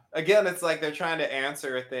 Again, it's like they're trying to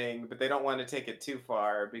answer a thing, but they don't want to take it too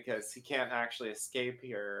far because he can't actually escape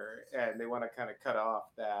here, and they want to kind of cut off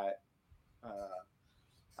that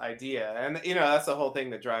idea. And that's the whole thing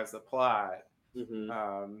that drives the plot.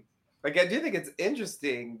 Mm-hmm. Like I do think it's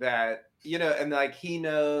interesting that and like he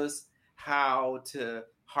knows how to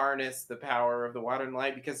harness the power of the water and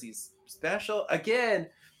light because he's special. Again,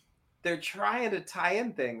 they're trying to tie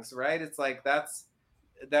in things, right? It's like that's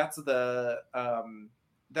the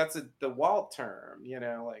Walt term,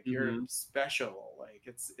 like you're special, like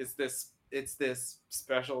it's this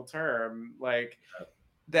special term, like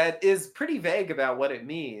that is pretty vague about what it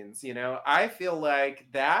means. You know, I feel like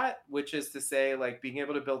that, which is to say, like being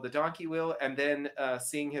able to build the donkey wheel and then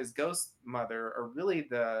seeing his ghost mother, are really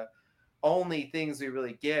the only things we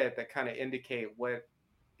really get that kind of indicate what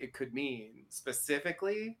it could mean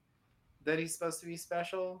specifically that he's supposed to be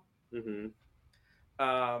special. Mm-hmm.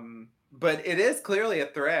 But it is clearly a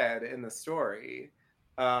thread in the story.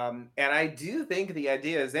 And I do think the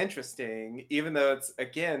idea is interesting, even though it's,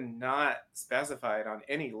 again, not specified on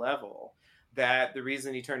any level, that the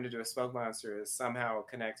reason he turned into a smoke monster is somehow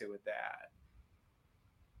connected with that.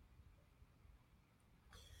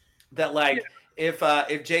 That, like, if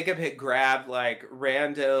Jacob had grabbed, like,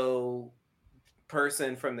 rando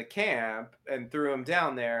person from the camp and threw him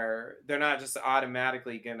down there, they're not just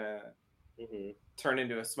automatically gonna turn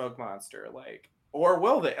into a smoke monster, like, or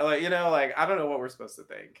will they? Like, you know, like, I don't know what we're supposed to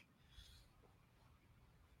think.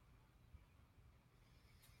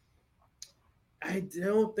 I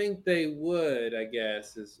don't think they would, I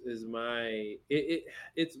guess, is my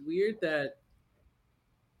it's weird that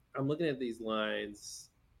I'm looking at these lines,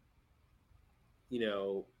 you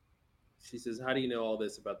know, she says, how do you know all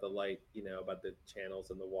this about the light, you know, about the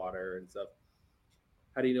channels and the water and stuff?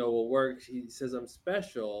 How do you know it will work? He says, I'm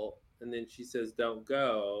special. And then she says, don't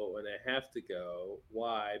go. And I have to go.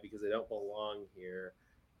 Why? Because I don't belong here.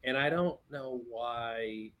 And I don't know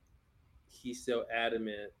why he's so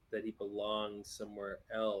adamant that he belongs somewhere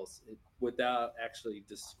else without actually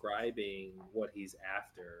describing what he's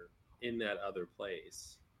after in that other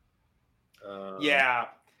place. Yeah.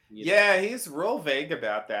 You know. Yeah, he's real vague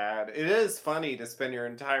about that. It is funny to spend your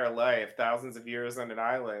entire life, thousands of years on an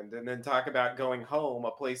island, and then talk about going home,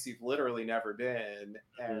 a place you've literally never been,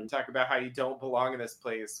 and talk about how you don't belong in this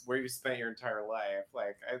place where you spent your entire life.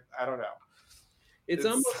 Like, I don't know. It's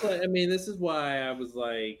almost like, I mean, this is why I was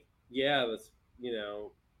like, yeah, this, you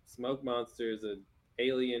know, smoke monster is an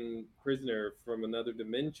alien prisoner from another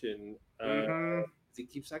dimension. He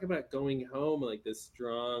keeps talking about going home, like this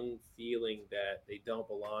strong feeling that they don't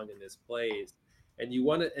belong in this place, and you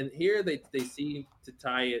want to. And here they seem to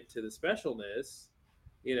tie it to the specialness.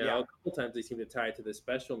 You know, a couple times they seem to tie it to the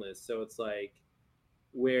specialness. So it's like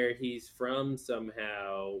where he's from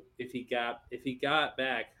somehow. If he got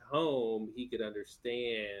back home, he could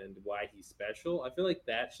understand why he's special. I feel like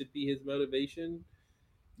that should be his motivation.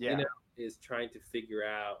 Yeah, you know, is trying to figure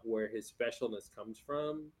out where his specialness comes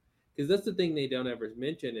from. Because that's the thing they don't ever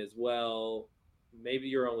mention is, well, maybe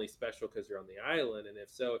you're only special because you're on the island, and if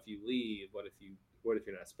so, if you leave, what if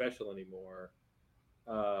you're not special anymore?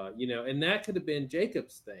 You know, and that could have been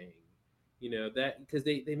Jacob's thing, you know, that because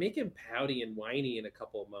they make him pouty and whiny in a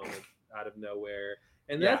couple of moments out of nowhere,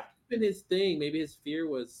 and that's been his thing. Maybe his fear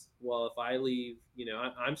was, well, if I leave, you know,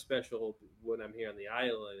 I'm special when I'm here on the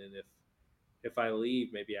island, and if I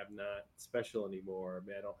leave, maybe I'm not special anymore.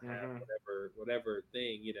 Maybe I don't have whatever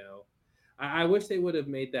thing, you know. I wish they would have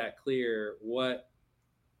made that clear what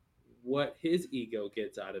his ego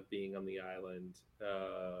gets out of being on the island,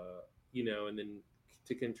 you know, and then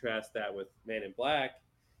to contrast that with Man in Black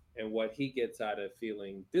and what he gets out of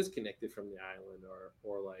feeling disconnected from the island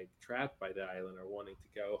or like trapped by the island or wanting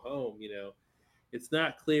to go home, you know. It's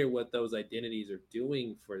not clear what those identities are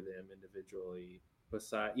doing for them individually.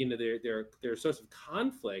 Beside, you know, they're a source of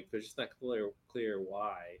conflict, but it's just not clear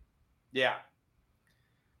why. Yeah.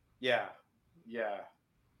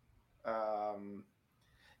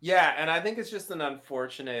 And I think it's just an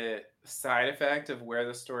unfortunate side effect of where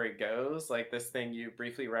the story goes. Like this thing you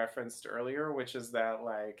briefly referenced earlier, which is that,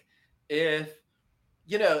 like, if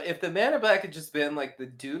the Man in Black had just been like the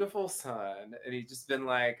dutiful son, and he'd just been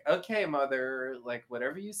like, okay, mother, like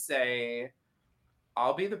whatever you say,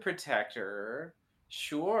 I'll be the protector.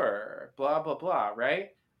 Sure, blah, blah, blah,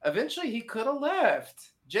 right? Eventually he could have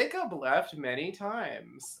left. Jacob left many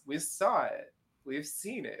times. We saw it. We've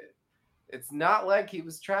seen it. It's not like he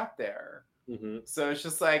was trapped there. So it's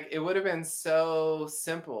just like, it would have been so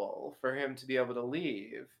simple for him to be able to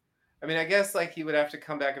leave. I mean, I guess like he would have to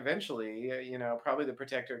come back eventually. You know, probably the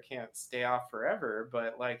protector can't stay off forever,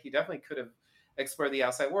 but like he definitely could have explored the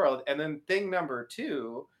outside world. And then thing number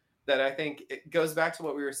 2 that I think it goes back to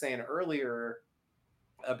what we were saying earlier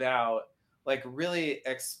about like really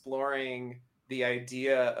exploring the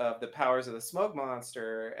idea of the powers of the smoke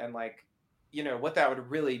monster and like, you know, what that would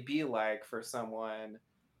really be like for someone.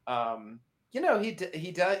 You know, he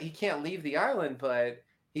can't leave the island, but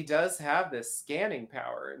he does have this scanning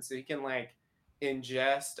power, and so he can like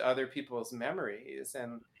ingest other people's memories,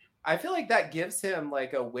 and I feel like that gives him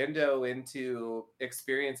like a window into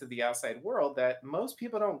experience of the outside world that most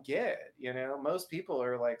people don't get. You know, most people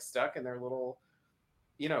are like stuck in their little,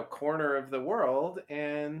 you know, corner of the world,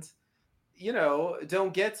 and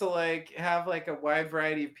don't get to like have like a wide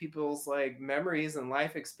variety of people's like memories and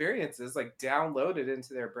life experiences like downloaded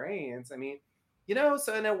into their brains. I mean,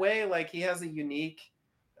 so in a way, like he has a unique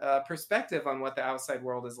perspective on what the outside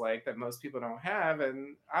world is like that most people don't have.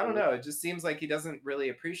 And I don't know, it just seems like he doesn't really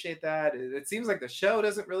appreciate that. It seems like the show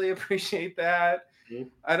doesn't really appreciate that.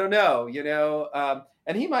 I don't know,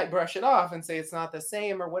 and he might brush it off and say it's not the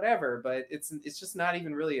same or whatever, but it's just not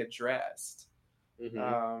even really addressed.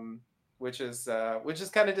 Which is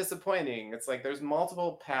kind of disappointing. It's like there's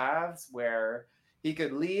multiple paths where he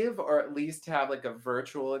could leave or at least have like a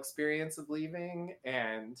virtual experience of leaving,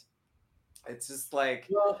 and it's just like,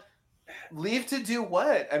 leave to do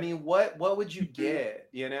what? I mean, what would you get?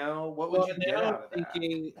 What would you get out of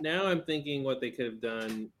that? Now I'm thinking what they could have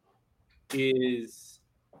done is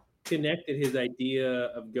connected his idea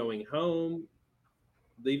of going home,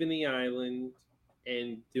 leaving the island,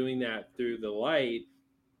 and doing that through the light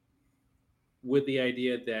with the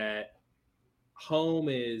idea that home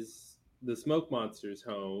is the smoke monster's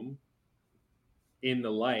home in the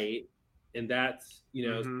light, and that's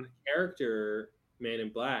so the character Man in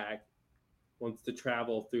Black wants to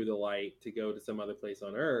travel through the light to go to some other place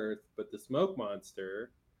on Earth, but the smoke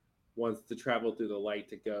monster wants to travel through the light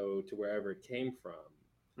to go to wherever it came from.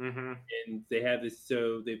 And they have this,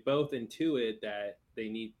 so they both intuit that they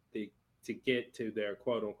need to get to their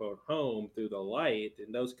quote unquote home through the light,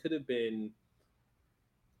 and those could have been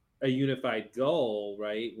a unified goal,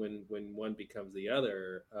 right? When one becomes the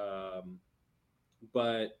other,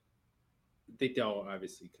 but they don't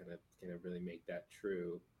obviously kind of really make that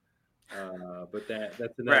true. But that's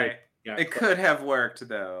another right. It could have worked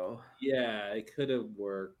though. Yeah, it could have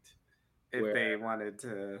worked if they wanted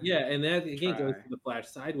to. Yeah, and that again goes to the Flash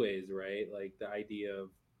sideways, right? Like the idea of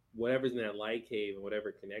whatever's in that light cave and whatever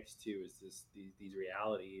it connects to is these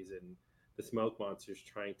realities, and the smoke monster's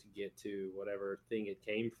trying to get to whatever thing it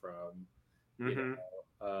came from.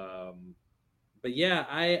 But yeah,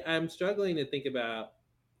 I'm struggling to think about,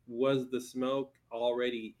 was the smoke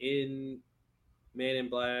already in Man in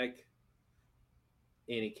Black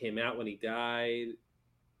and it came out when he died?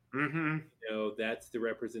 That's the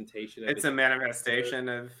representation of it's a manifestation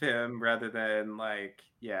of him rather than like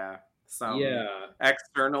some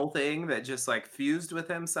external thing that just like fused with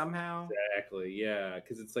him somehow. Exactly, yeah,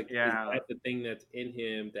 because it's like, is that the thing that's in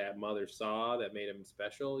him that Mother saw that made him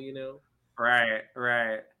special?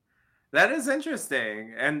 Right. That is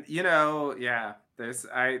interesting, and in a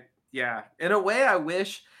way, I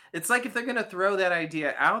wish. It's like if they're gonna throw that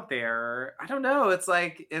idea out there, I don't know. It's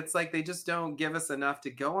like they just don't give us enough to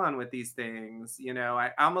go on with these things.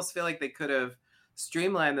 I almost feel like they could have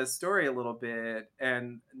streamlined this story a little bit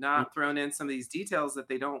and not thrown in some of these details that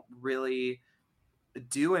they don't really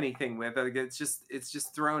do anything with. Like it's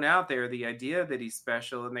just thrown out there, the idea that he's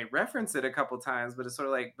special, and they reference it a couple times, but it's sort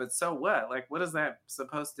of like, but so what? Like, what is that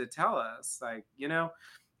supposed to tell us? Like,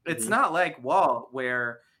 it's not like Walt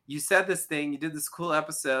where you said this thing, you did this cool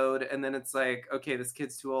episode, and then it's like, okay, this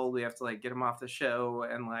kid's too old, we have to like get him off the show,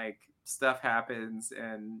 and like stuff happens,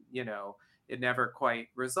 and it never quite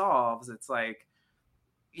resolves. It's like,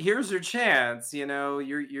 here's your chance,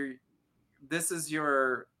 you're this is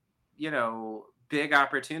your big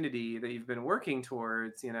opportunity that you've been working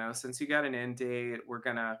towards. Since you got an end date, we're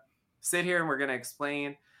gonna sit here and we're gonna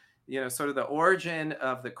explain sort of the origin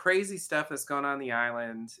of the crazy stuff that's going on the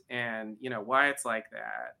island, and why it's like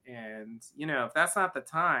that. And if that's not the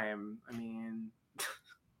time, I mean,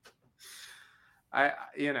 I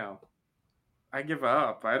give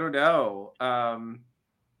up. I don't know.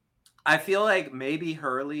 I feel like maybe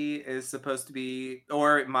Hurley is supposed to be,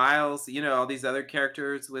 or Miles, all these other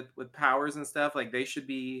characters with powers and stuff, like they should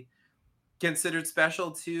be considered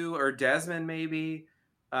special too, or Desmond maybe.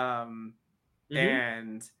 And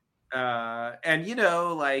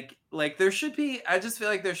like there should be, I just feel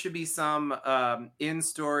like there should be some in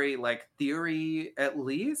story like theory, at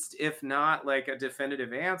least, if not like a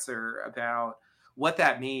definitive answer about what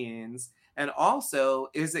that means. And also,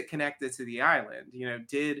 is it connected to the island?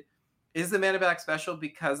 Is the Man in Black special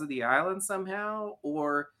because of the island somehow,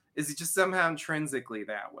 or is it just somehow intrinsically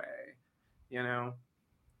that way?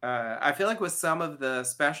 I feel like with some of the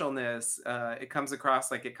specialness, it comes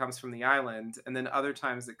across like it comes from the island, and then other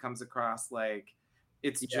times it comes across like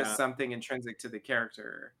it's just something intrinsic to the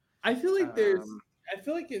character. I feel like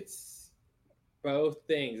it's both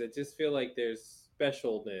things. I just feel like there's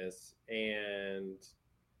specialness, and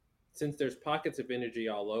since there's pockets of energy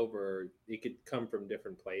all over, it could come from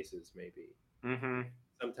different places, maybe.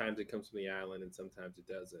 Sometimes it comes from the island, and sometimes it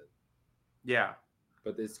doesn't. Yeah.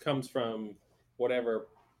 But this comes from whatever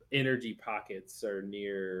energy pockets are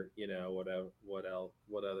near, what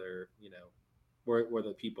other, where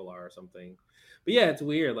the people are or something. But yeah, it's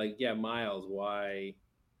weird. Like, yeah, Miles,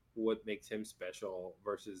 what makes him special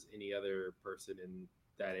versus any other person in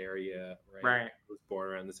that area, right? Right. Was born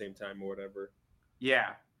around the same time or whatever.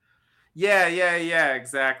 Yeah. Yeah,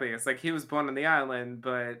 exactly. It's like he was born on the island,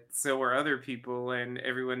 but so were other people, and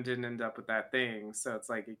everyone didn't end up with that thing. So it's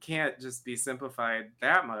like it can't just be simplified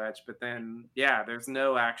that much. But then, yeah, there's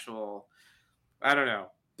no actual, I don't know.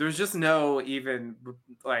 There's just no even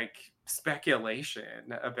like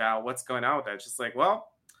speculation about what's going on with that. It's just like, well,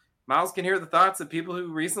 Miles can hear the thoughts of people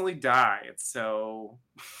who recently died. So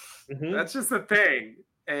that's just the thing.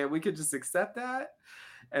 And we could just accept that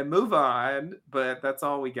and move on. But that's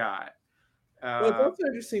all we got. Well, it's also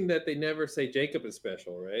interesting that they never say Jacob is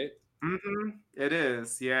special, right? It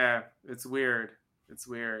is. Yeah. It's weird.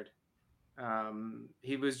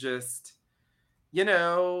 He was just,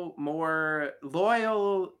 more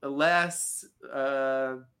loyal, less,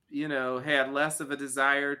 had less of a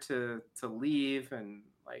desire to leave and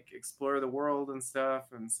like explore the world and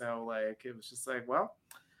stuff. And so like, it was just like, well,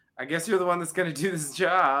 I guess you're the one that's going to do this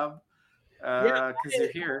job because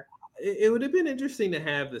you're here. It would have been interesting to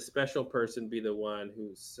have the special person be the one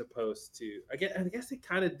who's supposed to. I guess they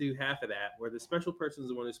kind of do half of that, where the special person is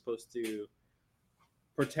the one who's supposed to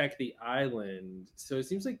protect the island. So it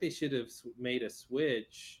seems like they should have made a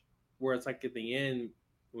switch where it's like at the end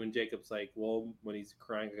when Jacob's like, well, when he's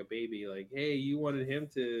crying like a baby, like, hey, you wanted him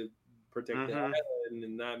to protect the island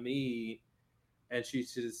and not me, and she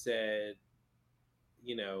should have said,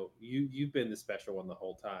 you've been the special one the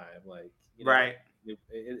whole time, like, right.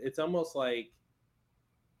 It's almost like,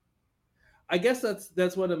 I guess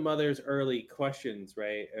that's one of Mother's early questions,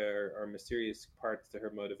 right? Or mysterious parts to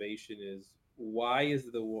her motivation is, why is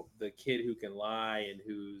the kid who can lie and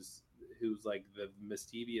who's like the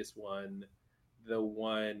mischievous one, the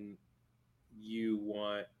one you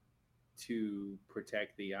want to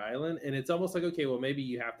protect the island? And it's almost like, okay, well, maybe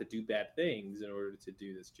you have to do bad things in order to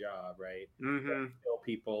do this job, right? Kill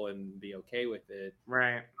people and be okay with it,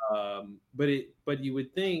 right? But you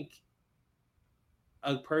would think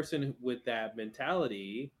a person with that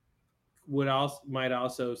mentality might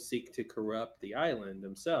also seek to corrupt the island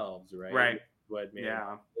themselves, right? Right. What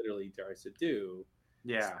man literally tries to do.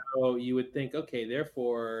 Yeah. So you would think, okay,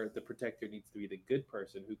 therefore the protector needs to be the good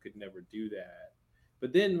person who could never do that.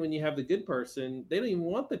 But then when you have the good person, they don't even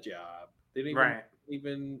want the job. They don't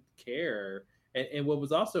even care. And what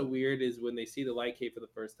was also weird is when they see the light cave for the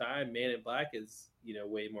first time, Man in Black is,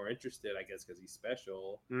 way more interested, I guess, because he's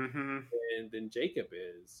special. And than Jacob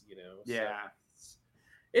is, Yeah. So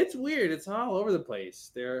it's weird. It's all over the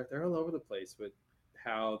place. They're all over the place with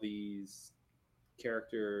how these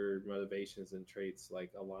character motivations and traits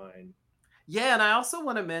like align. Yeah, and I also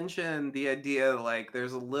want to mention the idea like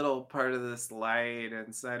there's a little part of this light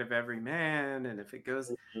inside of every man, and if it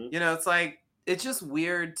goes, it's like it's just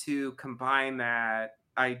weird to combine that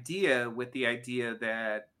idea with the idea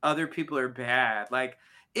that other people are bad. Like,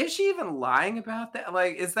 is she even lying about that?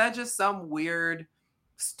 Like, is that just some weird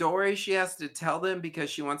story she has to tell them because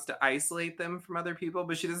she wants to isolate them from other people,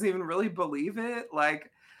 but she doesn't even really believe it?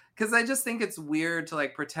 Like, because I just think it's weird to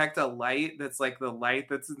like protect a light that's like the light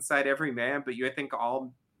that's inside every man, but you think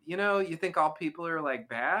all people are like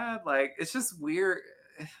bad. Like, it's just weird.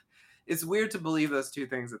 It's weird to believe those two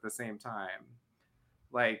things at the same time.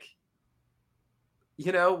 Like,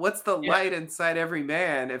 what's the light inside every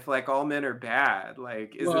man if like all men are bad?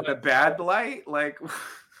 Like, is it the bad light? Like,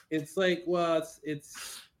 it's like, well,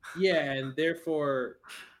 it's and therefore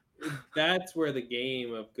that's where the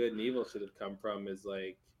game of good and evil should have come from, is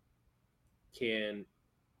like, can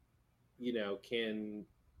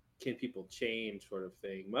people change, sort of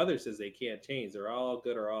thing. Mother says they can't change. They're all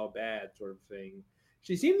good or all bad, sort of thing.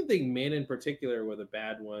 She seemed to think men in particular were the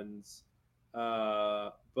bad ones.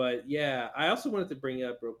 But yeah, I also wanted to bring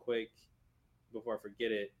up real quick before I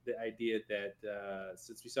forget it, the idea that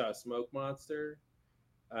since we saw a smoke monster,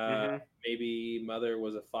 maybe Mother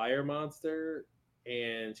was a fire monster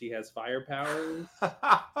and she has fire powers.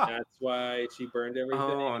 That's why she burned everything.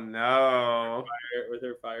 Oh no! With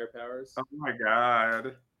her fire powers. Oh my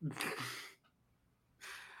god!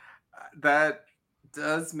 That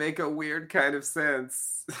does make a weird kind of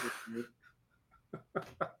sense.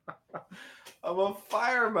 I'm a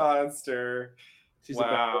fire monster.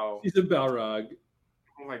 Wow. She's a Balrog.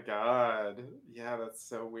 Oh my god. Yeah, that's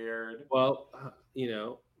so weird. Well,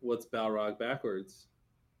 what's Balrog backwards?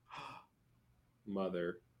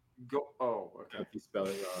 Mother. Oh, okay. If you spell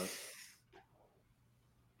it wrong.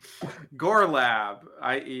 Gorlab,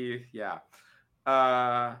 i.e., yeah.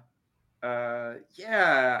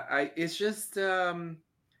 It's just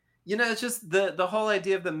it's just the whole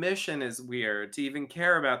idea of the mission is weird to even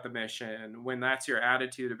care about the mission when that's your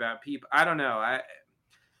attitude about people. I don't know. I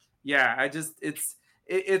just it's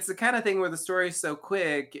the kind of thing where the story's so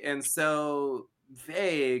quick and so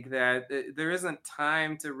vague that there isn't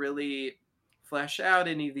time to really flesh out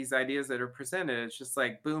any of these ideas that are presented. It's just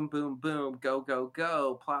like boom, boom, boom, go, go,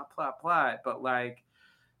 go, plot, plot, plot. But like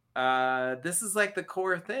this is like the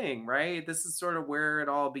core thing, right? This is sort of where it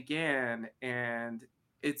all began, and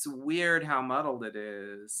it's weird how muddled it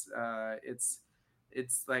is.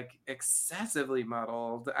 It's like excessively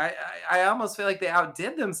muddled. I almost feel like they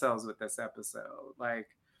outdid themselves with this episode, like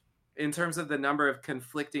in terms of the number of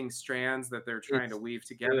conflicting strands that they're trying to weave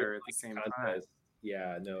together at the same time.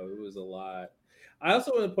 Yeah, no, it was a lot. I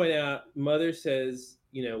also want to point out, Mother says,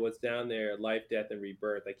 what's down there, life, death, and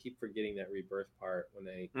rebirth. I keep forgetting that rebirth part when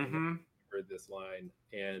they heard this line.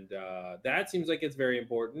 And that seems like it's very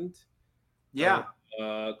important. Yeah.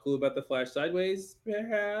 Clue about the flash sideways,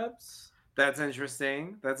 perhaps? That's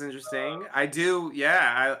interesting. I do,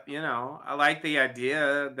 yeah. I like the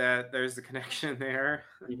idea that there's a connection there.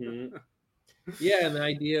 Mm-hmm. Yeah, and the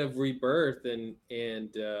idea of rebirth and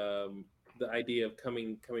the idea of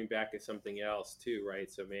coming back as something else too, right?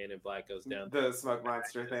 So Man in Black goes down the smoke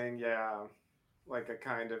monster thing, yeah, like a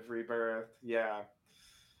kind of rebirth, yeah.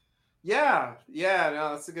 No,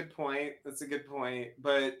 that's a good point.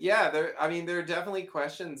 But yeah, there are definitely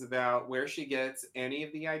questions about where she gets any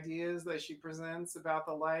of the ideas that she presents about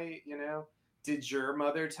the light. Did your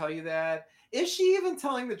mother tell you that? Is she even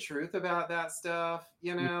telling the truth about that stuff?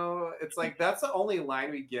 It's like that's the only line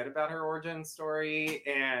we get about her origin story,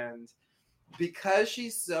 and because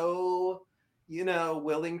she's so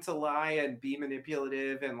willing to lie and be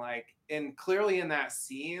manipulative, and clearly in that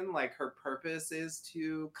scene, like, her purpose is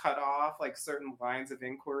to cut off like certain lines of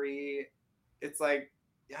inquiry. It's like,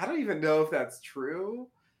 I don't even know if that's true.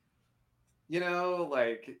 Yeah,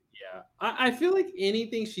 I feel like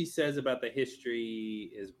anything she says about the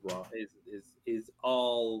history is wrong, is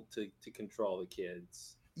all to control the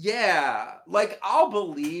kids. Yeah, like, I'll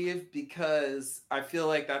believe, because I feel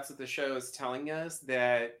like that's what the show is telling us,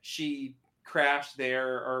 that she crashed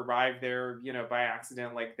there or arrived there, by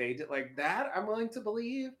accident, like they did. Like that, I'm willing to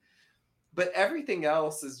believe. But everything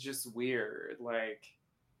else is just weird. Like,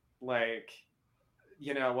 well,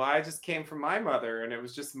 I just came from my mother, and it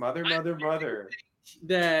was just mother.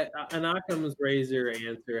 That an Occam's razor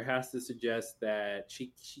answer has to suggest that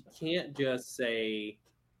she can't just say,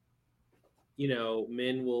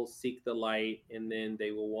 men will seek the light and then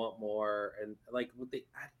they will want more, and like what they.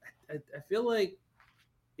 I feel like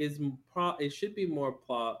it should be more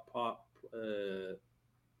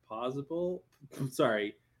plausible. I'm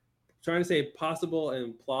sorry, I'm trying to say possible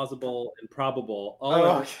and plausible and probable.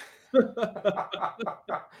 All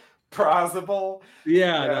plausible.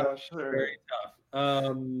 Yeah, sure. Very tough.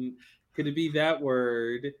 Could it be that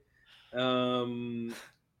word?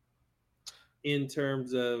 In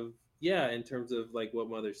terms of like what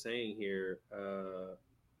Mother's saying here,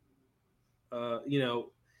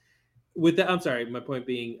 with that, I'm sorry, my point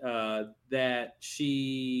being that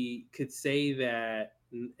she could say that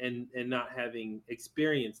and not having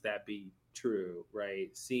experienced that be true, right?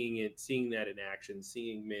 Seeing that in action,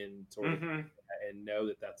 seeing men sort of and know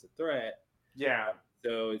that that's a threat. Yeah.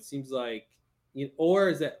 So it seems like, or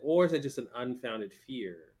is that just an unfounded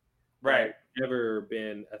fear? Right. Never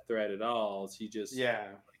been a threat at all. She just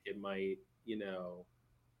like it might,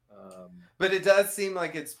 But it does seem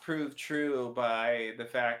like it's proved true by the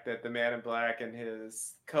fact that the Man in Black and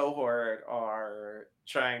his cohort are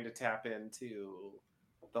trying to tap into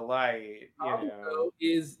the light.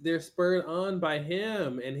 They're spurred on by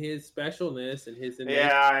him and his specialness and his innate...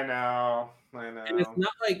 Yeah, I know. And it's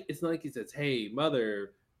not like he says, "Hey,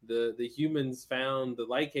 Mother, the humans found the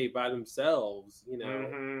light cave by themselves."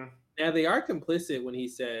 Now they are complicit when he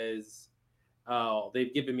says, "Oh,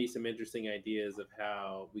 they've given me some interesting ideas of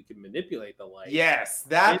how we can manipulate the light." Yes,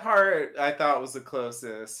 that part I thought was the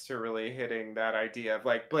closest to really hitting that idea of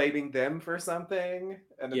like blaming them for something,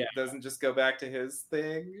 and it doesn't just go back to his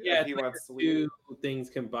thing. Yeah, he wants to leave. Two things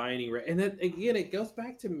combining, right? And then again, it goes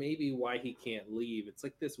back to maybe why he can't leave. It's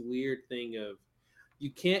like this weird thing of you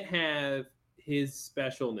can't have his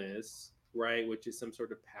specialness, right, which is some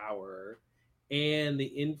sort of power, and the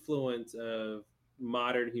influence of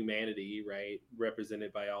modern humanity, right,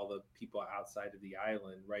 represented by all the people outside of the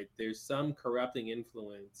island, right? There's some corrupting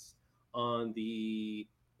influence on the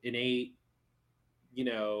innate,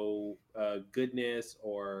 goodness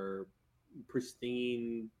or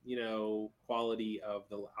pristine, quality of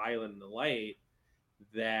the island and the light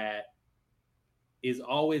that is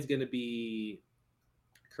always going to be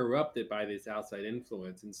corrupted by this outside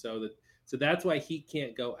influence, and so that's why he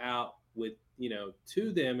can't go out with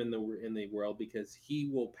to them in the world, because he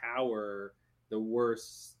will power the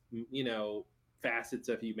worst facets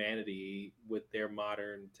of humanity with their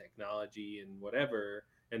modern technology and whatever,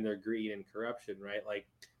 and their greed and corruption, right? Like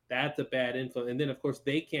that's a bad influence. And then of course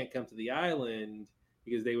they can't come to the island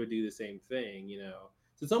because they would do the same thing,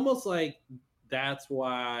 So it's almost like that's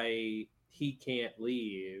why he can't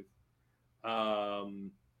leave. I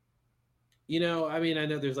mean, I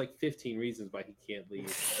know there's like 15 reasons why he can't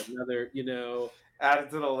leave. Another, add it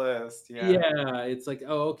to the list. Yeah, it's like,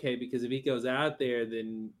 oh, okay, because if he goes out there,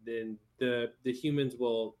 then the humans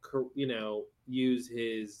will, use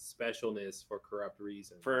his specialness for corrupt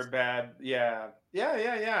reasons. For bad, yeah.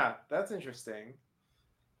 That's interesting.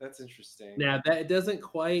 Now that doesn't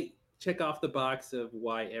quite check off the box of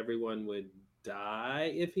why everyone would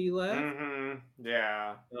die if he left. Mm-hmm.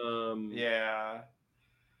 Yeah.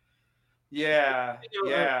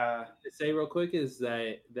 To say real quick is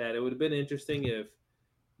that it would have been interesting if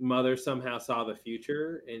Mother somehow saw the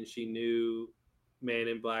future and she knew Man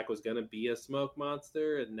in Black was going to be a smoke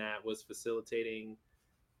monster, and that was facilitating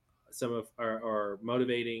some of or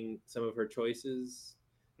motivating some of her choices.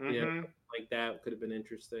 Mm-hmm. Like that could have been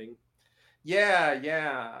interesting.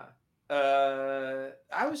 Yeah.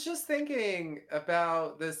 I was just thinking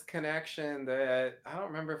about this connection that I don't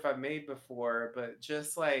remember if I've made before, but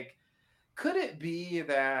just like, could it be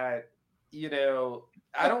that,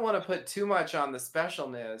 I don't want to put too much on the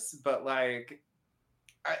specialness, but like,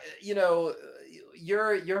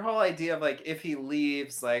 your whole idea of like, if he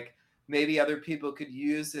leaves, like maybe other people could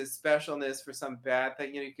use his specialness for some bad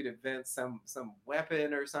thing, you could invent some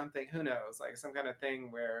weapon or something, who knows, like some kind of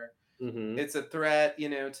thing where it's a threat,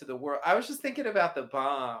 to the world. I was just thinking about the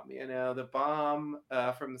bomb, the bomb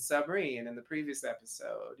from the submarine in the previous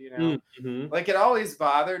episode, like it always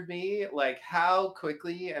bothered me, like how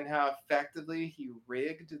quickly and how effectively he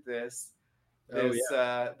rigged this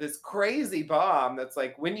crazy bomb. That's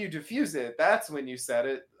like when you defuse it, that's when you set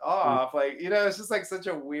it off. Like, it's just like such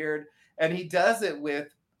a weird, and he does it with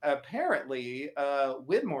apparently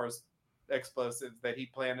Widmore's explosives that he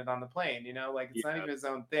planted on the plane, like it's not even his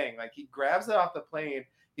own thing. Like he grabs it off the plane,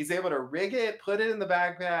 he's able to rig it, put it in the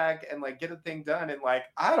backpack, and like get the thing done in like,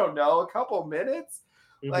 I don't know, a couple minutes.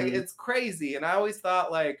 Like it's crazy. And I always thought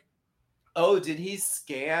like, oh, did he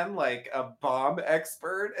scan like a bomb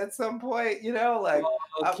expert at some point? Like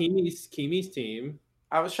Kimi's team.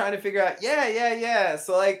 I was trying to figure out, yeah.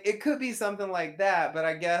 So like it could be something like that, but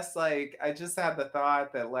I guess like I just had the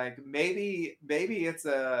thought that like maybe it's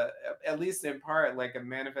at least in part like a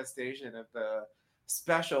manifestation of the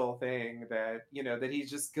special thing that that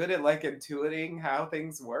he's just good at like intuiting how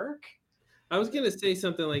things work. I was gonna say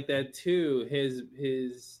something like that too.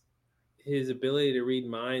 His ability to read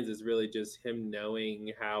minds is really just him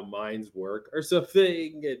knowing how minds work or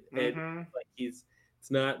something, and like it's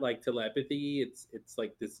not like telepathy. It's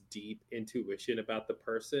like this deep intuition about the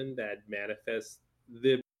person that manifests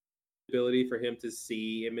the ability for him to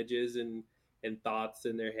see images and thoughts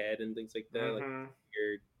in their head and things like that. Like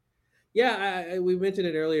weird. Yeah, we mentioned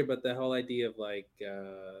it earlier, but the whole idea of like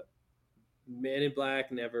Man in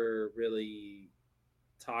Black never really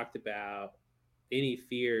talked about any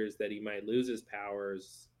fears that he might lose his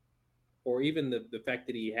powers, or even the fact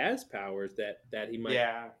that he has powers that he might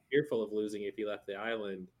be fearful of losing if he left the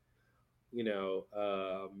island. And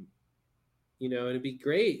it'd be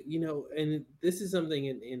great, and this is something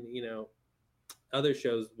in other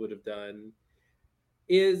shows would have done,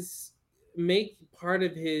 is make part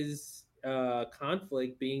of his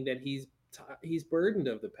conflict being that he's burdened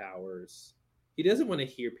of the powers. He doesn't want to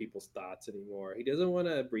hear people's thoughts anymore. He doesn't want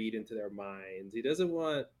to read into their minds. He doesn't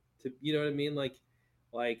want to, you know what I mean? Like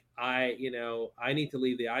I need to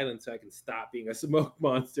leave the island so I can stop being a smoke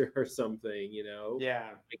monster or something,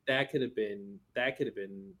 Yeah. Like that could have been,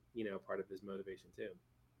 part of his motivation too.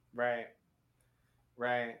 Right.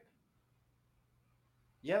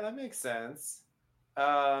 Yeah, that makes sense.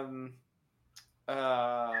 A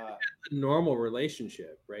normal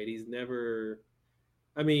relationship, right? He's never,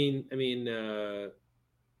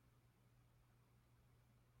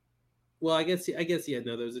 well, I guess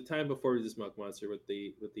no. There was a time before he was a smoke monster with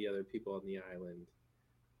the other people on the island.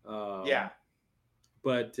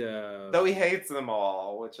 But though he hates them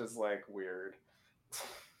all, which is like weird.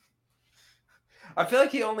 I feel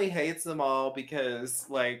like he only hates them all because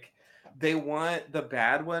like they want the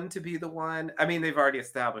bad one to be the one. I mean, they've already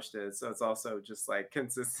established it, so it's also just like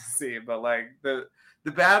consistency. But like the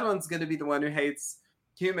bad one's going to be the one who hates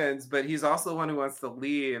humans, but he's also the one who wants to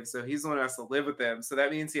leave. So he's the one who has to live with them. So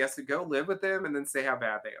that means he has to go live with them and then say how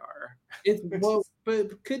bad they are. It's well,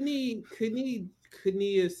 but couldn't he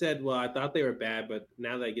have said, "Well, I thought they were bad, but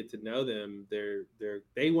now that I get to know them,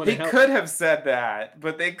 they want to He help." could have said that,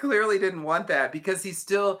 but they clearly didn't want that because he's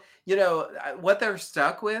still, what they're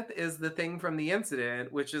stuck with is the thing from the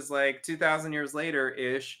incident, which is like 2,000 years later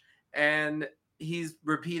ish, and he's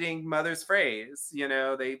repeating Mother's phrase.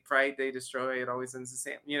 They fight, they destroy, it always ends the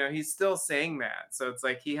same. He's still saying that, so it's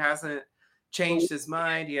like he hasn't changed his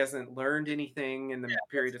mind. He hasn't learned anything in the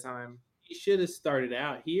period of time. He should have started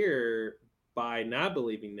out here by not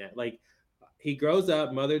believing that. Like, he grows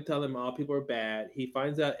up, Mother tells him all people are bad. He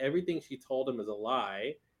finds out everything she told him is a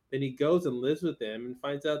lie. Then he goes and lives with them and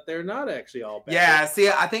finds out they're not actually all bad. Yeah, see,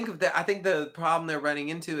 I think the problem they're running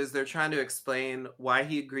into is they're trying to explain why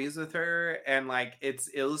he agrees with her, and like it's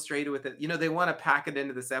illustrated with it. They want to pack it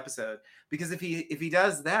into this episode because if he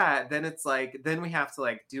does that, then it's like then we have to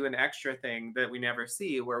like do an extra thing that we never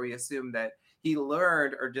see, where we assume that he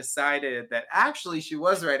learned or decided that actually she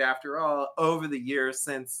was right after all over the years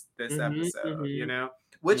since this episode,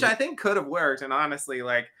 which I think could have worked. And honestly,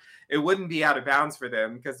 like, it wouldn't be out of bounds for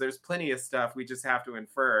them because there's plenty of stuff we just have to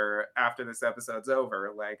infer after this episode's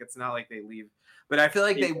over. Like, it's not like they leave, but I feel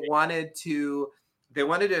like they wanted to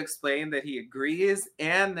explain that he agrees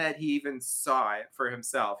and that he even saw it for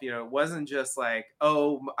himself. It wasn't just like,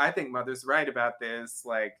 oh, I think Mother's right about this,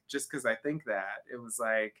 like, just because I think that. It was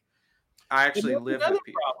like, I actually live with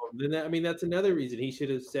people. Problem. That's another reason he should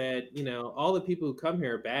have said, all the people who come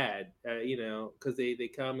here are bad, because they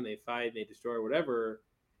come and they fight and they destroy or whatever.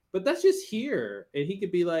 But that's just here. And he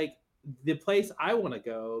could be like, the place I want to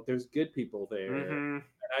go, there's good people there. And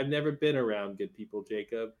I've never been around good people,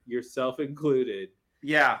 Jacob, yourself included.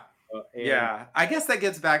 Yeah. Yeah. I guess that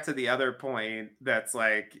gets back to the other point that's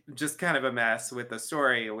like just kind of a mess with the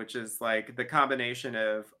story, which is like the combination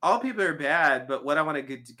of all people are bad, but what I want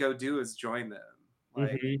to go do is join them.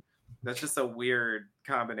 Like, that's just a weird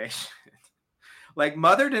combination. Like,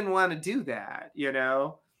 Mother didn't want to do that,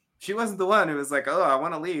 She wasn't the one who was like, oh, I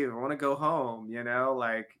want to leave. I want to go home,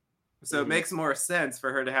 like, so it makes more sense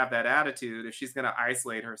for her to have that attitude if she's going to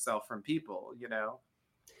isolate herself from people,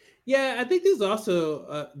 Yeah, I think there's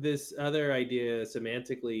also this other idea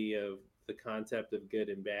semantically of the concept of good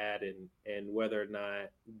and bad, and whether or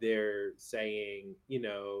not they're saying,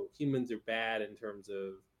 humans are bad in terms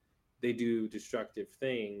of they do destructive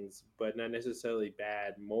things, but not necessarily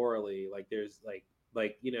bad morally. Like, there's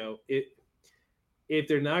if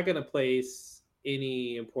they're not going to place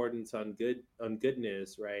any importance on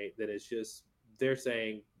goodness, right, then it's just they're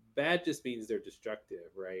saying bad just means they're destructive,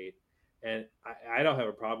 right? And I don't have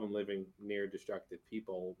a problem living near destructive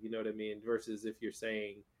people, you know what I mean? Versus if you're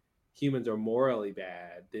saying humans are morally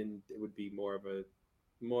bad, then it would be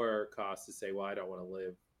more cost to say, well, I don't want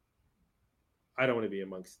to be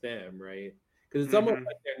amongst them, right? Because it's almost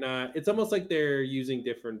like they're not. It's almost like they're using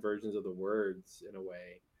different versions of the words in a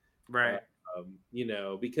way, right?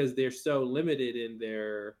 Because they're so limited in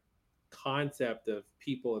their concept of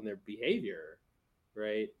people and their behavior.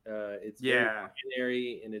 Right. It's very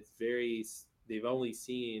binary, and it's very, they've only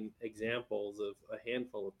seen examples of a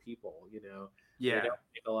handful of people, They don't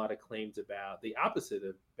make a lot of claims about the opposite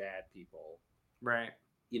of bad people. Right.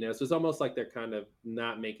 So it's almost like they're kind of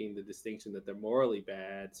not making the distinction that they're morally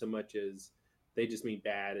bad so much as they just mean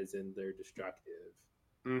bad as in they're destructive.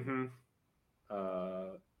 And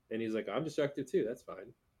he's like, I'm destructive too. That's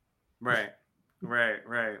fine. Right.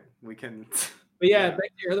 We can... But back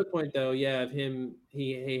to your other point, though, of him,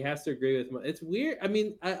 he has to agree with. It's weird.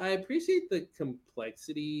 I appreciate the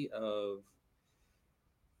complexity of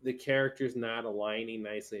the characters not aligning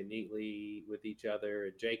nicely and neatly with each other.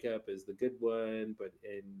 And Jacob is the good one, but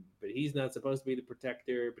he's not supposed to be the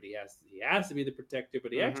protector. But he has to be the protector.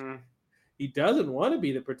 But he doesn't want to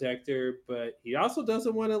be the protector. But he also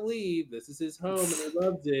doesn't want to leave. This is his home, and he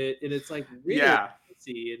loves it. And it's like really.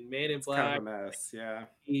 And Man in Black, kind of a mess.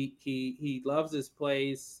 He loves this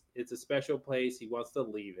place. It's a special place. He wants to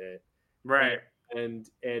leave it, right? And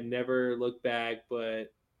never look back. But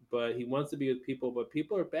he wants to be with people. But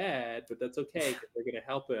people are bad. But that's okay because they're going to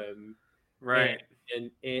help him, right? And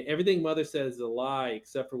everything Mother says is a lie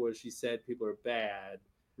except for what she said. People are bad,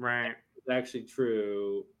 right? It's actually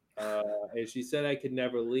true. And she said I could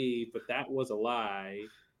never leave, but that was a lie.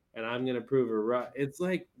 And I'm going to prove her right. It's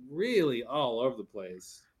like really all over the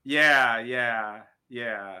place. Yeah.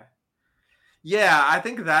 I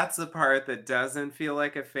think that's the part that doesn't feel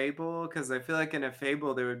like a fable, because I feel like in a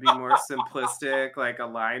fable there would be more simplistic like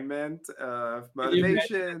alignment of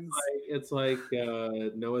motivations. It's like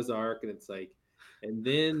Noah's Ark, and it's like And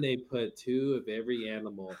then they put 2 of every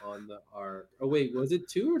animal on the ark. Oh wait, was it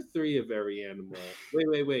 2 or 3 of every animal?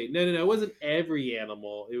 Wait. No. It wasn't every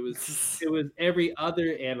animal. It was every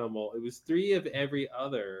other animal. It was 3 of every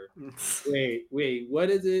other. Wait.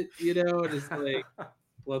 What is it? And it's like,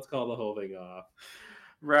 let's call the whole thing off.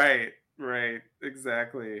 Right.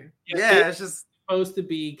 Exactly. Yeah, Yeah, it's just supposed to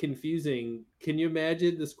be confusing. Can you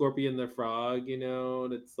imagine the scorpion, the frog?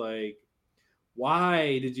 And it's like,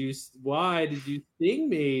 why did you sting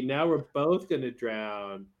me? Now we're both gonna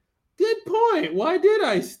drown. Good point. Why did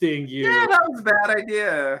I sting you? yeah, that was a bad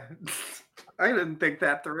idea. I didn't think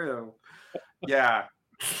that through. Yeah.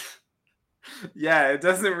 Yeah, it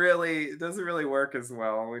doesn't really work as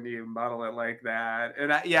well when you model it like that.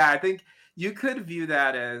 And I think you could view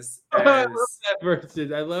that as I love that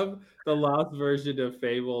version. I love the lost version of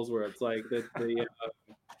Fables where it's like the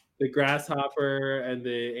grasshopper and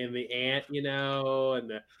the ant,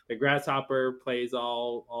 and the grasshopper plays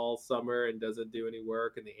all summer and doesn't do any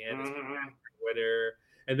work, and the ant is winter,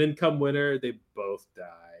 and then come winter they both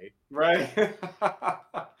die. right.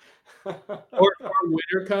 or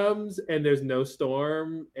winter comes and there's no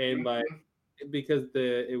storm, and like because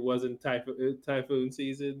it wasn't typhoon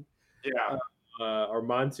season, Yeah. or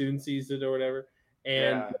monsoon season or whatever,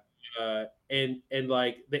 and and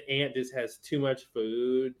like the ant just has too much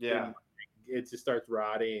food. Yeah. And it just starts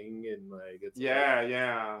rotting, and like it's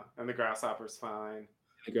Yeah. And the grasshopper's fine.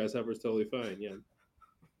 the grasshopper's totally fine. Yeah.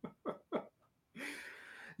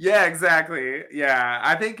 Yeah, exactly. Yeah,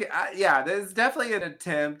 I think there's definitely an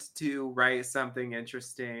attempt to write something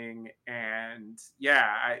interesting, and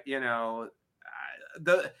I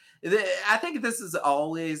think this is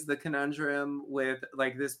always the conundrum with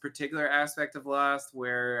like this particular aspect of Lost,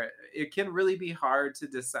 where it can really be hard to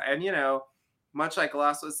decide, and much like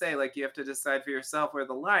Lost would say, like you have to decide for yourself where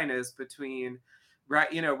the line is between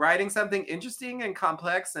writing something interesting and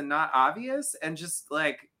complex and not obvious, and just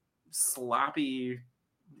like sloppy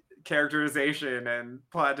characterization and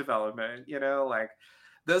plot development. Like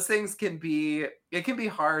those things can be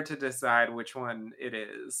hard to decide which one it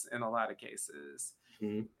is in a lot of cases.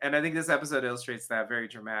 Mm-hmm. And I think this episode illustrates that very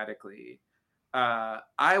dramatically.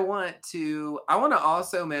 I want to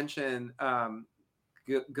also mention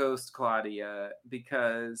Ghost Claudia,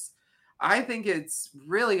 because I think it's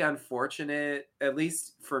really unfortunate, at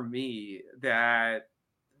least for me, that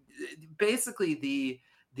basically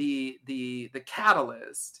the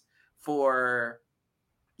catalyst for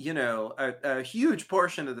a huge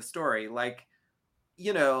portion of the story, like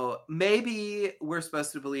maybe we're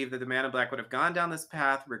supposed to believe that the Man in Black would have gone down this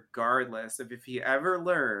path regardless of if he ever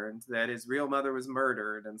learned that his real mother was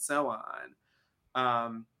murdered and so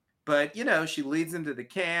on. But she leads him to the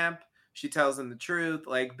camp, she tells him the truth,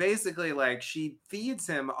 like basically like she feeds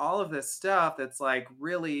him all of this stuff that's like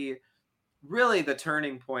really the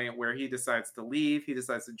turning point where he decides to leave. He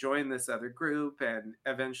decides to join this other group, and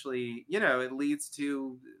eventually, it leads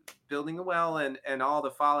to building a well and all the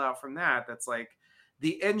fallout from that. That's like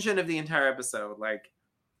the engine of the entire episode. Like,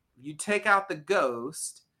 you take out the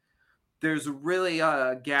ghost, there's really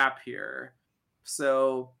a gap here.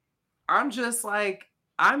 So I'm just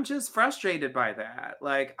frustrated by that.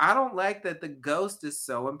 Like, I don't like that the ghost is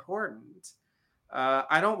so important.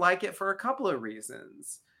 I don't like it for a couple of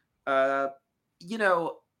reasons. In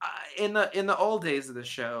the old days of the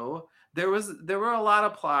show, there were a lot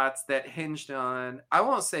of plots that hinged on, I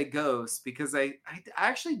won't say ghosts, because I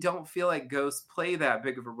actually don't feel like ghosts play that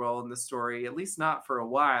big of a role in the story, at least not for a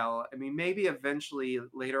while. I mean, maybe eventually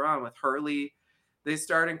later on with Hurley, they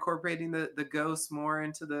start incorporating the ghosts more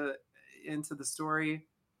into the story.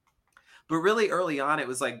 But really early on, it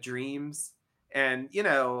was like dreams. And,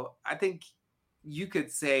 I think you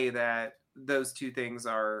could say that those two things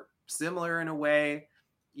are similar in a way.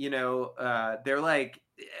 They're like,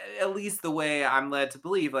 at least the way I'm led to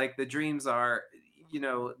believe, like the dreams are,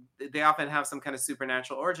 they often have some kind of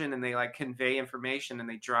supernatural origin, and they like convey information and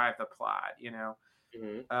they drive the plot.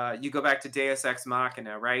 Mm-hmm. You go back to Deus Ex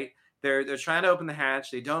Machina, right? They're trying to open the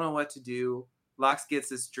hatch. They don't know what to do. Lox gets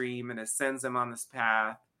this dream and it sends them on this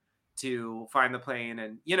path to find the plane.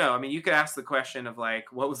 And, you could ask the question of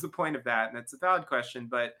like, what was the point of that? And it's a valid question,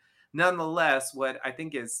 but nonetheless, what I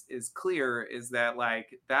think is clear is that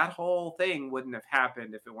like that whole thing wouldn't have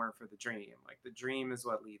happened if it weren't for the dream. Like the dream is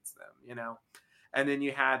what leads them, And then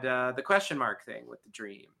you had the question mark thing with the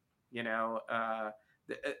dream,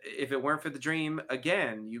 if it weren't for the dream,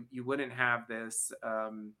 again, you wouldn't have this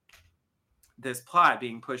this plot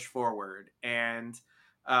being pushed forward. And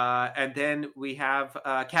then we have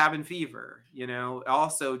Cabin Fever,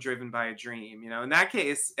 also driven by a dream, in that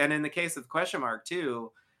case. And in the case of question mark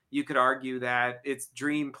too, you could argue that it's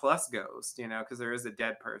dream plus ghost, you know, because there is a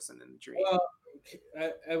dead person in the dream. Well,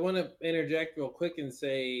 I want to interject real quick and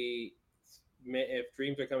say, if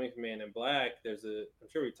dreams are coming from Man in Black, I'm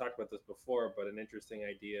sure we talked about this before, but an interesting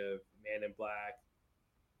idea of Man in Black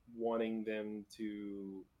wanting them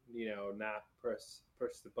to, not press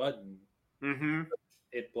the button. Mm-hmm.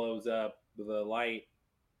 It blows up the light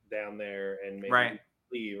down there and maybe Right.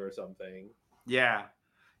 leave or something. Yeah.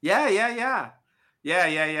 I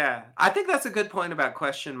think that's a good point about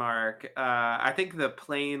question mark. I think the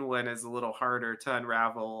plain one is a little harder to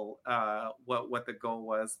unravel what the goal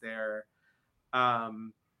was there.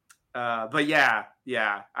 But yeah,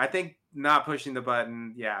 I think not pushing the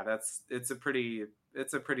button, it's a pretty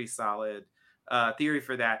solid theory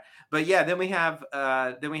for that. But yeah, then we have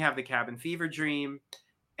the cabin fever dream,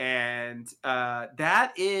 and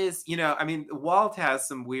that is, Walt has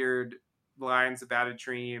some weird lines about a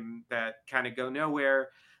dream that kind of go nowhere,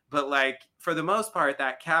 but like for the most part,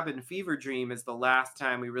 that cabin fever dream is the last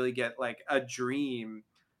time we really get like a dream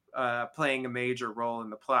playing a major role in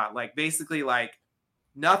the plot. Like basically, like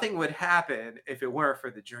nothing would happen if it weren't for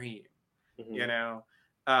the dream.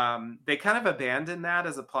 Mm-hmm. They kind of abandoned that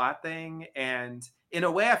as a plot thing, and in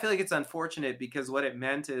a way I feel like it's unfortunate, because what it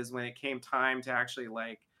meant is when it came time to actually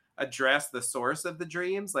like address the source of the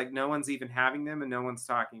dreams, like no one's even having them and no one's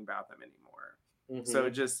talking about them anymore. Mm-hmm. So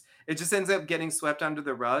it just ends up getting swept under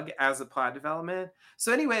the rug as a plot development.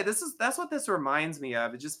 So anyway, that's what this reminds me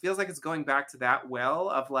of. It just feels like it's going back to that well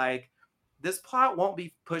of like, this plot won't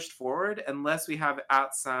be pushed forward unless we have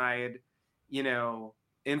outside,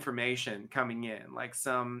 information coming in, like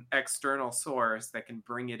some external source that can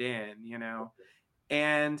bring it in,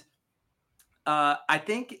 And I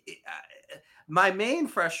think my main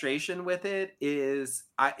frustration with it is,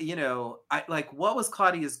 I like, what was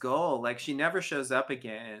Claudia's goal? Like, she never shows up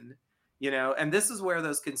again, and this is where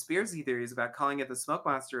those conspiracy theories about calling it the smoke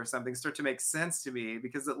monster or something start to make sense to me,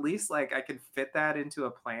 because at least like I can fit that into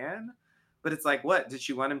a plan. But it's like, what? Did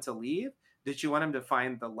she want him to leave? Did she want him to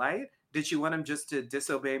find the light? Did she want him just to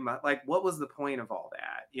disobey like, what was the point of all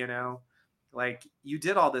that, Like, you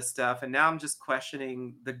did all this stuff, and now I'm just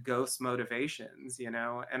questioning the ghost motivations, and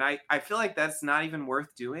I feel like that's not even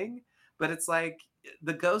worth doing, but it's like,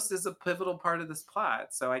 the ghost is a pivotal part of this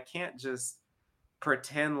plot, so I can't just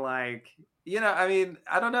pretend like,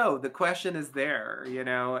 I don't know, the question is there,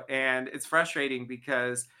 and it's frustrating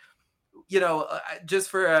because, just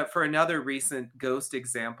for another recent ghost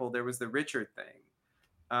example, there was the Richard thing,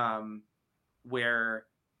 where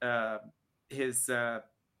his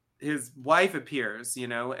wife appears,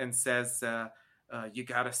 and says, you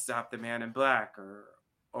got to stop the Man in Black,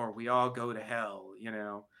 or we all go to hell,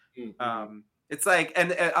 Mm-hmm. It's like,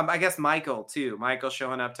 and I guess Michael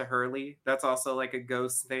showing up to Hurley, that's also like a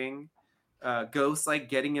ghost thing. Ghosts like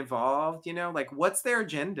getting involved, like, what's their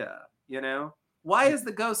agenda, Why is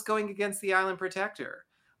the ghost going against the Island Protector?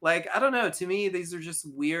 Like, I don't know. To me, these are just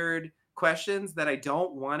weird questions that I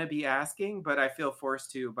don't want to be asking, but I feel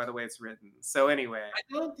forced to by the way it's written. So anyway, I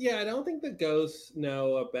don't think the ghosts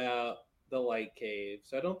know about the light cave.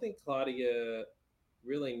 So I don't think Claudia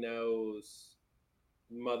really knows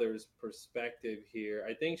Mother's perspective here.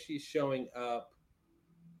 I think she's showing up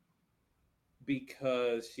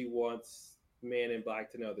because she wants Man in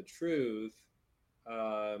Black to know the truth.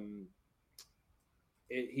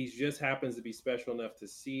 He just happens to be special enough to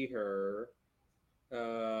see her.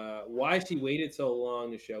 Why she waited so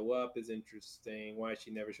long to show up is interesting. Why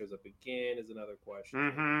she never shows up again is another question.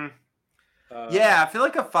 Mm-hmm. Yeah, I feel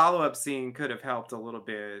like a follow-up scene could have helped a little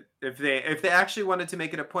bit if they actually wanted to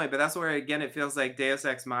make it a point. But that's where, again, it feels like Deus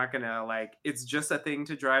Ex Machina, like it's just a thing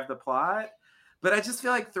to drive the plot. But I just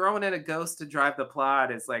feel like throwing in a ghost to drive the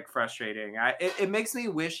plot is like frustrating. It makes me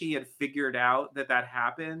wish he had figured out that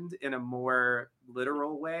happened in a more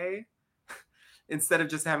literal way instead of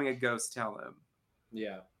just having a ghost tell him.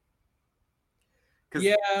 Yeah.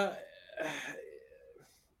 Yeah.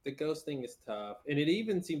 The ghost thing is tough. And it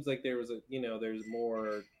even seems like there was there's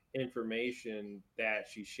more information that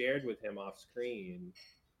she shared with him off screen.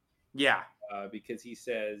 Yeah. Because he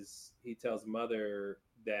tells Mother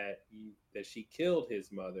that she killed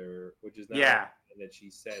his mother, which is not that she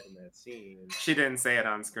said in that scene. She didn't say it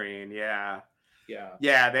on screen. Yeah.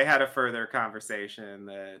 Yeah. They had a further conversation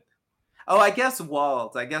that. Oh, I guess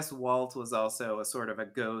Walt was also a sort of a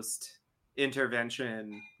ghost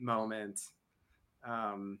intervention moment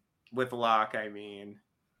with Locke. I mean,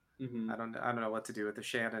 mm-hmm. I don't know what to do with the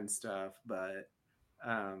Shannon stuff, but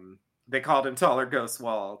they called him Taller Ghost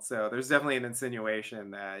Walt, so there's definitely an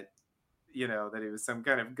insinuation that that he was some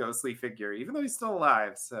kind of ghostly figure, even though he's still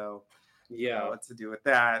alive. So yeah, what to do with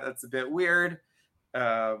that? That's a bit weird.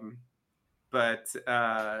 But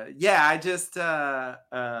yeah, I just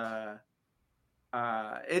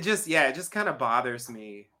it just kind of bothers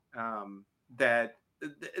me that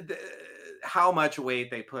how much weight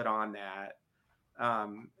they put on that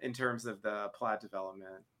in terms of the plot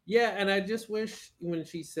development. Yeah, and I just wish when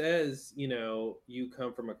she says, you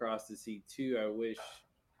come from across the sea too, I wish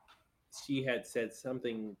she had said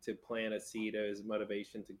something to plant a seed as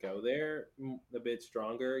motivation to go there a bit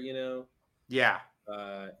stronger, Yeah.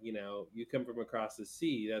 You come from across the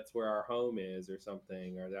sea, that's where our home is, or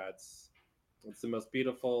something, or it's the most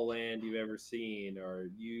beautiful land you've ever seen, or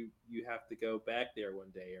you have to go back there one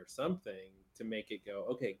day, or something to make it go,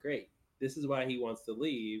 okay, great. This is why he wants to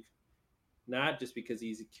leave, not just because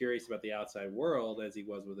he's curious about the outside world as he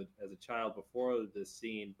was as a child before this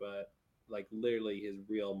scene, but like literally his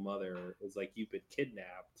real mother is like, you've been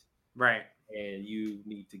kidnapped, right, and you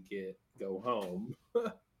need to go home.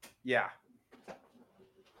 Yeah.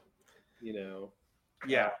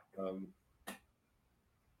 Yeah.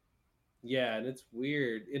 Yeah, and it's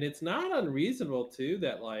weird, and it's not unreasonable too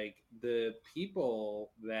that like the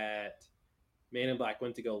people that Man in Black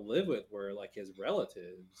went to go live with were like his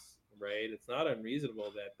relatives, right? It's not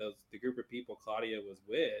unreasonable that the group of people Claudia was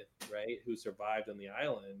with, right, who survived on the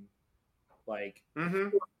island, like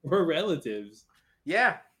were relatives.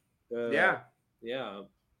 Yeah. Yeah.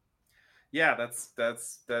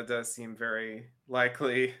 That does seem very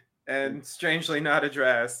likely and strangely not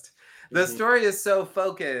addressed. The story is so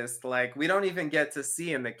focused, like we don't even get to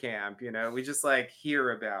see in the camp, we just like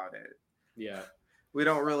hear about it. Yeah. We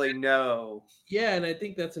don't really know. Yeah, and I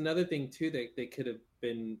think that's another thing too that they could have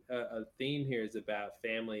been a theme here is about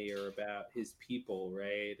family or about his people,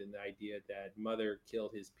 right? And the idea that mother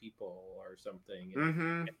killed his people or something.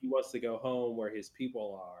 And he wants to go home where his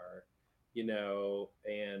people are, and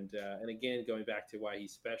again, going back to why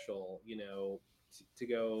he's special, to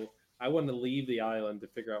go, I want to leave the island to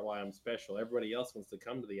figure out why I'm special. Everybody else wants to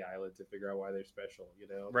come to the island to figure out why they're special,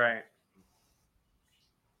 Right.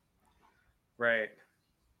 Right.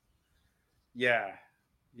 Yeah.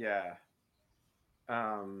 Yeah.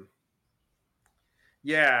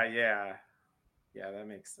 Yeah, that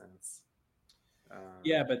makes sense.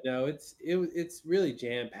 Yeah, but no, it's really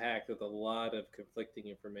jam packed with a lot of conflicting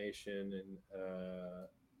information,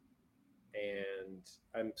 and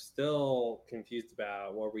I'm still confused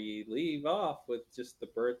about where we leave off with just the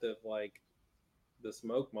birth of like the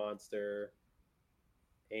smoke monster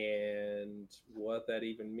and what that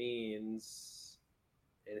even means,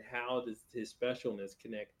 and how does his specialness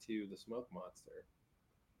connect to the smoke monster.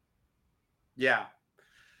 Yeah,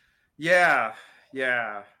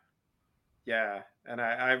 and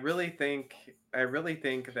I really think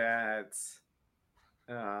that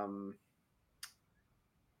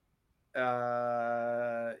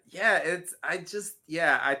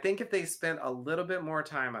I think if they spent a little bit more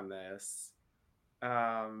time on this,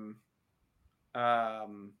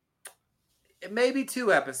 maybe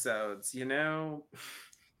 2 episodes,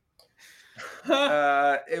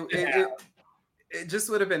 it just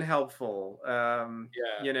would have been helpful.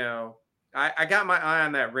 I got my eye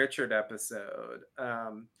on that Richard episode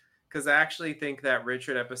because I actually think that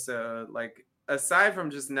Richard episode, like, aside from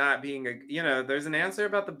just not being there's an answer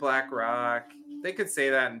about the Black Rock. They could say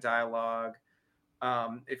that in dialogue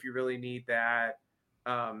if you really need that.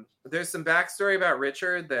 There's some backstory about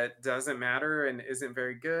Richard that doesn't matter and isn't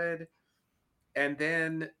very good. And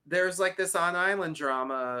then there's like this on-island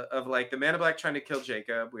drama of like the Man in Black trying to kill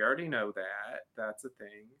Jacob. We already know that. That's a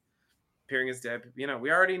thing. Appearing as dead.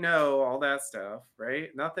 We already know all that stuff,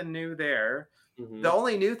 right? Nothing new there. The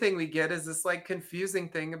only new thing we get is this like confusing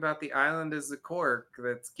thing about the island as a cork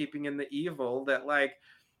that's keeping in the evil that like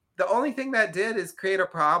the only thing that did is create a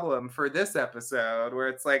problem for this episode where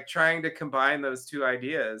it's like trying to combine those two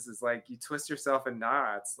ideas is like you twist yourself in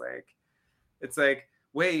knots. Like it's like,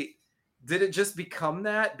 wait, did it just become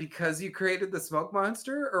that because you created the smoke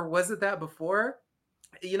monster, or was it that before?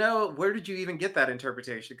 Where did you even get that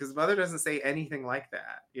interpretation? Because Mother doesn't say anything like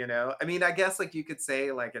that, I mean, I guess like you could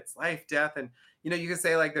say like it's life, death, and you could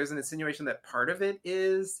say like there's an insinuation that part of it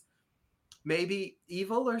is maybe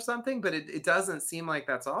evil or something, but it doesn't seem like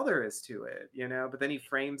that's all there is to it, but then he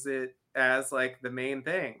frames it as like the main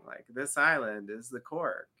thing, like this island is the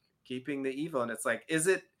cork keeping the evil, and it's like, is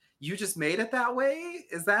it you just made it that way?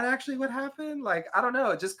 Is that actually what happened? Like, I don't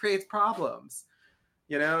know. It just creates problems.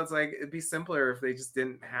 It's like, it'd be simpler if they just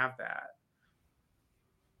didn't have that.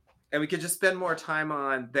 And we could just spend more time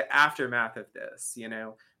on the aftermath of this,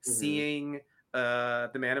 seeing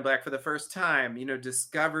the Man in Black for the first time,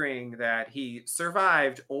 discovering that he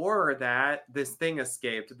survived or that this thing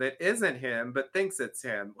escaped that isn't him, but thinks it's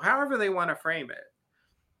him. However they want to frame it,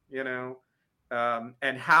 you know,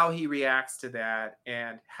 and how he reacts to that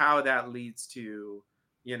and how that leads to,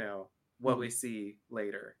 you know, what we see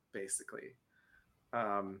later, basically.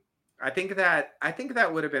 I think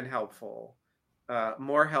that would have been helpful,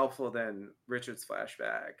 more helpful than Richard's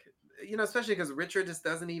flashback, you know, especially because Richard just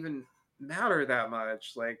doesn't even matter that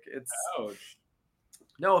much. Like, it's Ouch.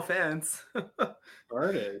 no offense.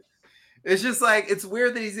 Artist. It's just like, it's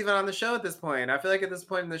weird that he's even on the show at this point. I feel like at this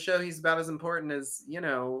point in the show, he's about as important as, you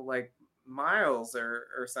know, like Miles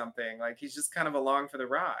or something. Like, he's just kind of along for the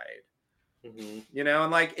ride. Mm-hmm. You know,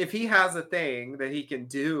 and like, if he has a thing that he can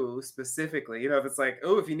do specifically, you know, if it's like,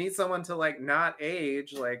 oh, if you need someone to like not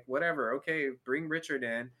age, like whatever, okay, bring Richard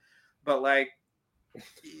in. But like,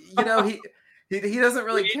 you know, he doesn't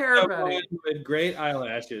really care about it. With great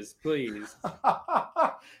eyelashes, please.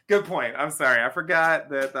 Good point. I'm sorry, I forgot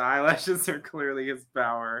that the eyelashes are clearly his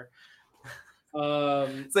power.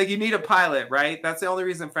 It's like, you need a pilot, right? That's the only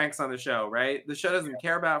reason Frank's on the show, right? The show doesn't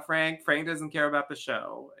care about Frank. Frank doesn't care about the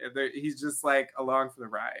show. He's just like along for the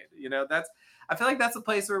ride. You know, I feel like that's a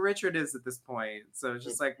place where Richard is at this point. So it's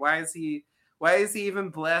just like, why is he even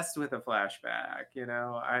blessed with a flashback? You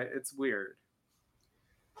know, it's weird.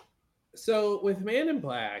 So with Man in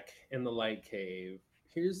Black and the Light Cave,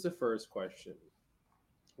 here's the first question.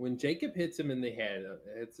 When Jacob hits him in the head,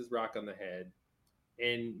 hits his rock on the head,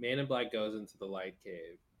 and Man in Black goes into the Light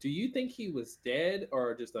Cave, do you think he was dead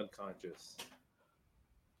or just unconscious?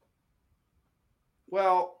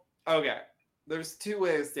 Well, okay. There's two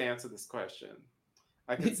ways to answer this question.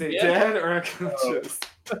 I could say dead or unconscious.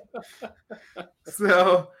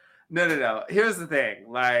 So, no. Here's the thing.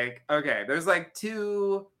 Like, okay, there's like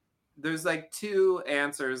two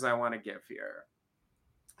answers I want to give here.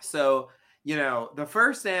 So, you know, the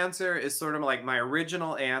first answer is sort of like my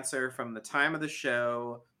original answer from the time of the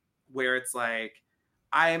show, where it's like,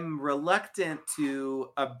 I'm reluctant to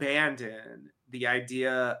abandon the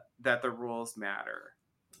idea that the rules matter,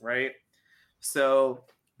 right? So,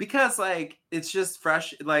 because like, it's just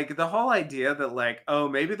fresh, like the whole idea that like, oh,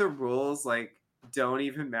 maybe the rules like don't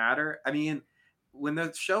even matter. I mean, when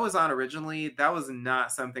the show was on originally, that was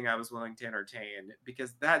not something I was willing to entertain,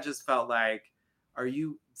 because that just felt like, are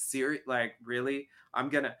you serious? Like, really? We're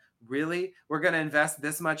going to invest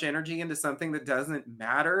this much energy into something that doesn't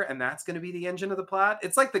matter, and that's going to be the engine of the plot?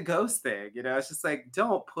 It's like the Ghost thing, you know? It's just like,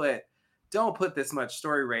 don't put this much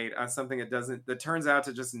story rate on something that turns out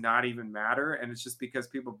to just not even matter, and it's just because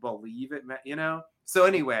people believe it, you know? So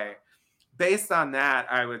anyway, based on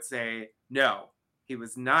that, I would say, no, he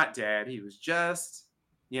was not dead. He was just,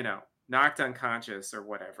 you know, knocked unconscious or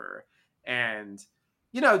whatever. And,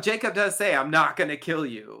 you know, Jacob does say, I'm not going to kill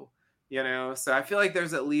you, you know? So I feel like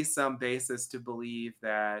there's at least some basis to believe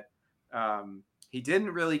that he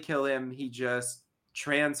didn't really kill him. He just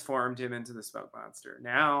transformed him into the smoke monster.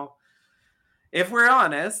 Now, if we're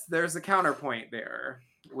honest, there's a counterpoint there,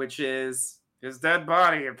 which is his dead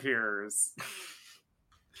body appears.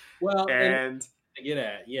 Well, and I get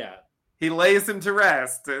at, yeah. He lays him to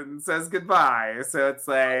rest and says goodbye. So it's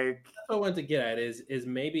like, what I want to get at is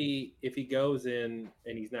maybe if he goes in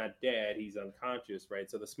and he's not dead, he's unconscious, right?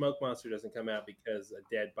 So the smoke monster doesn't come out because a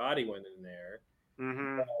dead body went in there.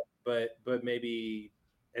 Mm-hmm. But maybe,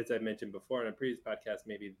 as I mentioned before in a previous podcast,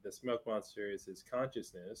 maybe the smoke monster is his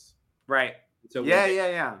consciousness. Right. So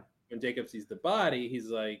yeah. When Jacob sees the body, he's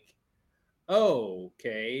like, oh,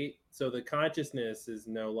 okay. So the consciousness is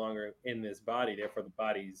no longer in this body. Therefore, the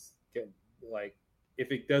body's like,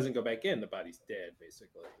 if it doesn't go back in, the body's dead,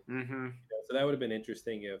 basically. Mm-hmm. You know, so that would have been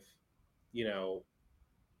interesting if, you know,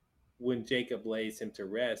 when Jacob lays him to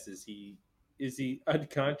rest, is he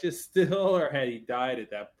unconscious still, or had he died at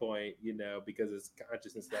that point? You know, because his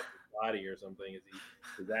consciousness left his body or something.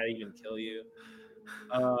 Does that even kill you?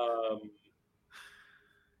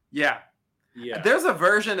 Yeah. There's a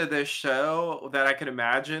version of this show that I could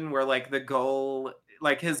imagine where like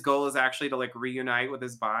his goal is actually to like reunite with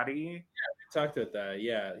his body. Yeah, we talked about that.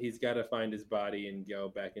 Yeah, he's got to find his body and go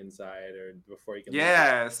back inside, or before he can.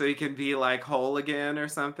 Yeah, so he can be like whole again or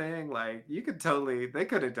something. Like, they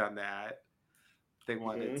could have done that if they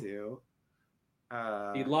wanted to.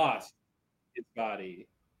 He lost his body.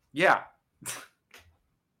 Yeah.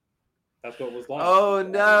 That's what was lost. Oh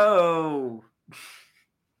no.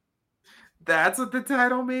 That's what the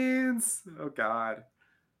title means? Oh God.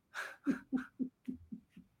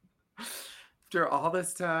 After all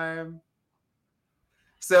this time.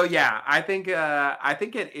 So yeah, I think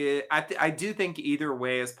it is. I do think either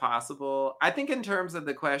way is possible. I think in terms of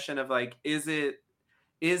the question of like, is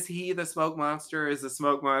he the smoke monster? Is the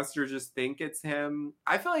smoke monster just think it's him?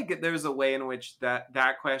 I feel like there's a way in which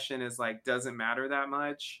that question is like, doesn't matter that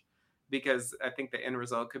much, because I think the end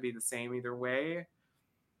result could be the same either way.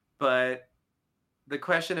 But the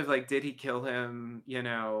question of like, did he kill him?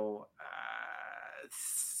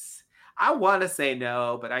 I want to say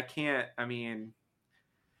no, but I can't. I mean,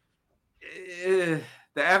 the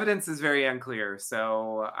evidence is very unclear,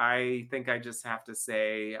 so I think I just have to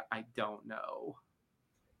say I don't know.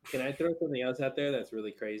 Can I throw something else out there that's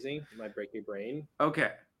really crazy? It might break your brain.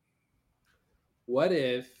 Okay. What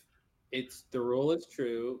if it's the rule is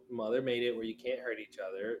true? Mother made it where you can't hurt each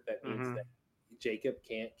other. That means Mhm. that Jacob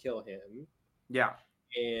can't kill him. Yeah.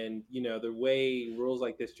 And the way rules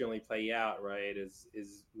like this generally play out, right,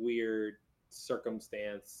 is weird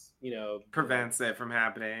circumstance. Prevents it from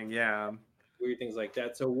happening. Yeah. Weird things like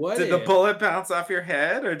that. So what Did if the bullet bounce off your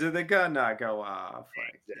head, or did the gun not go off?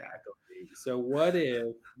 Like, yeah. exactly? So what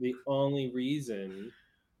if the only reason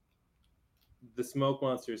the smoke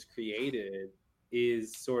monster is created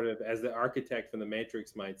is sort of, as the architect from the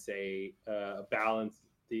Matrix might say, a balance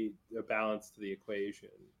to the equation.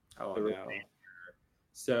 Oh The no.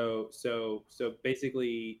 So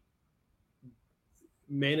basically,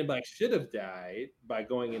 Man in Black should have died by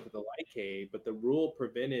going into the light cave, but the rule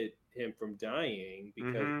prevented him from dying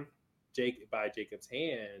because by Jacob's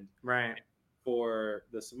hand. Right. For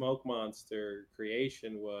the smoke monster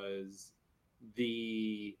creation was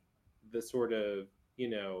the sort of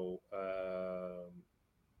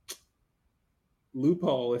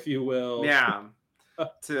loophole, if you will. Yeah.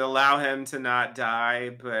 To allow him to not die,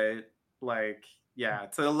 but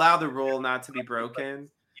to allow the rule not to be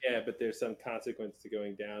broken. Yeah, but there's some consequence to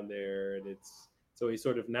going down there, and so he's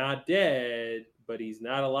sort of not dead, but he's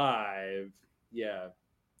not alive. Yeah.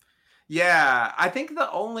 Yeah, I think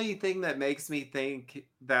the only thing that makes me think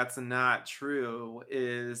that's not true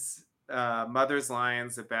is Mother's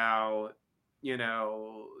lines about, you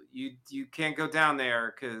can't go down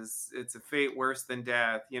there because it's a fate worse than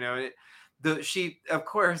death. She, of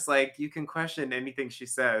course, like, you can question anything she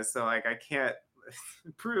says, so like I can't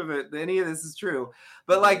prove it any of this is true,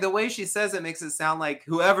 but like the way she says it makes it sound like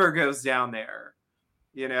whoever goes down there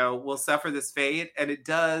will suffer this fate, and it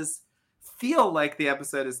does feel like the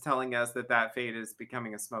episode is telling us that fate is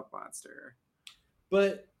becoming a smoke monster.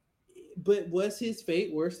 But was his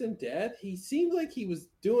fate worse than death? He seemed like he was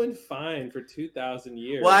doing fine for 2,000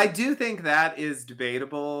 years. Well, I do think that is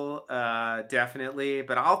debatable, definitely.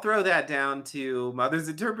 But I'll throw that down to Mother's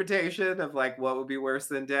interpretation of like what would be worse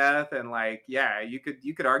than death, and like, yeah, you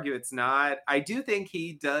could argue it's not. I do think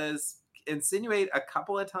he does insinuate a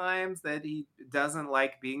couple of times that he doesn't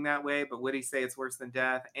like being that way, but would he say it's worse than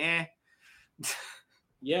death?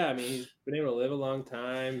 Yeah, I mean, he's been able to live a long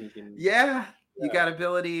time. He can. Yeah. You got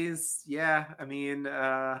abilities. Yeah. I mean,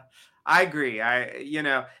 I agree.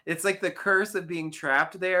 It's like the curse of being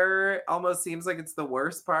trapped there almost seems like it's the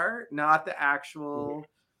worst part, not the actual,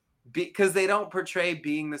 because they don't portray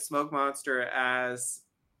being the smoke monster as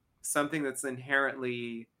something that's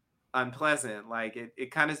inherently unpleasant. Like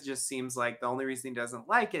it kind of just seems like the only reason he doesn't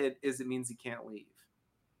like it is it means he can't leave.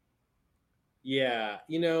 Yeah.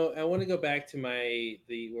 I want to go back to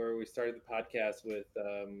where we started the podcast with,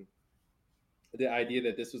 the idea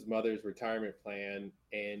that this was Mother's retirement plan,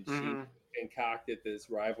 and she concocted this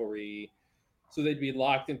rivalry so they'd be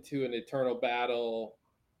locked into an eternal battle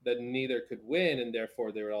that neither could win, and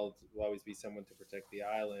therefore there will always be someone to protect the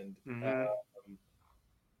island.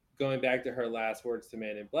 Going back to her last words to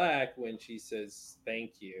Man in Black when she says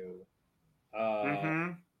thank you.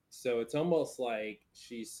 So it's almost like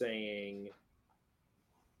she's saying,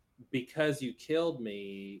 because you killed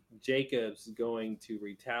me, Jacob's going to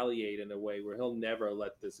retaliate in a way where he'll never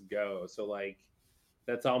let this go. So like,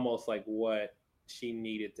 that's almost like what she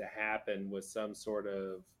needed to happen was some sort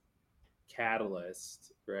of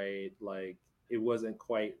catalyst, right? Like they weren't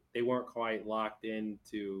quite locked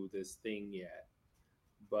into this thing yet,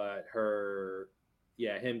 but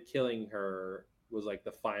him killing her was like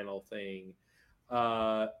the final thing.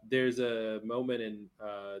 There's a moment in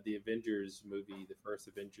the Avengers movie, the first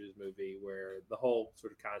Avengers movie, where the whole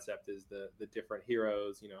sort of concept is the different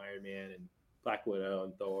heroes, Iron Man and Black Widow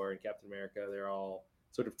and Thor and Captain America, they're all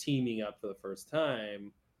sort of teaming up for the first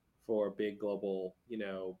time for a big global,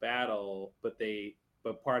 battle. But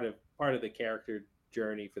part of the character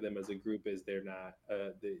journey for them as a group is they're not,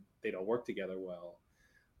 they don't work together well.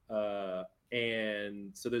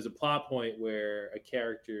 And so there's a plot point where a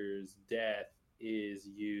character's death is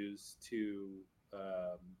used to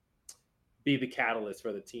be the catalyst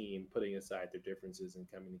for the team, putting aside their differences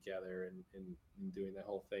and coming together and doing that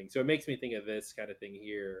whole thing. So it makes me think of this kind of thing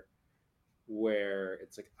here, where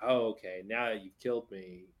it's like, oh, okay, now that you've killed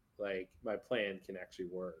me, like my plan can actually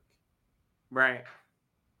work. Right.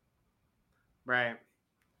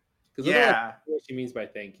 Because Yeah. what she means by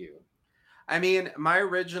thank you. I mean, my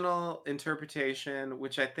original interpretation,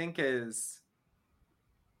 which I think is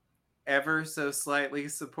ever so slightly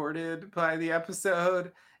supported by the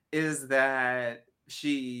episode, is that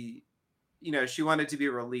she, she wanted to be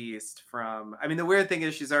released from. I mean, the weird thing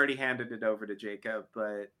is she's already handed it over to Jacob,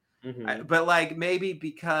 but Mhm. but like maybe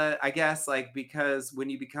because I guess like because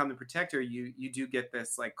when you become the protector, you do get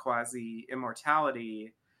this like quasi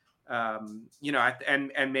immortality. And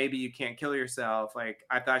maybe you can't kill yourself. Like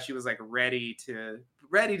I thought she was like ready to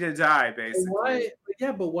die, basically.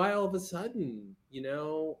 But why all of a sudden?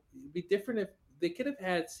 It'd be different if they could have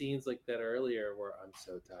had scenes like that earlier where I'm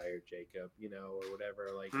so tired, Jacob, or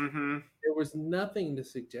whatever. Like Mm-hmm. there was nothing to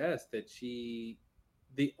suggest that the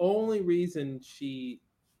only reason she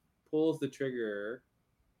pulls the trigger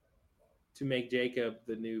to make Jacob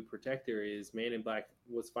the new protector is Man in Black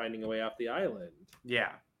was finding a way off the island.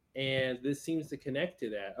 Yeah. And this seems to connect to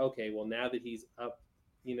that. Okay, well now that he's up,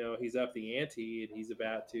 he's up the ante and he's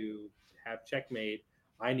about to have checkmate,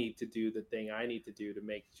 I need to do the thing I need to do to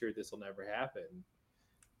make sure this will never happen.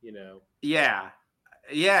 Yeah.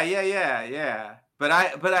 But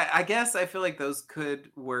I guess I feel like those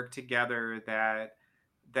could work together.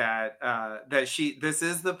 That this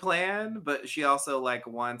is the plan, but she also like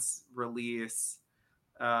wants release,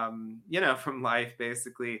 from life,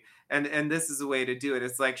 basically. And this is a way to do it.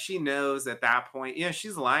 It's like she knows at that point,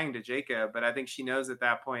 she's lying to Jacob, but I think she knows at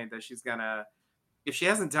that point that she's gonna, if she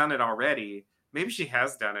hasn't done it already, maybe she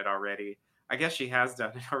has done it already. I guess she has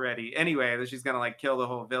done it already. Anyway, that she's gonna like kill the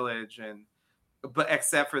whole village, but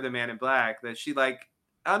except for the Man in Black, that she like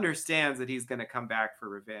understands that he's gonna come back for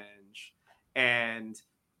revenge, and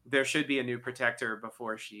there should be a new protector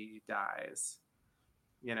before she dies.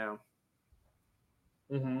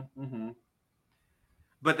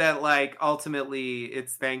 But that like ultimately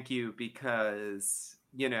it's thank you because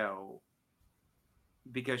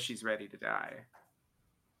because she's ready to die.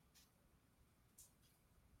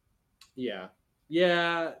 Yeah,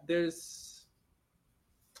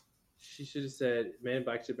 she should have said, Man in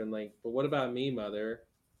Black should have been like, but what about me, mother?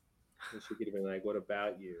 And she could have been like, what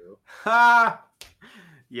about you? Ha!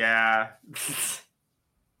 Yeah.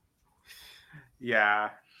 Yeah.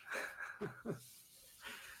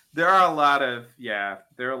 There are a lot of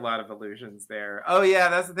illusions there. Oh yeah,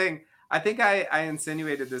 that's the thing. I think I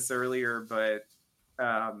insinuated this earlier, but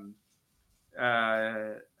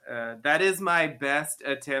that is my best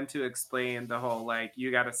attempt to explain the whole like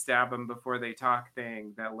you got to stab them before they talk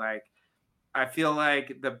thing. That like I feel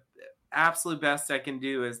like the absolute best I can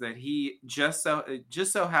do is that he just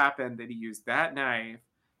so happened that he used that knife,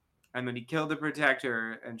 and then he killed the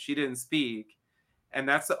protector, and she didn't speak. And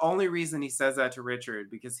that's the only reason he says that to Richard,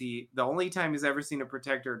 because the only time he's ever seen a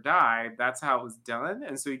protector die, that's how it was done.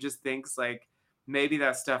 And so he just thinks like maybe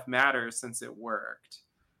that stuff matters since it worked,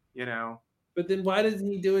 But then why doesn't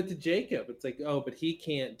he do it to Jacob? It's like, oh, but he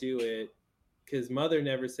can't do it because mother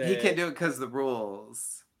never said he can't do it because the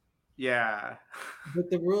rules. Yeah. But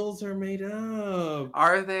the rules are made up.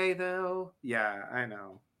 Are they though? Yeah, I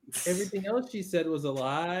know. Everything else she said was a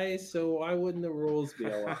lie, so why wouldn't the rules be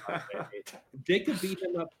a lie? Jacob beat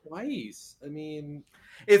him up twice. I mean,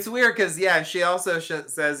 it's weird because she also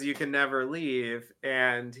says you can never leave,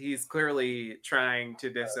 and he's clearly trying to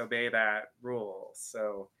disobey that rule.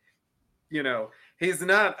 So, he's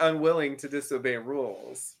not unwilling to disobey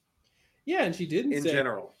rules. Yeah, and she didn't in say,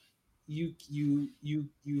 general. You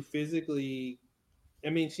physically. I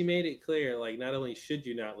mean, she made it clear, like, not only should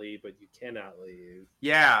you not leave, but you cannot leave.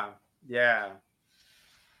 Yeah,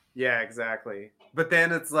 exactly. But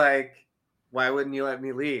then it's like, why wouldn't you let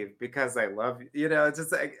me leave? Because I love you. It's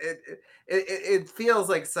just like it feels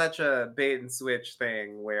like such a bait and switch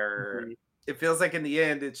thing where it feels like in the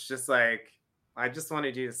end it's just like, I just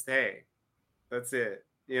wanted you to stay. That's it.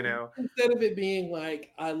 Instead of it being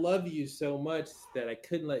like, I love you so much that I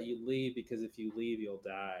couldn't let you leave because if you leave, you'll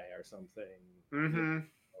die or something. Mm-hmm.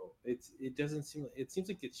 It doesn't seem. It seems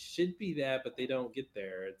like it should be that, but they don't get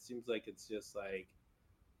there. It seems like it's just like,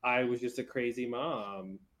 I was just a crazy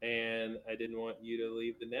mom and I didn't want you to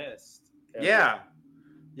leave the nest. Yeah,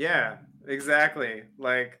 exactly.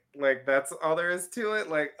 Like that's all there is to it.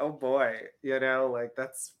 Like, oh boy, like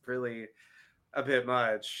that's really a bit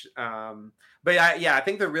much. But I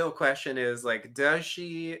think the real question is like, does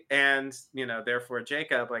she and therefore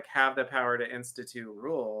Jacob like have the power to institute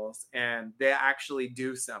rules and they actually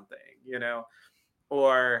do something,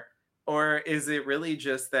 or is it really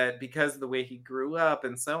just that because of the way he grew up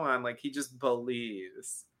and so on, like he just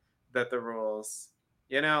believes that the rules,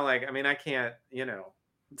 like, I mean, I can't,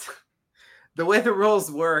 the way the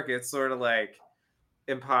rules work, it's sort of like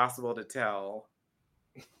impossible to tell.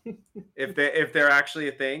 if they're actually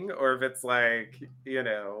a thing, or if it's like, you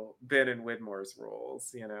know, Ben and Widmore's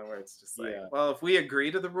rules, you know, where it's just like, Yeah. well, if we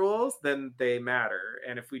agree to the rules, then they matter,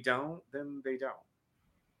 and if we don't, then they don't.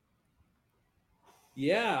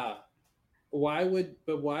 Yeah. Why would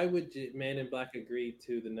Man in Black agree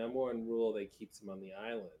to the number one rule that keeps him on the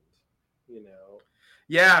island? You know.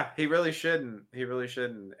 Yeah, he really shouldn't. He really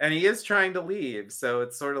shouldn't. And he is trying to leave, so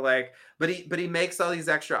it's sort of like, but he makes all these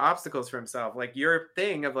extra obstacles for himself. Like your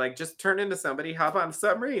thing of like just turn into somebody, hop on a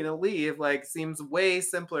submarine and leave, like seems way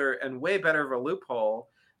simpler and way better of a loophole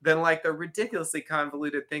than like the ridiculously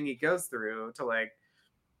convoluted thing he goes through to like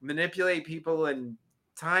manipulate people and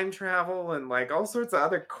time travel and like all sorts of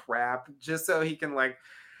other crap just so he can like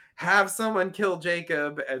have someone kill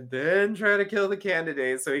Jacob and then try to kill the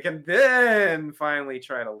candidate so he can then finally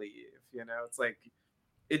try to leave. You know, it's like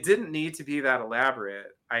it didn't need to be that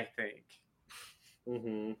elaborate, I think.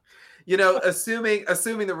 Mm-hmm. You know, assuming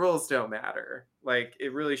the rules don't matter, like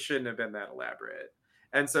it really shouldn't have been that elaborate.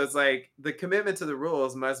 And so it's like the commitment to the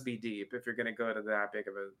rules must be deep if you're going to go to that big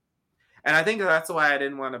of a. And I think that's why I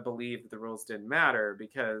didn't want to believe that the rules didn't matter,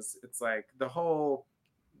 because it's like the whole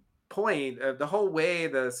point of the whole way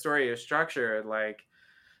the story is structured, like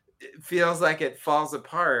it feels like it falls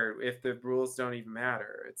apart if the rules don't even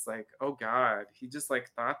matter. It's like, oh god, he just like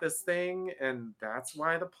thought this thing and that's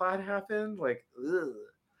why the plot happened. Like, ugh.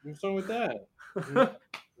 What's wrong with that? The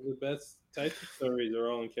best types of stories are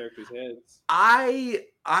all in characters' heads. I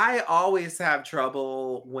always have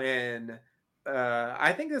trouble when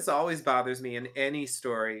I think this always bothers me in any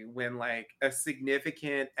story when like a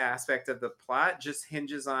significant aspect of the plot just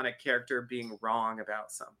hinges on a character being wrong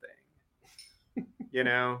about something. You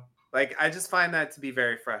know, like I just find that to be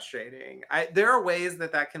very frustrating. There are ways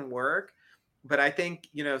that can work, but I think,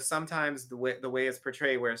 you know, sometimes the way it's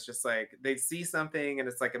portrayed, where it's just like they see something and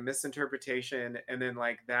it's like a misinterpretation, and then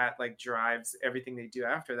like that like drives everything they do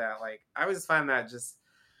after that. Like I always find that just.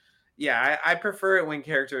 Yeah, I prefer it when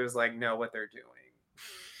characters like know what they're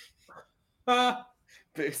doing.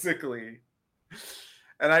 Basically.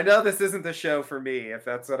 And I know this isn't the show for me if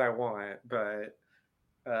that's what I want, but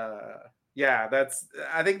yeah,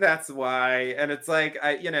 I think that's why. And it's like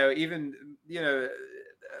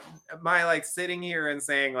my like sitting here and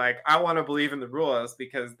saying like I want to believe in the rules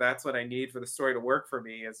because that's what I need for the story to work for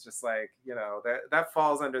me. It's just like, you know, that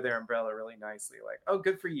falls under their umbrella really nicely. Like, oh,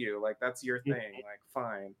 good for you. Like that's your thing. Like,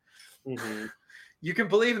 fine. Mm-hmm. You can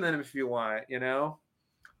believe in them if you want, you know,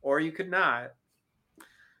 or you could not.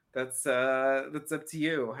 That's up to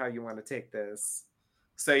you how you want to take this.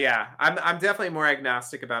 So yeah, I'm definitely more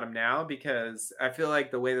agnostic about him now, because I feel like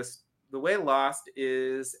the way Lost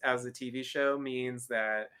is as a TV show means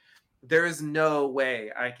that there is no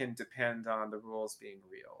way I can depend on the rules being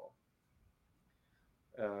real.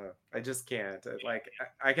 I just can't. Like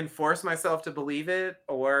I can force myself to believe it,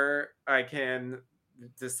 or I can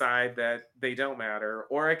decide that they don't matter,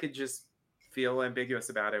 or I could just feel ambiguous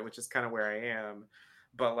about it, which is kind of where I am.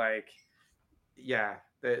 But like, yeah,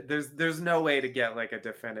 there's no way to get like a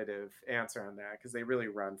definitive answer on that, because they really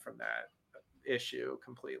run from that issue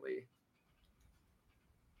completely.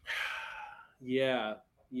 Yeah.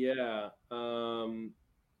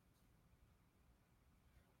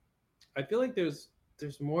 I feel like there's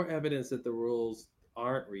more evidence that the rules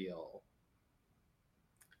aren't real,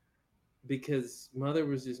 because Mother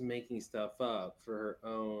was just making stuff up for her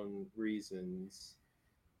own reasons.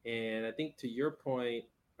 And I think to your point,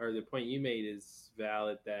 or the point you made is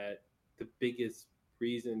valid, that the biggest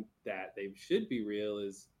reason that they should be real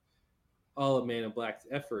is all of Man in Black's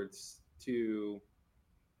efforts to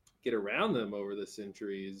get around them over the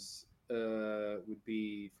centuries would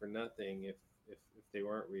be for nothing if they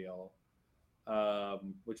weren't real,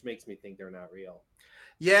 which makes me think they're not real.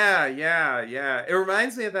 Yeah. It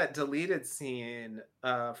reminds me of that deleted scene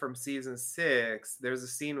from season 6. There's a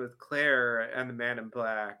scene with Claire and the Man in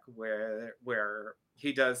Black where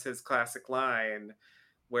he does his classic line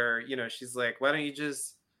where, you know, she's like, why don't you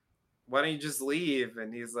just leave?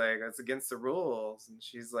 And he's like, that's against the rules. And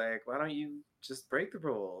she's like, why don't you just break the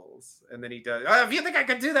rules? And then he does, oh, if you think I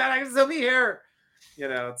could do that, I can still be here. You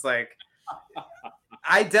know, it's like,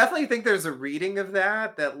 I definitely think there's a reading of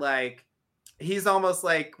that like, he's almost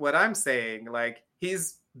like what I'm saying. Like,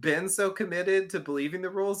 he's been so committed to believing the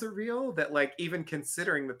rules are real that like, even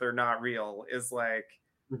considering that they're not real is like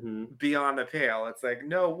beyond the pale. It's like,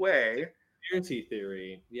 no way. Conspiracy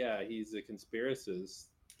theory. Yeah, he's a conspiracist.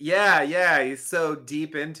 Yeah, he's so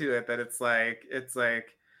deep into it that it's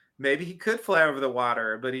like maybe he could fly over the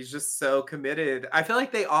water, but he's just so committed. I feel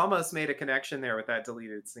like they almost made a connection there with that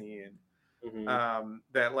deleted scene.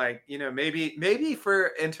 That like, you know, maybe for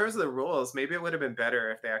in terms of the rules, maybe it would have been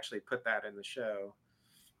better if they actually put that in the show.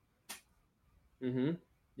 Mm-hmm.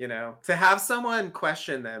 You know, to have someone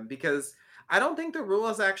question them, because I don't think the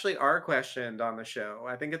rules actually are questioned on the show.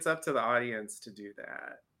 I think it's up to the audience to do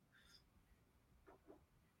that.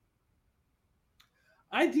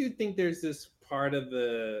 I do think there's this part of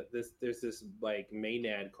there's this like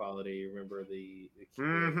Maynard quality. Remember the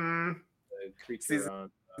creature Season on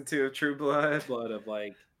 2 of True Blood. of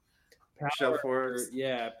like Michelle power. Forbes.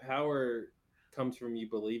 Yeah, power comes from you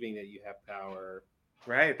believing that you have power.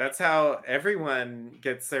 Right. That's how everyone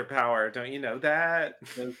gets their power. Don't you know that?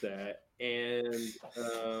 Knows that. And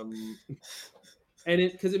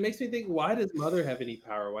it because it makes me think, why does Mother have any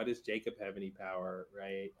power? Why does Jacob have any power?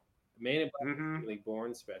 Right? Man in Black is really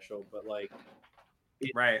born special, but like,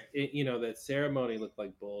 right? You know, that ceremony looked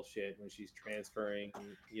like bullshit when she's transferring,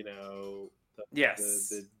 you know,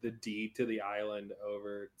 the deed to the island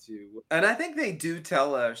over to. And I think they do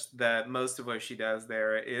tell us that most of what she does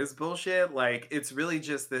there is bullshit. Like, it's really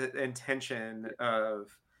just the intention of,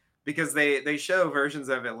 because they show versions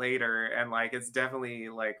of it later, and like it's definitely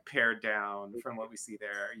like pared down from what we see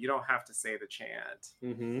there. You don't have to say the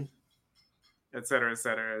chant. Et cetera, et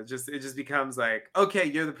cetera. It just becomes like, okay,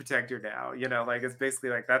 you're the protector now. You know, like it's basically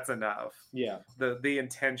like that's enough. Yeah. The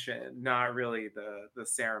intention, not really the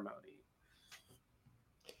ceremony.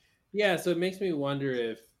 Yeah, so it makes me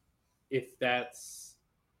wonder if that's,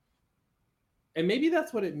 and maybe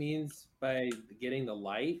that's what it means by getting the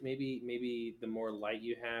light. Maybe the more light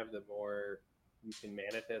you have, the more you can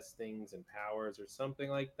manifest things and powers or something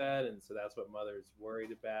like that. And so that's what Mother's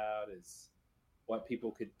worried about, is what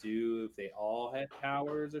people could do if they all had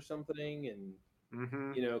powers or something. And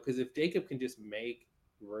you know, because if Jacob can just make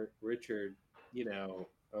Richard, you know,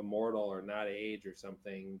 immortal or not age or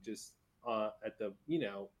something, just at the, you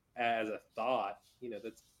know, as a thought, you know,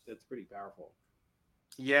 that's pretty powerful.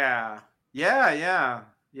 Yeah,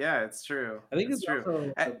 it's true. I think it's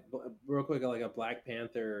true. Also real quick, like a Black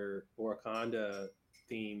Panther Wakanda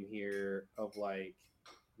theme here of like,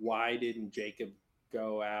 why didn't Jacob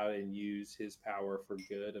go out and use his power for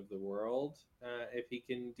good of the world if he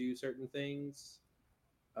can do certain things?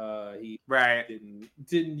 He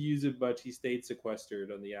didn't use it much. He stayed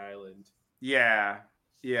sequestered on the island. Yeah,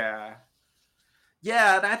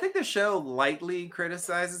 and I think the show lightly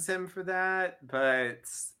criticizes him for that, but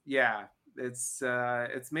yeah, it's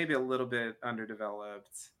maybe a little bit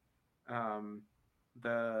underdeveloped.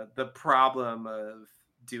 The problem of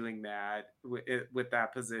doing that with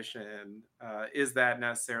that position is that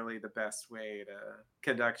necessarily the best way to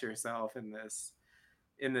conduct yourself in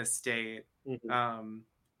this state.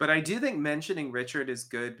 But I do think mentioning Richard is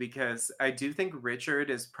good, because I do think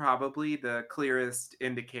Richard is probably the clearest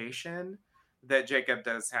indication that Jacob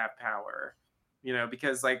does have power, you know,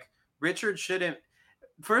 because like Richard shouldn't,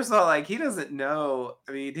 first of all, like he doesn't know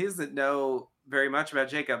very much about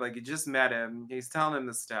Jacob. Like he just met him, he's telling him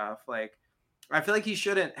the stuff. Like I feel like he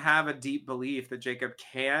shouldn't have a deep belief that Jacob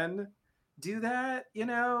can do that, you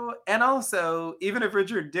know? And also, even if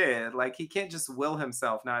Richard did, like he can't just will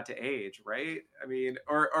himself not to age, right? I mean,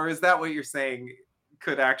 or is that what you're saying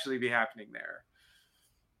could actually be happening there?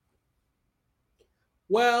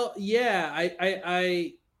 Well, yeah,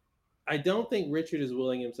 I don't think Richard is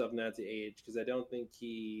willing himself not to age, because I don't think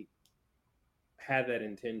he had that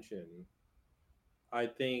intention. I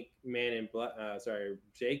think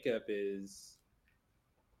Jacob is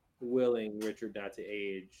willing Richard not to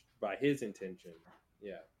age by his intention.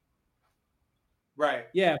 Yeah. Right.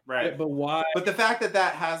 Yeah. Right. But why? But the fact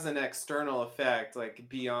that has an external effect, like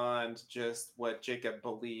beyond just what Jacob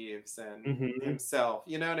believes and himself,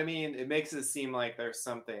 you know what I mean? It makes it seem like there's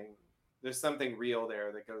something real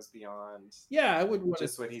there that goes beyond. Yeah, I would want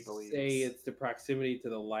just to what he believes. Say it's the proximity to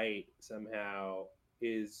the light somehow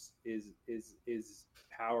is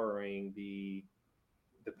powering the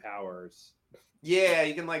powers. Yeah,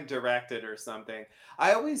 you can like direct it or something.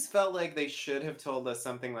 I always felt like they should have told us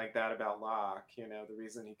something like that about Locke, you know, the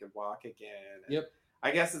reason he could walk again. Yep. I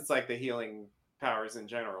guess it's like the healing powers in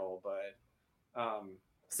general, but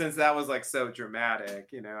since that was like so dramatic,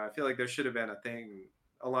 you know, I feel like there should have been a thing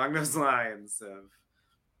along those lines of,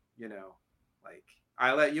 you know, like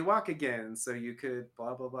I let you walk again so you could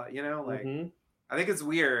blah blah blah, you know, like I think it's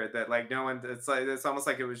weird that like no one, it's almost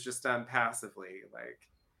like it was just done passively, like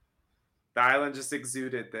the island just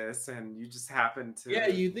exuded this, and you just happened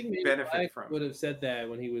to you think maybe benefit Black from would have said that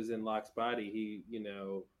when he was in Locke's body. He, you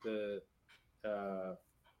know,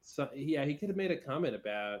 he could have made a comment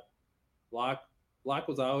about Locke. Locke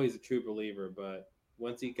was always a true believer, but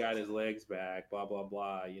once he got his legs back, blah blah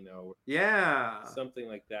blah. You know, Yeah. something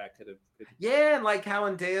like that could have. Yeah, and like how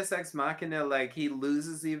in Deus Ex Machina, like he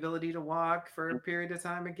loses the ability to walk for a period of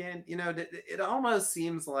time again. You know, it almost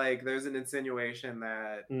seems like there's an insinuation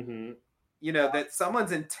that Mm-hmm. you know that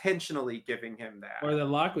someone's intentionally giving him that. Or that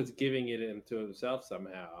Locke was giving it to himself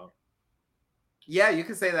somehow. Yeah, you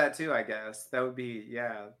could say that too. I guess that would be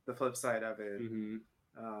the flip side of it. Mm-hmm.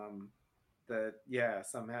 That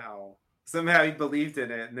somehow he believed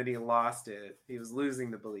in it and then he lost it. He was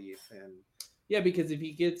losing the belief and. Yeah, because if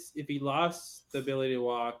he lost the ability to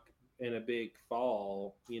walk in a big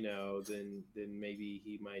fall, you know, then maybe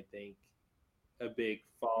he might think a big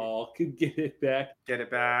fall could get it back. Get it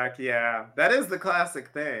back, yeah. That is the classic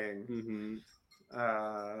thing. Mm-hmm.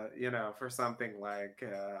 You know, for something like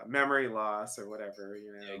memory loss or whatever,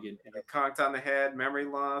 you know. Yeah, you get conked on the head, memory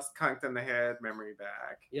loss, conked on the head, memory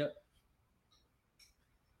back. Yep.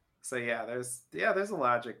 So yeah, there's a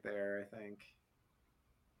logic there, I think.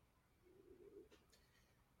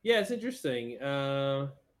 Yeah, it's interesting. Yeah,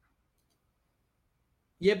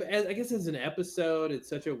 but I guess as an episode, it's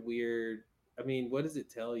such a weird. I mean, what does it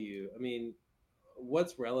tell you? I mean,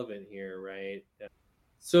 what's relevant here, right?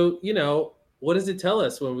 So, you know, what does it tell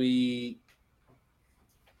us when we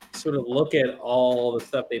sort of look at all the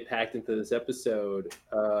stuff they packed into this episode?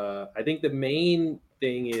 I think the main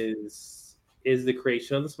thing is the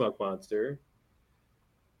creation of the smoke monster.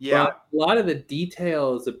 Yeah, but a lot of the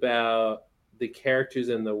details about the characters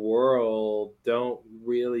in the world don't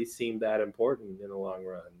really seem that important in the long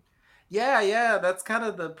run. Yeah, that's kind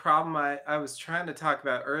of the problem I was trying to talk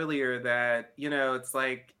about earlier, that, you know, it's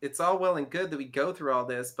like, it's all well and good that we go through all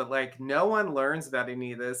this, but like no one learns about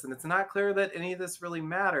any of this, and it's not clear that any of this really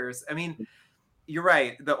matters. I mean, you're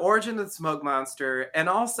right. The origin of the smoke monster, and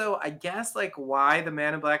also, I guess, like why the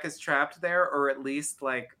Man in Black is trapped there, or at least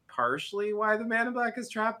like partially why the Man in Black is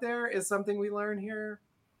trapped there, is something we learn here.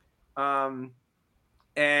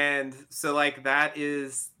 And so like that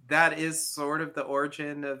is sort of the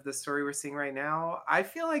origin of the story we're seeing right now. I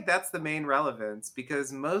feel like that's the main relevance,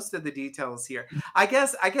 because most of the details here, I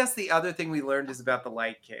guess the other thing we learned is about the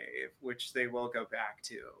light cave, which they will go back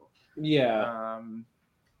to. Yeah.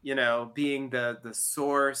 You know, being the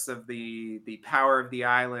source of the power of the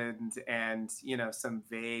island, and, you know, some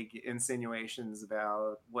vague insinuations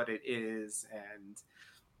about what it is and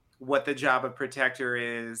what the job of protector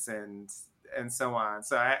is, and so on.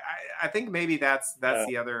 So I think maybe that's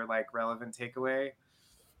the other like relevant takeaway.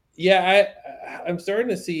 Yeah, I'm starting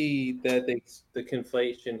to see that the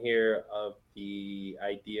conflation here of the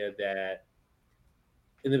idea that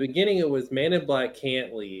in the beginning it was Man in Black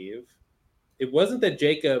can't leave. It wasn't that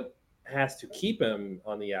Jacob has to keep him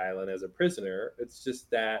on the island as a prisoner. It's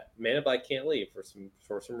just that Man in Black can't leave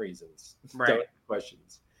for some reasons. Right. Don't have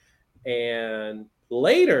questions. And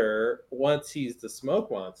later, once he's the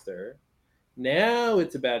smoke monster, now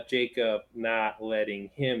it's about Jacob not letting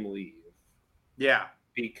him leave. Yeah.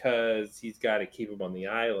 Because he's got to keep him on the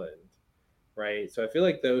island, right? So I feel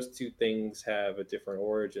like those two things have a different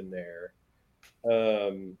origin there.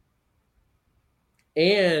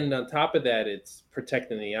 And on top of that, it's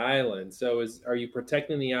protecting the island. So are you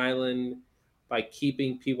protecting the island by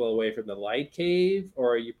keeping people away from the light cave,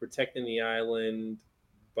 or are you protecting the island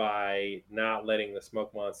by not letting the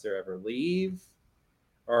smoke monster ever leave?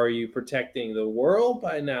 Or are you protecting the world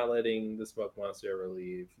by not letting the smoke monster ever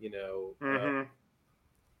leave? You know,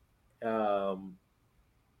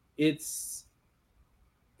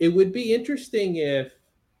 it would be interesting if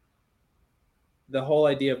the whole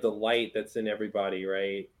idea of the light that's in everybody,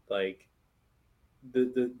 right? Like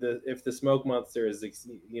the if the smoke monster is,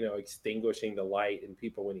 you know, extinguishing the light in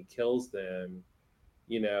people when he kills them,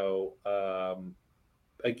 you know,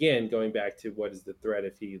 again, going back to what is the threat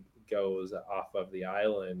if he goes off of the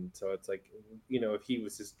island. So it's like, you know, if he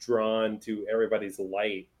was just drawn to everybody's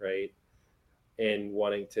light, right, and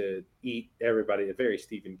wanting to eat everybody, very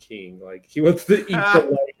Stephen King, like he wants to eat the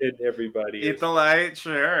light in everybody. Eat the light,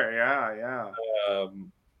 sure, yeah.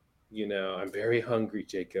 You know, I'm very hungry,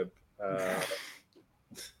 Jacob.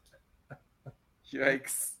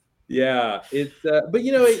 Yikes. Yeah, it's but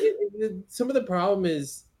you know, some of the problem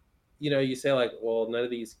is, you know, you say like, well, none of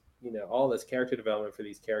these, you know, all this character development for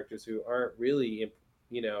these characters who aren't really,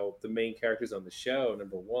 you know, the main characters on the show,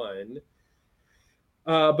 number one.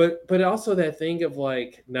 But also that thing of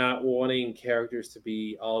like not wanting characters to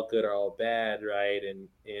be all good or all bad, right? And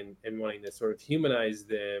wanting to sort of humanize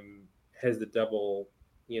them has the double,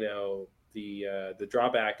 you know, the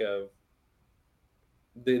drawback of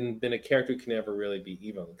then a character can never really be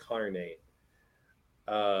evil incarnate.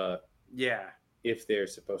 Yeah. if they're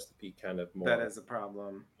supposed to be kind of more That is a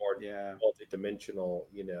problem. more Yeah. multidimensional,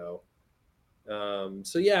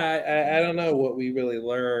 so yeah, I don't know what we really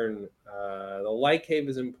learn. The light cave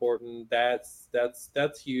is important. That's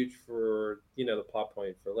huge for the plot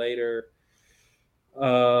point for later.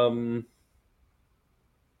 And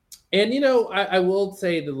I will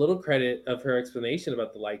say the little credit of her explanation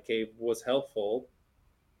about the light cave was helpful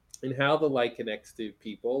in how the light connects to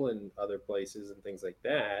people and other places and things like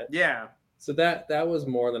that. Yeah. So that was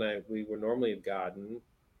more than we would normally have gotten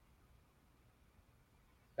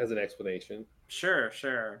as an explanation. Sure.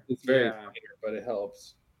 It's very Yeah. minor, but it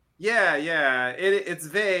helps. Yeah. It's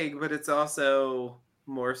vague, but it's also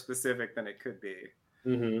more specific than it could be.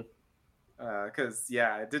 Mm-hmm. Because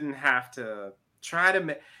it didn't have to try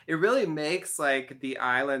to. It really makes like the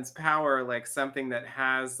island's power like something that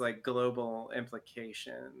has like global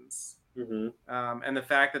implications. Mm-hmm. And the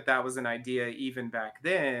fact that was an idea even back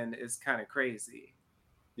then is kind of crazy.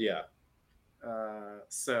 Yeah.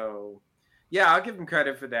 So yeah, I'll give him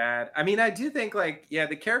credit for that. I mean, I do think like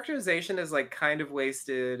the characterization is like kind of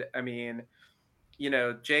wasted. I mean,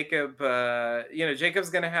 Jacob, Jacob's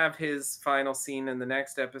going to have his final scene in the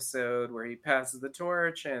next episode where he passes the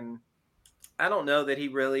torch. And I don't know that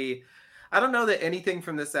anything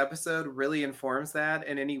from this episode really informs that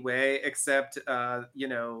in any way, except,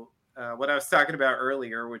 what I was talking about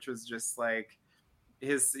earlier, which was just like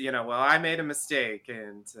his, I made a mistake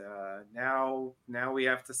and now we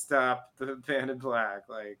have to stop the Band in Black,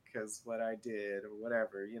 like, because what I did or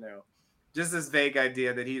whatever, just this vague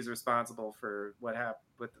idea that he's responsible for what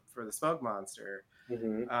happened for the smoke monster.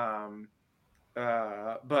 Mm-hmm.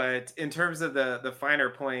 But in terms of the finer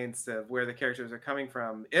points of where the characters are coming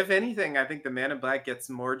from, if anything, I think the Man in Black gets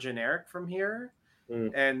more generic from here,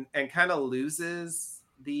 and kind of loses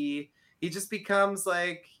he just becomes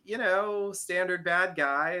like, standard bad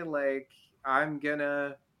guy. Like, I'm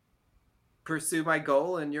gonna pursue my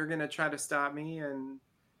goal and you're gonna try to stop me, and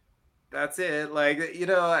that's it. Like,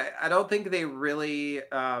 I don't think they really,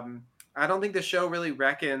 I don't think the show really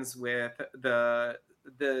reckons with the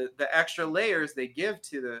extra layers they give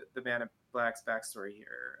to the Man in Black's backstory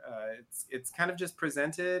here. It's kind of just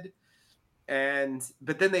presented,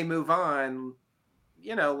 but then they move on,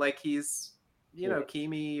 like he's,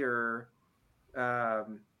 Kimi or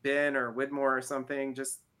Ben or Widmore or something,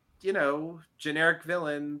 just, generic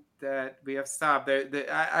villain that we have to stop.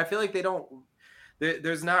 I feel like they don't.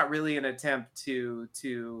 There's not really an attempt to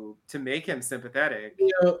make him sympathetic.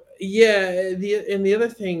 The other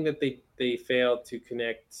thing that they failed to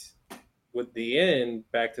connect with the end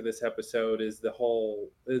back to this episode is the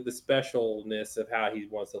specialness of how he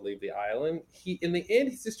wants to leave the island. In the end,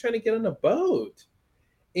 he's just trying to get on a boat,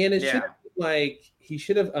 and it should he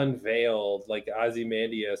should have unveiled, like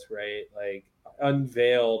Ozymandias, right? Like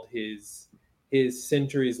unveiled his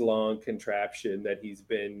centuries-long contraption that he's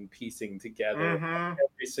been piecing together. Mm-hmm.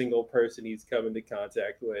 Every single person he's come into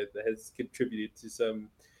contact with has contributed to some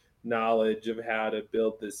knowledge of how to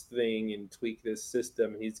build this thing and tweak this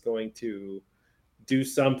system. He's going to do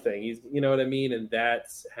something. You know what I mean? And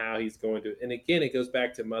that's how he's going to. And again, it goes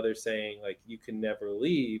back to Mother saying, like, you can never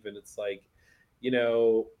leave. And it's like,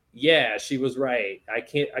 yeah, she was right. I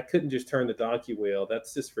couldn't just turn the donkey wheel.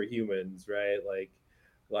 That's just for humans, right?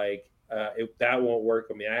 That won't work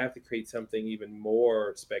for me. I have to create something even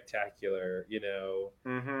more spectacular,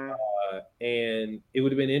 Mm-hmm. And it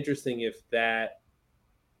would have been interesting if that,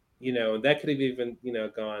 that could have even,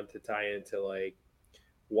 gone to tie into like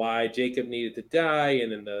why Jacob needed to die,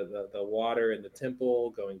 and then the water in the temple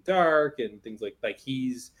going dark and things like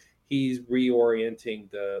he's reorienting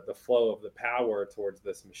the flow of the power towards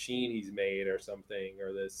this machine he's made or something,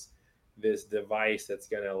 or this device that's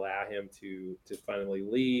going to allow him to finally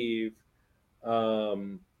leave.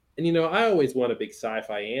 And I always want a big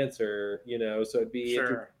sci-fi answer, so it'd be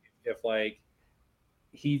interesting if like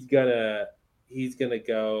he's gonna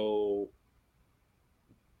go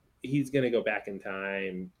back in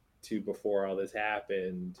time to before all this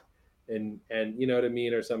happened, and you know what I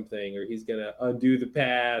mean, or something, or he's gonna undo the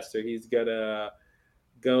past, or he's gonna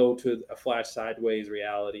go to a flash sideways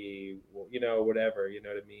reality, whatever, you know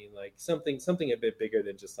what I mean, like something a bit bigger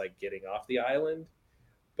than just like getting off the island.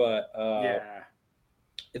 But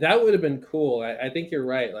that would have been cool. I think you're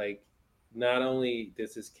right. Like, not only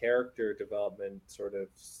does his character development sort of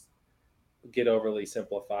get overly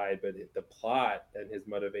simplified, but the plot and his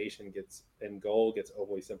motivation and goal gets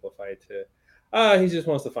overly simplified to he just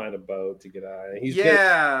wants to find a boat to get on. He's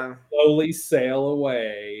gonna slowly sail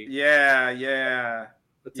away.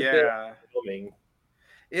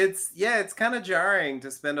 It's kind of jarring to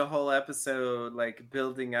spend a whole episode like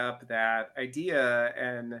building up that idea,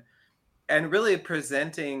 and and really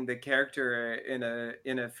presenting the character in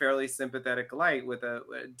a fairly sympathetic light with a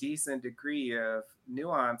decent degree of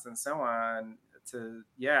nuance and so on.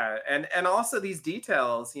 And also these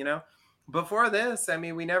details, before this, I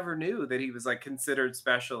mean, we never knew that he was like considered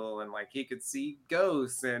special and like he could see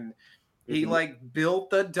ghosts, and he like built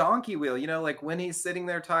the donkey wheel, like when he's sitting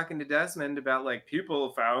there talking to Desmond about like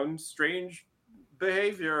people found strange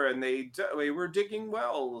behavior and they were digging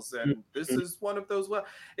wells and this is one of those wells.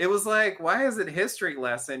 It was like, why is it history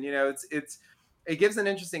lesson? It gives an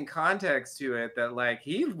interesting context to it that like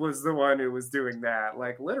he was the one who was doing that,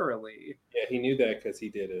 like literally. Yeah, he knew that because he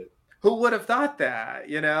did it. Who would have thought that?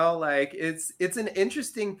 Like it's an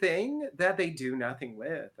interesting thing that they do nothing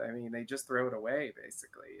with. I mean, they just throw it away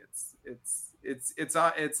basically.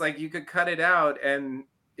 It's like you could cut it out and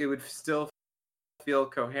it would still feel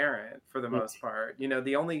coherent for the most part.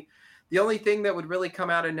 The only thing that would really come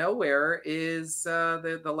out of nowhere is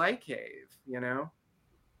the light cave.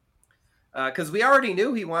 Because we already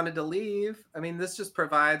knew he wanted to leave. I mean, this just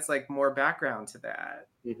provides like more background to that.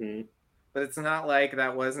 But it's not like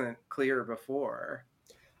that wasn't clear before.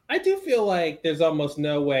 I do feel like there's almost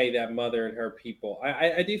no way that Mother and her people.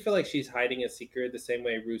 I do feel like she's hiding a secret the same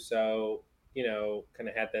way Rousseau, kind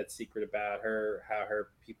of had that secret about how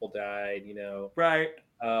her people died. Right.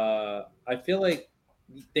 I feel like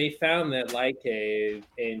they found that light cave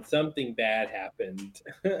and something bad happened,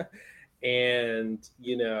 and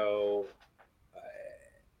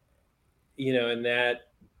and that.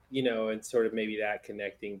 And sort of maybe that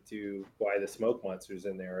connecting to why the smoke monster's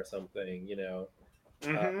in there or something,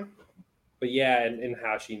 but yeah, and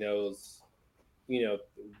how she knows,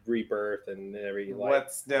 rebirth and every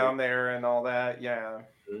what's down there and all that, yeah.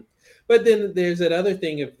 But then there's that other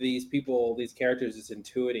thing of these characters just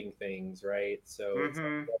intuiting things, right? So it's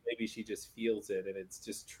like, well, maybe she just feels it and it's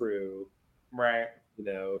just true, right? She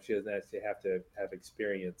doesn't actually have to have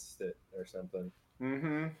experienced it or something.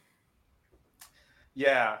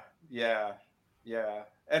 Yeah.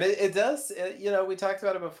 And it does, we talked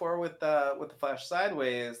about it before with the Flash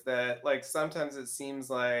Sideways, that like sometimes it seems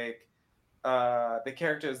like the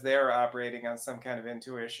characters there are operating on some kind of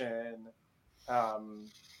intuition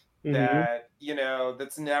that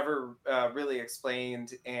that's never really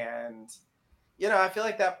explained. And I feel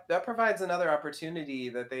like that provides another opportunity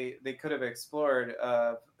that they could have explored,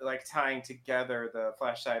 like tying together the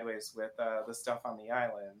Flash Sideways with the stuff on the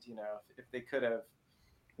island. If they could have.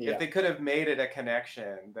 If they could have made it a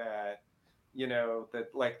connection that, that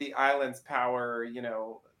like the island's power,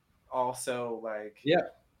 also like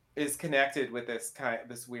is connected with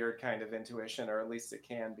this weird kind of intuition, or at least it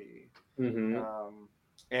can be,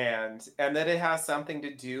 and that it has something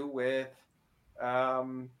to do with,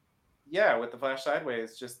 with the Flash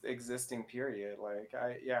Sideways just existing. Period. Like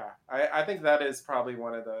I think that is probably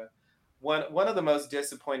one of the most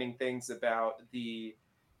disappointing things about the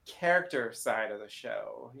character side of the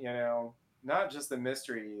show, not just the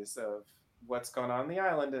mysteries of what's going on the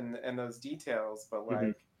island and those details, but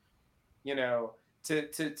like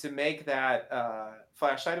to make that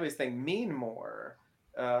Flash Sideways thing mean more,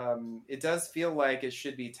 it does feel like it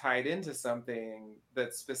should be tied into something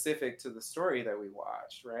that's specific to the story that we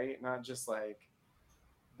watched, right? Not just like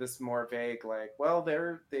this more vague, like, well,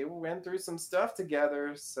 they went through some stuff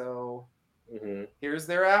together, so here's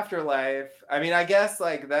their afterlife. I mean, I guess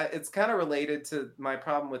like that, it's kind of related to my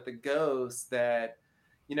problem with the ghost, that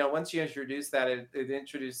once you introduce that, it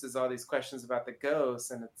introduces all these questions about the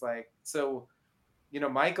ghosts, and it's like, so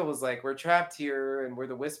Michael was like, we're trapped here and we're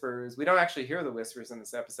the Whisperers. We don't actually hear the Whispers in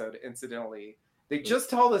this episode, incidentally. They just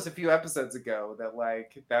told us a few episodes ago that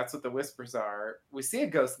like that's what the Whispers are. We see a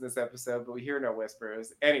ghost in this episode, but we hear no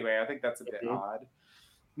Whispers. Anyway, I think that's a bit odd.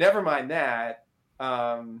 Never mind that.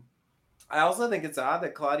 I also think it's odd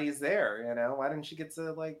that Claudia's there. Why didn't she get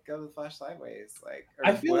to like go to the Flash Sideways? Like,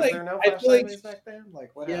 was there no Flash Sideways back then?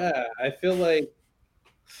 Like, what? Yeah, I feel like.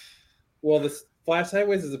 Well, the Flash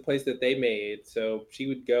Sideways is a place that they made, so she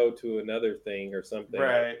would go to another thing or something,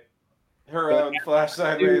 right? Her own Flash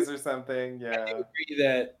Sideways or something. Yeah, I do agree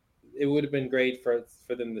that it would have been great for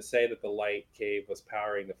them to say that the light cave was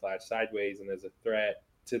powering the Flash Sideways and as a threat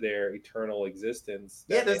to their eternal existence.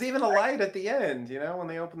 Yeah, there's even a light at the end, when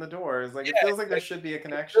they open the doors. Like, it feels like there should be a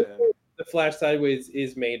connection. The Flash Sideways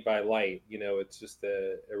is made by light. It's just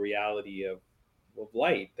a reality of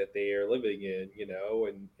light that they are living in,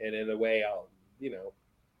 and in a way,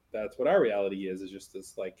 that's what our reality is just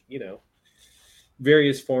this, like,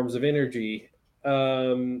 various forms of energy.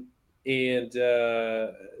 So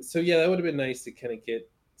yeah, that would have been nice to kind of get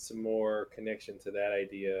some more connection to that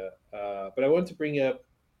idea. But I wanted to bring up,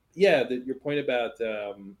 your point about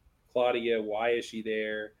Claudia. Why is she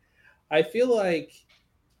there? I feel like,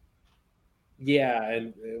 yeah,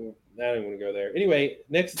 and I don't want to go there. Anyway,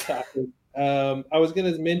 next topic. I was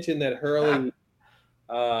going to mention that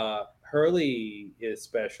Hurley is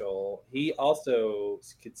special. He also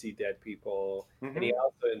could see dead people, and he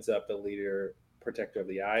also ends up the leader, protector of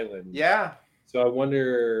the island. Yeah. So I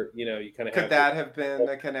wonder, you kind of could that have been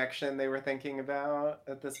the connection they were thinking about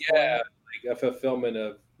at this point? Yeah, like a fulfillment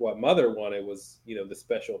of what Mother wanted was, the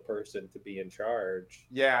special person to be in charge.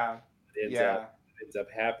 Yeah. It ends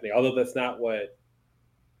up happening. Although that's not what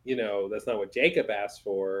Jacob asked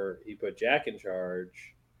for. He put Jack in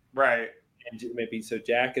charge. Right. And maybe so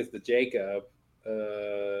Jack is the Jacob.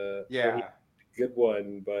 Yeah. Good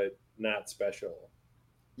one, but not special.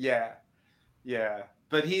 Yeah. Yeah.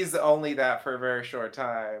 But he's only that for a very short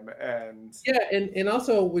time. And yeah, and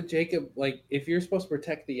also with Jacob, like, if you're supposed to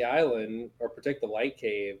protect the island or protect the light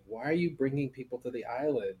cave, why are you bringing people to the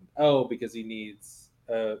island? Oh, because he needs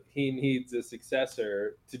a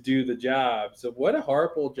successor to do the job. So what a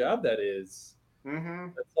horrible job that is. Mm-hmm.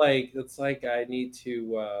 It's like I need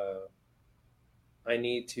to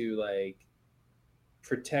like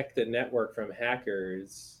protect the network from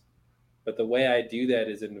hackers, but the way I do that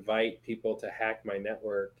is invite people to hack my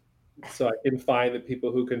network so I can find the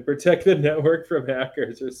people who can protect the network from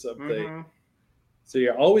hackers or something. Mm-hmm. So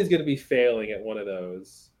you're always going to be failing at one of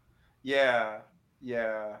those. Yeah.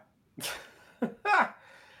 Yeah.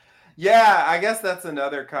 Yeah, I guess that's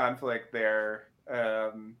another conflict there.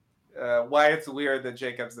 Why it's weird that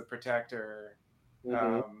Jacob's the protector.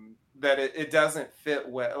 That it doesn't fit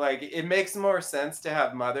well. Like, it makes more sense to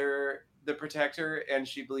have Mother the protector and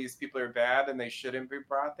she believes people are bad and they shouldn't be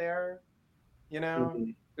brought there.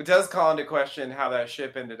 It does call into question how that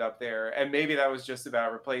ship ended up there, and maybe that was just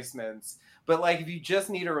about replacements. But like, if you just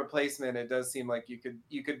need a replacement, it does seem like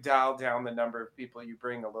you could dial down the number of people you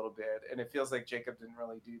bring a little bit, and it feels like Jacob didn't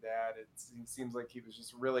really do that. It seems like he was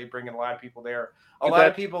just really bringing a lot of people there, a lot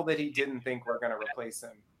of people that he didn't think were going to replace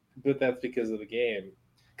him. But that's because of the game.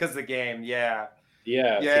 Because the game, yeah.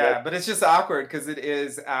 Yeah. Yeah, so but it's just awkward because it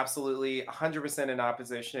is absolutely 100% in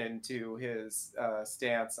opposition to his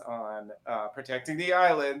stance on protecting the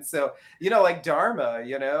island. So, like Dharma,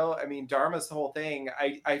 I mean, Dharma's whole thing,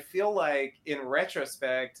 I feel like in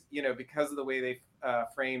retrospect, because of the way they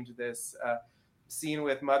framed this scene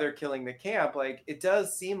with Mother killing the camp, like, it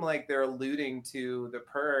does seem like they're alluding to the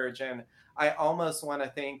Purge. And I almost want to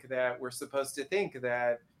think that we're supposed to think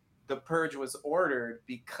that the Purge was ordered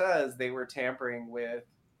because they were tampering with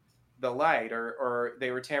the light, or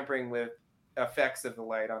they were tampering with effects of the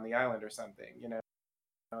light on the island or something,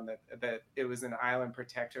 that it was an island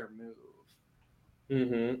protector move.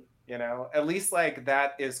 At least like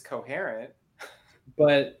that is coherent.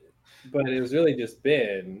 But it was really just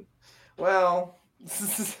Ben. Well,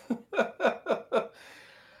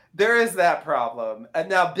 there is that problem.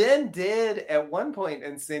 Now, Ben did at one point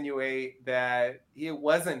insinuate that it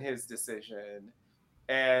wasn't his decision.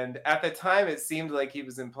 And at the time, it seemed like he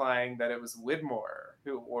was implying that it was Widmore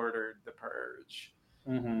who ordered the Purge.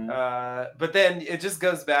 But then it just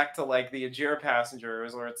goes back to like the Ajir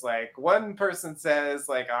passengers, where it's like one person says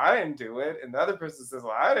like, I didn't do it, and the other person says,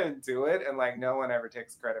 well, I didn't do it, and like no one ever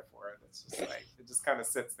takes credit for it. It's just like, it just kind of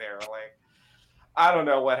sits there like, I don't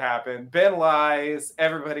know what happened. Ben lies.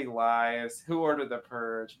 Everybody lies. Who ordered the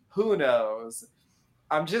Purge? Who knows?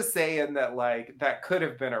 I'm just saying that, like, that could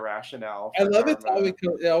have been a rationale. I love it.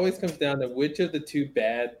 It always comes down to which of the two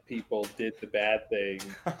bad people did the bad thing.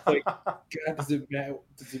 Like, God, does it matter?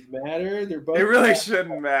 Does it matter? They're both. It really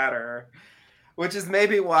shouldn't matter. Which is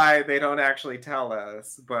maybe why they don't actually tell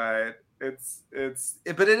us. But but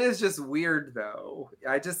it is just weird, though.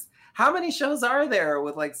 How many shows are there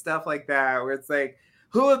with like stuff like that where it's like,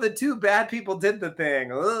 who of the two bad people did the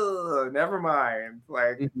thing? Ugh, never mind.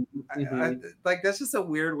 Like, like that's just a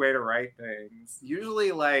weird way to write things. Usually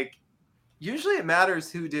it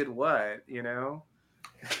matters who did what, And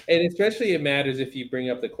especially it matters if you bring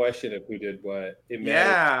up the question of who did what. It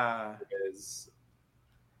matters.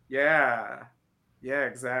 Yeah. Yeah,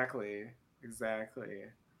 exactly.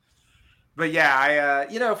 But yeah,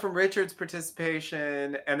 I from Richard's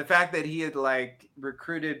participation and the fact that he had like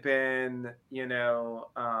recruited Ben,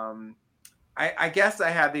 I guess I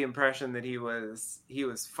had the impression that he was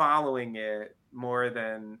following it more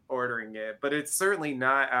than ordering it, but it's certainly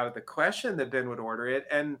not out of the question that Ben would order it.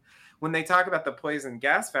 And when they talk about the poison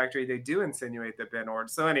gas factory, they do insinuate that Ben ordered.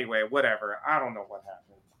 So anyway, whatever. I don't know what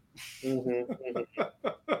happened.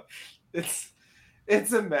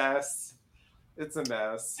 It's a mess. It's a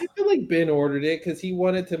mess. I feel like Ben ordered it because he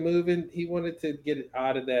wanted to move in. He wanted to get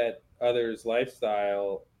out of that other's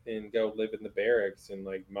lifestyle and go live in the barracks and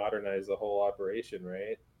like modernize the whole operation,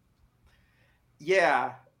 right?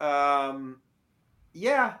 Yeah.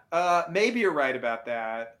 Maybe you're right about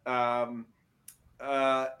that.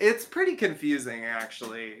 It's pretty confusing,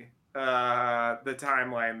 actually. The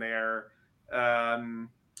timeline there.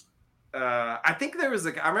 I think I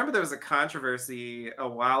remember there was a controversy a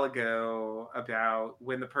while ago about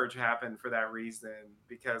when the purge happened for that reason,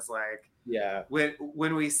 because like Yeah.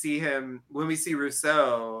 when we see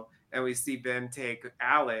Rousseau and we see Ben take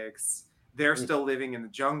Alex, they're still living in the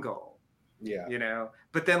jungle, Yeah. you know.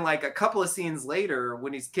 But then like a couple of scenes later,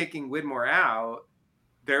 when he's kicking Widmore out,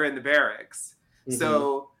 they're in the barracks. Mhm.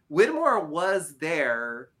 So Widmore was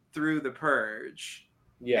there through the purge.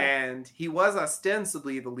 Yeah. And he was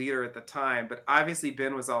ostensibly the leader at the time, but obviously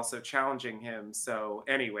Ben was also challenging him. So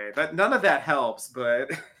anyway, but none of that helps,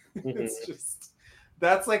 but it's just,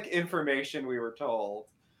 that's like information we were told.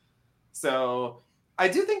 So I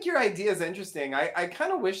do think your idea is interesting. I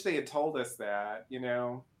kind of wish they had told us that, you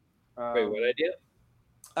know. Wait, what idea?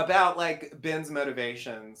 About like Ben's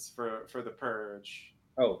motivations for the purge.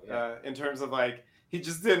 Oh, yeah. In terms of like, he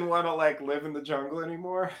just didn't want to like live in the jungle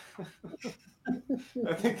anymore.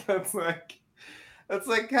 I think that's like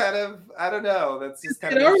kind of, I don't know. That's just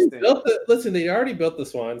kind of interesting. Listen, they already built the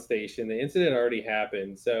Swan Station. The incident already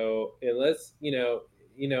happened. So unless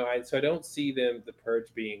I don't see the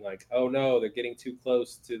purge being like, oh no, they're getting too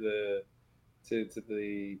close to the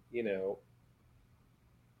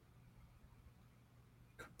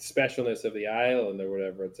specialness of the island or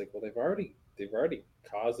whatever. It's like, well, they've already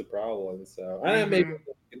caused the problem. So I don't know, maybe you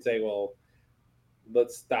could say, well,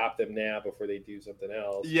 let's stop them now before they do something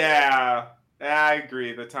else. Yeah, I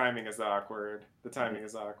agree. The timing is awkward.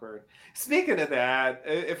 Speaking of that,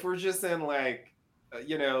 if we're just in like,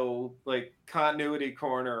 like continuity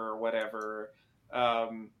corner or whatever, I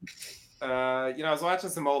was watching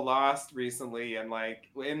some old Lost recently, and like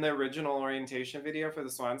in the original orientation video for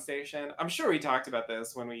the Swan Station, I'm sure we talked about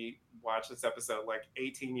this when we watched this episode like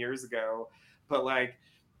 18 years ago, but like,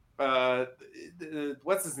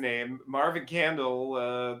 what's his name? Marvin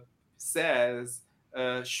Candle says,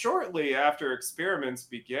 shortly after experiments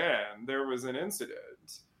began, there was an incident.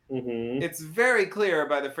 Mm-hmm. It's very clear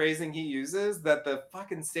by the phrasing he uses that the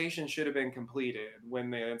fucking station should have been completed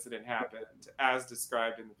when the incident happened, as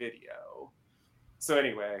described in the video. So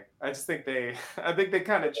anyway, I think they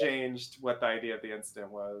kind of changed what the idea of the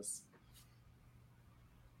incident was.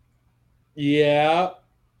 Yeah.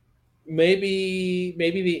 Maybe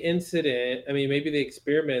the incident, maybe the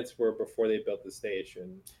experiments were before they built the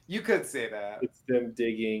station. You could say that. It's them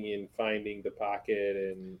digging and finding the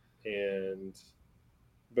pocket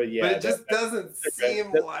but yeah. But it just doesn't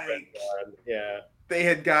seem like they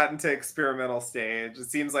had gotten to experimental stage. It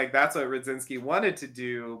seems like that's what Radzinski wanted to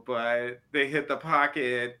do, but they hit the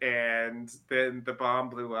pocket and then the bomb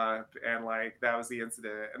blew up, and like that was the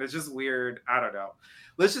incident. And it's just weird. I don't know.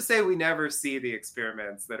 Let's just say we never see the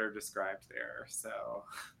experiments that are described there. So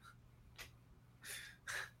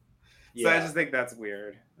yeah. So I just think that's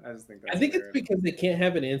weird. I think it's because they can't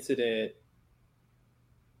have an incident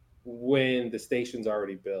when the station's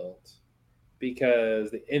already built,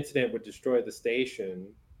 because the incident would destroy the station.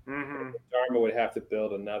 Mm-hmm. Dharma would have to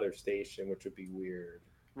build another station, which would be weird.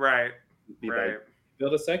 Right. Like,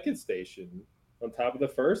 build a second station on top of the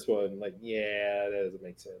first one. Like, yeah, that doesn't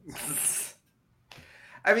make sense.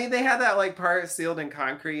 They had that like part sealed in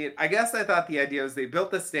concrete. I guess I thought the idea was they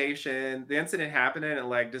built the station, the incident happened, and it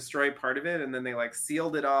like destroyed part of it, and then they like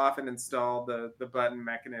sealed it off and installed the button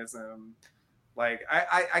mechanism. Like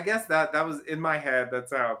I guess that was in my head.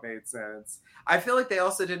 That's how it made sense. I feel like they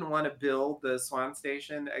also didn't want to build the Swan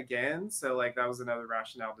Station again, so like that was another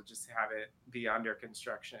rationale to just have it be under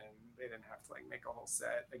construction. They didn't have to like make a whole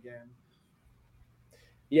set again.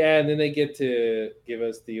 Yeah, and then they get to give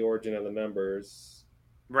us the origin of the numbers.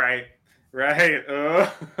 Right. Or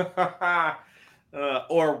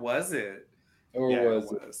was it? Or yeah,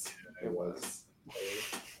 was it? It was.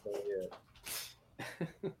 Yeah.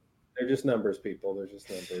 They're just numbers, people. They're just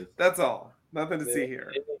numbers. That's all. Nothing to see here.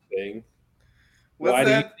 Why do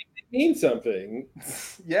you think they mean something?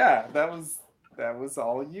 Yeah, that was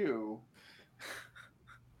all you.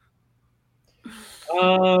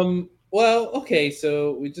 Well, okay,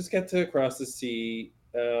 so we just got to Across the Sea.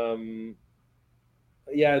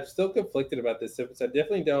 Yeah, I'm still conflicted about this episode. I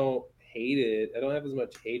definitely don't hate it. I don't have as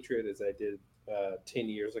much hatred as I did 10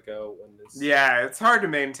 years ago when this. Yeah, it's hard to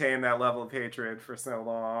maintain that level of hatred for so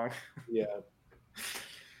long. Yeah.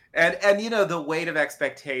 And the weight of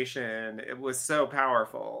expectation, it was so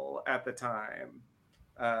powerful at the time.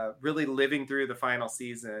 Really living through the final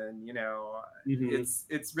season, mm-hmm.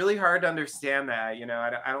 It's really hard to understand that.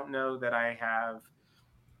 I don't know that I have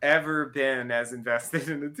ever been as invested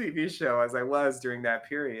in a TV show as I was during that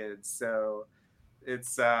period. So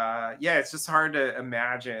it's it's just hard to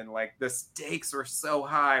imagine. Like, the stakes were so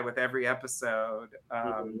high with every episode,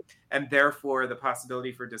 and therefore the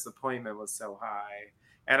possibility for disappointment was so high.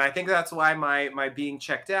 And I think that's why my being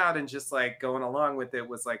checked out and just like going along with it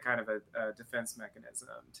was like kind of a defense mechanism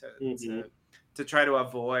to try to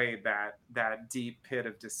avoid that deep pit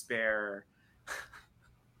of despair.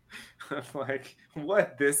 Like,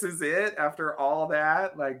 what? This is it after all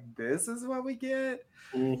that? Like, this is what we get?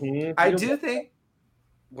 I do think.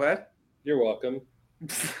 What? You're welcome.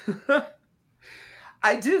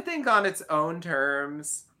 I do think on its own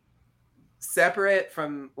terms, separate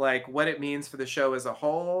from like what it means for the show as a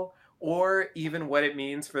whole, or even what it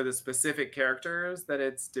means for the specific characters that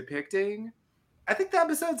it's depicting, I think the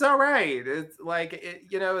episode's all right. It's like,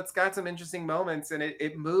 it's got some interesting moments, and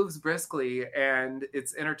it moves briskly, and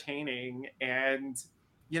it's entertaining, and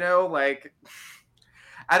like,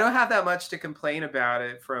 I don't have that much to complain about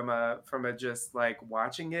it from a just like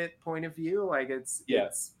watching it point of view. Like, it's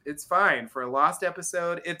fine for a Lost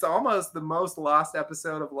episode. It's almost the most Lost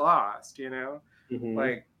episode of Lost,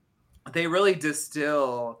 like, they really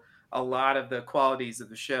distill a lot of the qualities of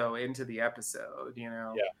the show into the episode,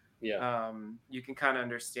 you can kind of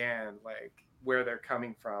understand like where they're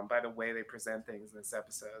coming from by the way they present things in this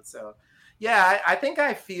episode. So I think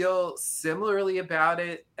I feel similarly about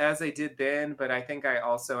it as I did then, but I think I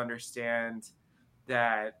also understand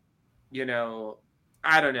that,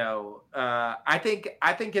 I don't know. I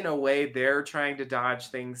think in a way they're trying to dodge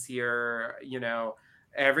things here.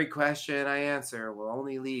 Every question I answer will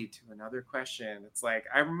only lead to another question. It's like,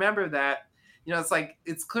 I remember that, it's like,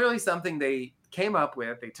 it's clearly something they came up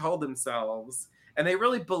with, they told themselves, and they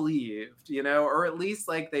really believed, or at least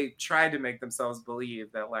like they tried to make themselves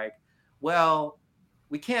believe that like, well,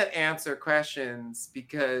 we can't answer questions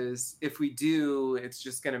because if we do, it's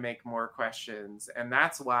just going to make more questions. And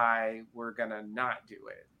that's why we're going to not do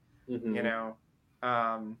it.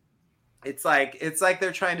 It's like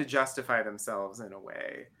they're trying to justify themselves in a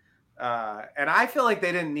way. And I feel like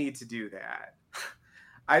they didn't need to do that.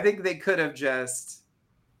 I think they could have just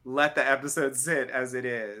let the episode sit as it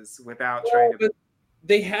is without trying to.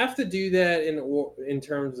 They have to do that in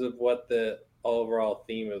terms of what the overall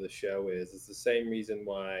theme of the show is. It's the same reason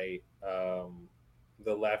why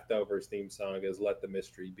the Leftovers theme song is "Let the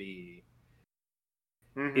Mystery Be."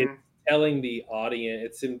 It's telling the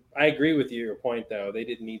audience. I agree with your point, though. They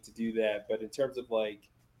didn't need to do that, but in terms of like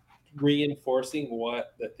reinforcing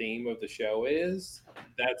what the theme of the show is,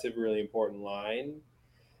 that's a really important line.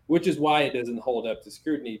 Which is why it doesn't hold up to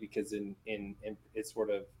scrutiny, because in it's sort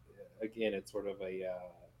of, again, it's sort of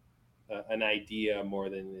an idea more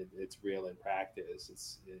than it's real in practice.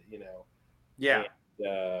 It's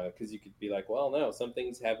because you could be like, well, no, some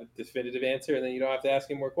things have a definitive answer, and then you don't have to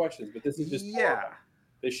ask any more questions. But this is just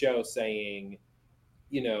the show saying,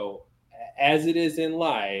 as it is in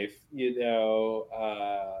life, there's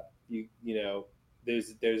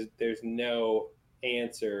no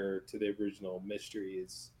answer to the original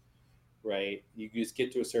mysteries. Right, you just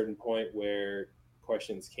get to a certain point where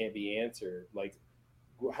questions can't be answered. Like,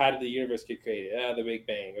 how did the universe get created? The Big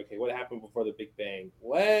Bang. Okay, what happened before the Big Bang?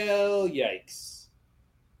 Well, yikes.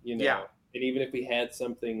 And even if we had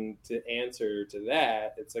something to answer to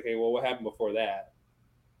that, it's like, okay, well, what happened before that?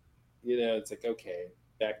 It's like, okay,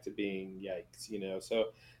 back to being yikes.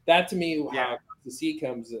 So that, to me, how the sea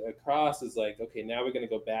comes across is like, okay, now we're going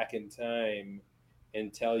to go back in time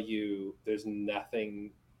and tell you there's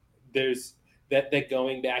nothing. There's that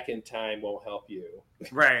going back in time won't help you.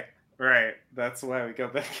 Right. That's why we go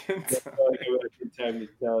back in time to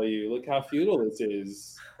tell you, look how futile this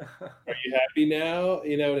is. Are you happy now?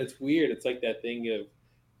 And it's weird. It's like that thing of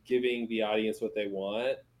giving the audience what they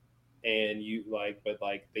want, and but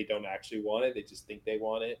they don't actually want it. They just think they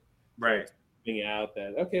want it. Right. So figuring out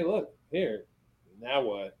that, okay, look here, now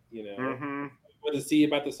what? Want to see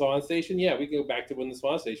about the Swan Station? Yeah, we can go back to when the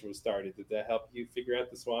Swan Station was started. Did that help you figure out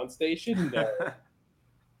the Swan Station? No.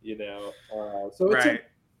 So it's right.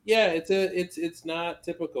 It's not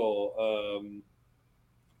typical. I'm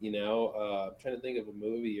trying to think of a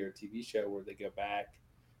movie or a TV show where they go back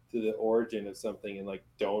to the origin of something and like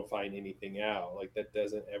don't find anything out. Like, that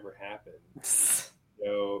doesn't ever happen.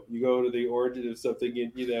 You go to the origin of something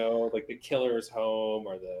in, like the killer's home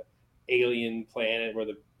or the alien planet where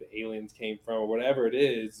the aliens came from or whatever it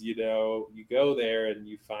is, you go there and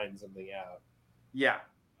you find something out.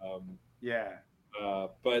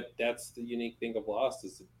 But that's the unique thing of Lost,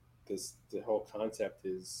 is the whole concept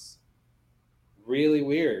is really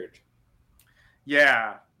weird.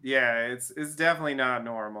 It's definitely not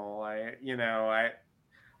normal.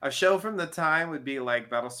 a show from the time would be like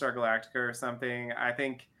Battlestar Galactica or something. I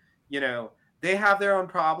think, they have their own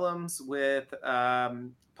problems with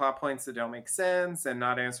plot points that don't make sense and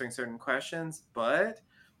not answering certain questions, but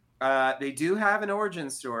they do have an origin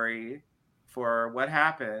story for what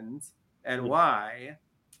happened and why,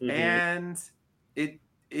 and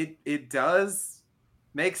it does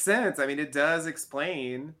make sense. I mean, it does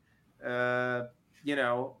explain,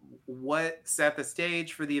 what set the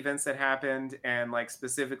stage for the events that happened, and like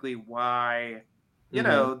specifically why,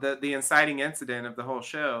 the inciting incident of the whole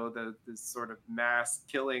show, the sort of mass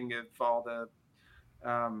killing of all the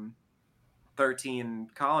 13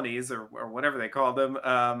 colonies or whatever they call them,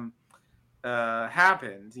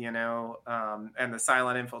 happened, and the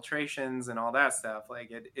silent infiltrations and all that stuff.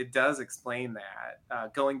 Like it does explain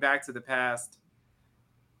that. Going back to the past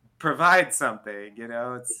provides something,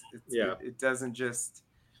 it doesn't just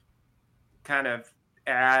kind of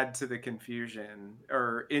add to the confusion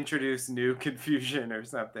or introduce new confusion or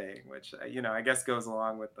something, which, I guess goes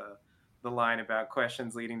along with the line about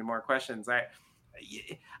questions leading to more questions.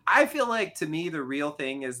 I feel like, to me, the real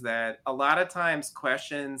thing is that a lot of times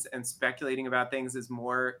questions and speculating about things is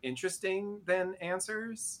more interesting than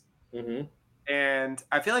answers. And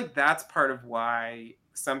I feel like that's part of why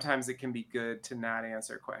sometimes it can be good to not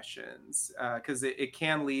answer questions, because it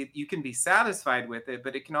can lead, you can be satisfied with it,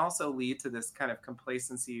 but it can also lead to this kind of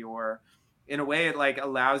complacency, or in a way it like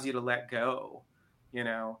allows you to let go,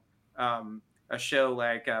 a show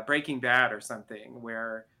like Breaking Bad or something,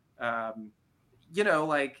 where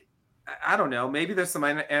like, I don't know, maybe there's some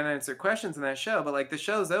unanswered questions in that show, but like the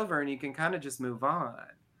show's over and you can kind of just move on.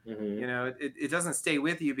 It doesn't stay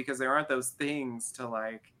with you because there aren't those things to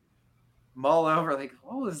like mull over, like,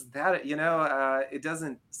 what was that? It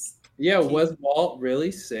doesn't. Yeah, was Walt really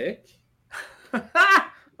sick?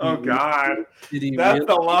 Oh God, that's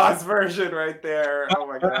the Lost version right there. Oh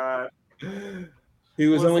my God, he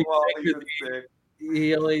was only sick.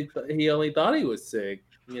 He only thought he was sick.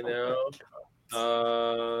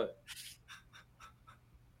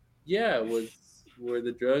 Yeah, were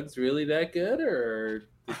the drugs really that good, or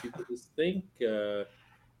did people just think?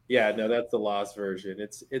 Yeah, no, that's the Lost version.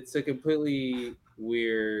 It's a completely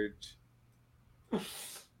weird.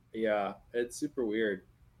 Yeah, it's super weird.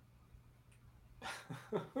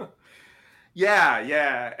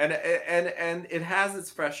 Yeah, and it has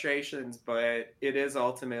its frustrations, but it is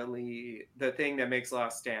ultimately the thing that makes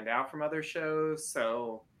Lost stand out from other shows.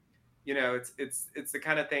 So, it's the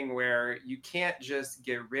kind of thing where you can't just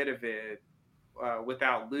get rid of it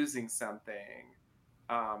without losing something.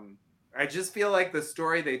 I just feel like the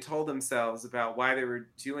story they told themselves about why they were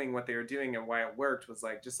doing what they were doing and why it worked was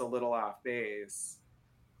like just a little off base.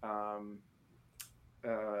 But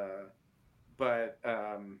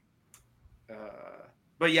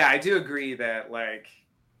yeah, I do agree that like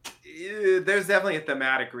there's definitely a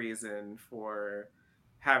thematic reason for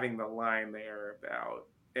having the line there about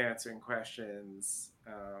answering questions.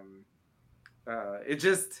 It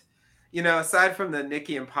just, aside from the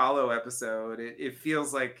Nikki and Paulo episode, it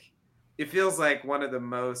feels like one of the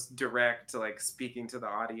most direct, like speaking to the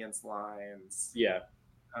audience lines. Yeah.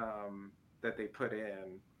 That they put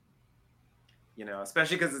in.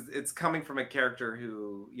 Especially because it's coming from a character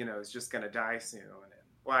who, is just going to die soon.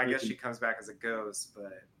 Well, I guess she comes back as a ghost,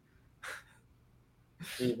 but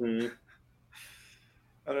I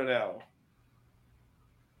don't know.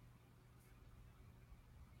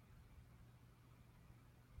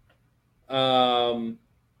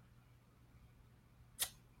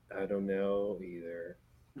 I don't know either.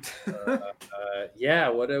 Yeah,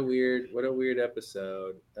 what a weird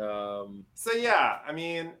episode. So yeah, I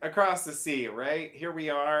mean, Across the Sea, right? Here we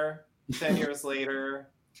are, 10 years later.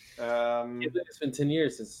 It's been 10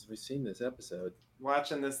 years since we've seen this episode.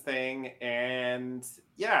 Watching this thing, and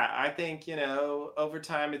yeah, I think, over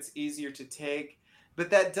time it's easier to take, but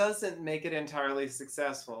that doesn't make it entirely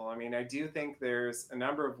successful. I mean, I do think there's a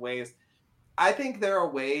number of ways. I think there are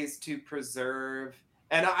ways to preserve,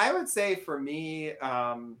 and I would say for me,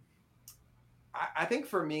 I think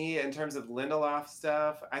for me, in terms of Lindelof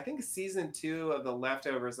stuff, I think season 2 of The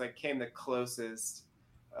Leftovers like came the closest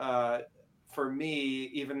for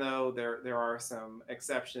me, even though there are some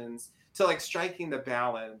exceptions, to like striking the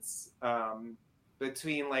balance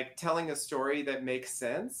between like telling a story that makes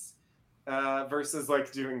sense versus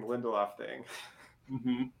like doing the Lindelof thing.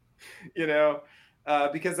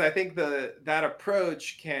 Because I think that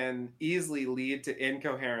approach can easily lead to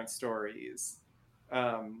incoherent stories.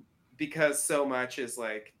 Because so much is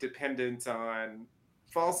like dependent on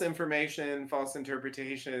false information, false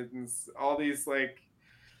interpretations, all these like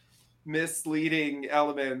misleading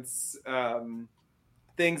elements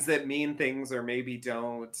things that mean things or maybe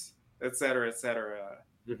don't, et cetera, et cetera.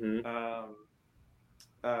 Mm-hmm.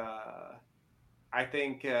 I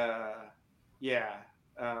think, yeah,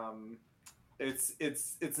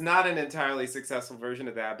 it's not an entirely successful version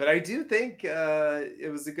of that, but I do think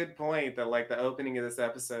it was a good point that like the opening of this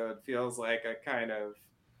episode feels like a kind of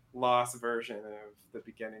lost version of the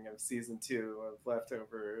beginning of season 2 of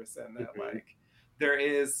Leftovers, and that like there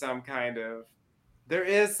is some kind of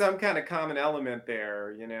common element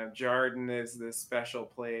there. You know, Jarden is this special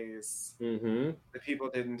place. Mm-hmm. The people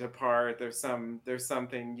didn't depart. There's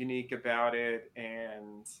something unique about it,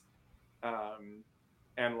 and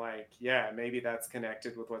like, yeah, maybe that's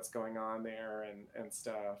connected with what's going on there and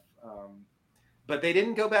stuff. But they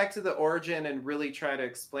didn't go back to the origin and really try to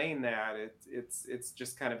explain that. It's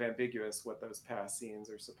just kind of ambiguous what those past scenes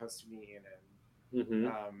are supposed to mean, and Mm-hmm.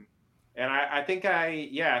 and I think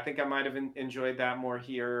I might have enjoyed that more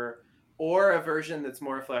here, or a version that's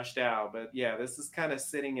more fleshed out. But yeah, this is kind of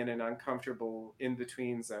sitting in an uncomfortable in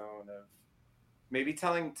between zone of maybe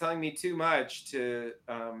telling me too much to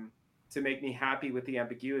make me happy with the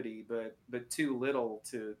ambiguity, but too little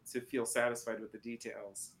to feel satisfied with the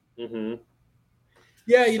details. Mm-hmm.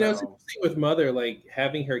 Yeah, you know, it's So- interesting with Mother, like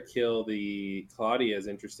having her kill the Claudia is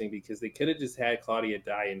interesting because they could have just had Claudia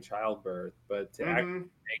die in childbirth, but to actually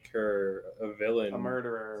make her a villain, a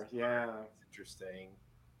murderer, yeah, it's interesting.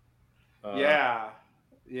 yeah.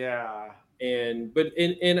 And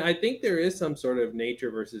I think there is some sort of nature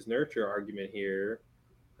versus nurture argument here,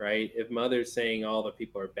 right? If Mother's saying all the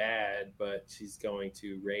people are bad, but she's going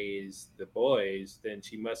to raise the boys, then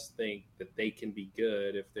she must think that they can be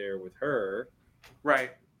good if they're with her. Right.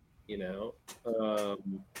 You know,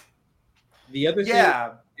 the other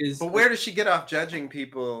thing is, but where does she get off judging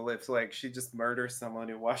people if like she just murders someone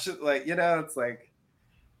who washes, like, you know, it's like,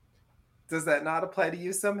 does that not apply to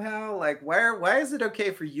you somehow? Like, why is it okay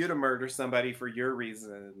for you to murder somebody for your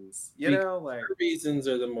reasons? You know, like her reasons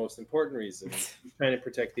are the most important reasons. She's trying to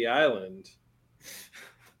protect the island,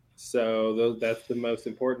 so that's the most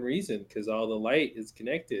important reason because all the light is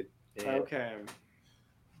connected. And okay,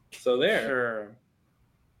 so there.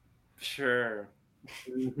 Sure.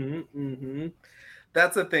 Mm-hmm, mm-hmm.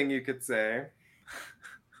 That's a thing you could say.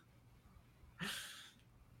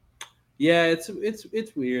 Yeah,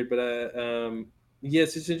 it's weird, but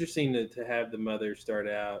yes, it's interesting to have the mother start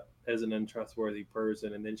out as an untrustworthy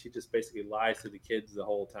person, and then she just basically lies to the kids the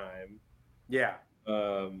whole time. Yeah.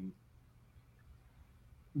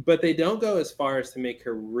 But they don't go as far as to make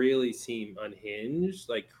her really seem unhinged,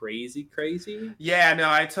 like crazy. Yeah, no,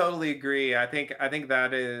 I totally agree. I think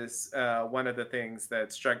that is one of the things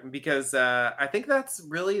that struck me, because I think that's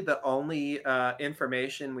really the only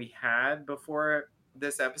information we had before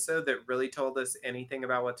this episode that really told us anything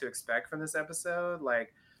about what to expect from this episode.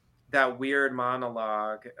 Like that weird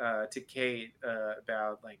monologue to Kate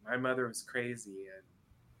about like, my mother was crazy and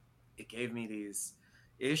it gave me these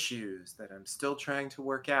issues that I'm still trying to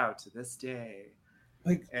work out to this day.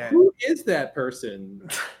 Like, who is that person?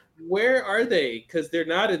 Where are they? Because they're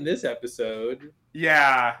not in this episode.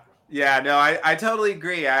 Yeah, no, I totally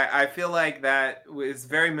agree. I feel like that was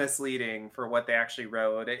very misleading for what they actually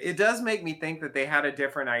wrote. It does make me think that they had a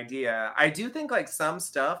different idea. I do think like some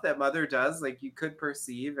stuff that Mother does, like you could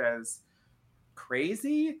perceive as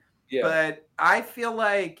crazy. Yeah. But I feel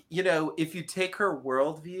like, you know, if you take her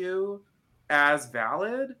worldview as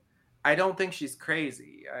valid, I don't think she's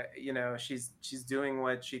crazy. You know, she's doing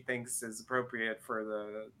what she thinks is appropriate for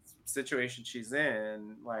the situation she's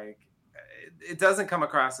in. Like, it doesn't come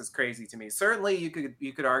across as crazy to me. Certainly,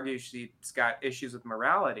 you could argue she's got issues with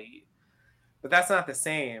morality, but that's not the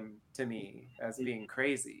same to me as being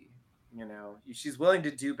crazy. You know, she's willing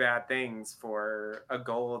to do bad things for a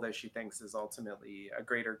goal that she thinks is ultimately a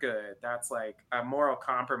greater good. That's like a moral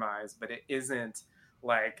compromise, but it isn't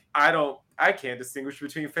like, I can't distinguish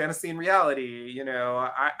between fantasy and reality. You know,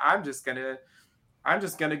 I'm just gonna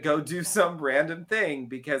go do some random thing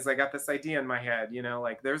because I got this idea in my head. You know,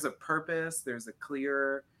 like there's a purpose, there's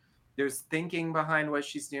thinking behind what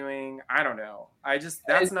she's doing. I don't know.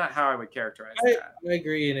 That's not how I would characterize that. I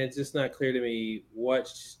agree, and it's just not clear to me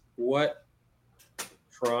what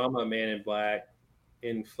trauma Man in Black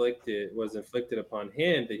was inflicted upon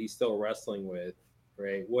him that he's still wrestling with,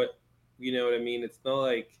 right? What, you know what I mean? It's not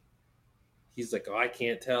like he's like, oh, I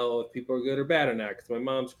can't tell if people are good or bad or not because my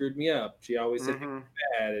mom screwed me up. She always said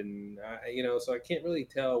bad, and you know, so I can't really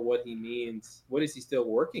tell what he means. What is he still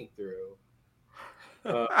working through?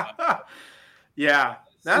 Yeah,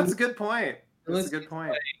 that's a good point. That's a good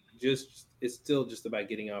point. Just it's still just about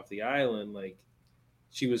getting off the island. Like,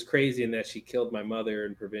 she was crazy in that she killed my mother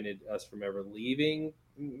and prevented us from ever leaving.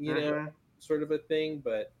 You know, sort of a thing,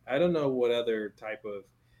 but I don't know what other type of.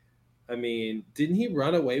 I mean, didn't he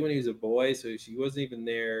run away when he was a boy? So she wasn't even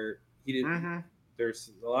there. He didn't. Mm-hmm.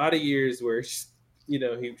 There's a lot of years where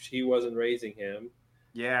he wasn't raising him.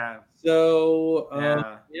 Yeah. So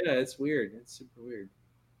Yeah. yeah, it's weird. It's super weird.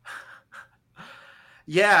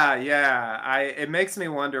 Yeah. It makes me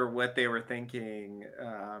wonder what they were thinking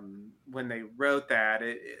when they wrote that.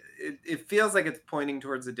 It feels like it's pointing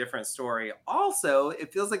towards a different story. Also,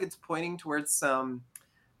 it feels like it's pointing towards some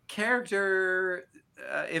character,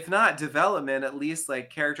 if not development, at least like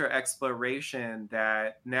character exploration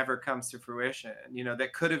that never comes to fruition.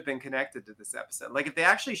 That could have been connected to this episode. Like if they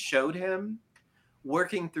actually showed him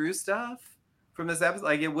working through stuff from this episode,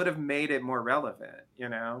 like it would have made it more relevant.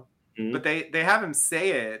 Mhm. But they have him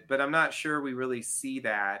say it, but I'm not sure we really see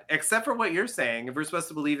that, except for what you're saying. If we're supposed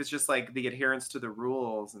to believe it's just like the adherence to the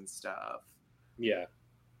rules and stuff, Yeah.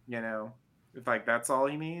 if like that's all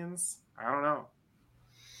he means, I don't know.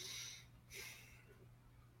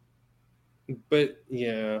 But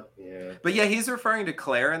yeah. But yeah, he's referring to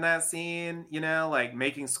Claire in that scene, like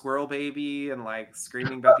making squirrel baby and like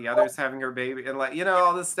screaming about the others having her baby and like,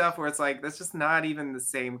 all this stuff where it's like, that's just not even the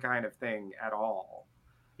same kind of thing at all.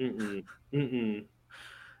 Mm-mm.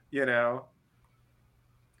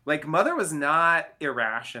 Like Mother was not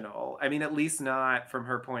irrational. I mean, at least not from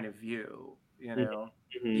her point of view,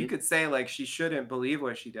 You could say like she shouldn't believe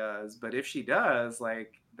what she does, but if she does,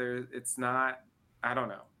 like it's not, I don't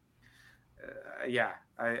know.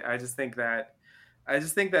 I just think that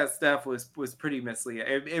stuff was pretty misleading.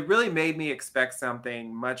 It really made me expect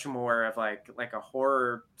something much more of like a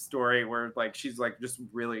horror story where like she's like just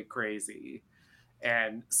really crazy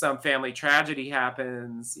and some family tragedy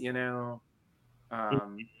happens, and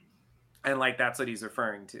like that's what he's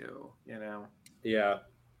referring to, Yeah.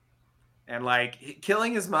 and like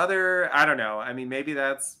killing his mother, I don't know. I mean, maybe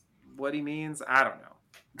that's what he means. I don't know.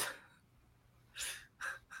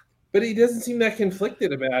 But he doesn't seem that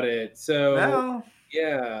conflicted about it. So No.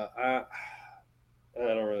 yeah, I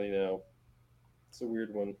don't really know. It's a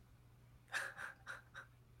weird one.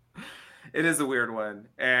 It is a weird one,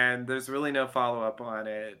 and there's really no follow-up on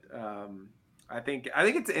it. I think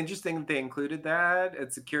it's interesting that they included that.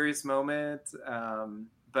 It's a curious moment,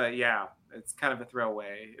 but yeah, it's kind of a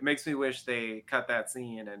throwaway. It makes me wish they cut that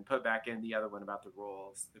scene and put back in the other one about the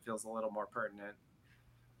rules. It feels a little more pertinent.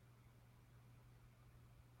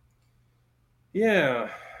 Yeah.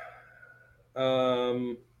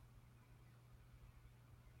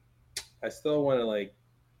 I still want to like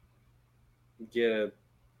get a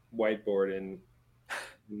whiteboard and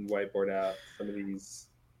whiteboard out some of these.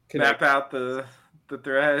 Map out the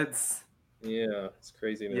threads. Yeah, it's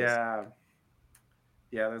craziness. Yeah,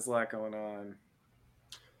 there's a lot going on.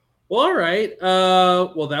 Well, all right.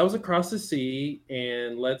 Well, that was Across the Sea,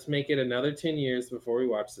 and let's make it another 10 years before we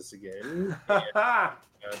watch this again.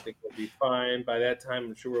 I think we'll be fine. By that time,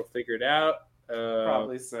 I'm sure we'll figure it out.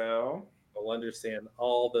 Probably so. We'll understand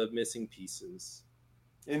all the missing pieces.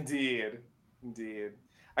 Indeed.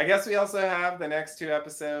 I guess we also have the next 2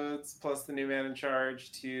 episodes plus the new man in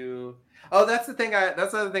charge to. Oh, that's the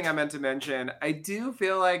other thing I meant to mention. I do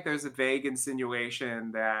feel like there's a vague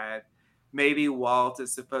insinuation that maybe Walt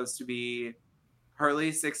is supposed to be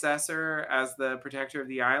Hurley's successor as the protector of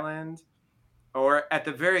the island, or at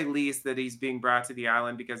the very least that he's being brought to the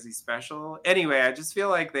island because he's special. Anyway, I just feel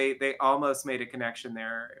like they almost made a connection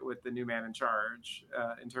there with the new man in charge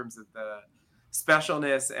in terms of the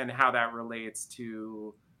specialness and how that relates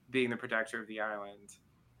to being the protector of the island.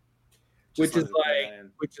 Which is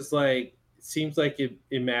like seems like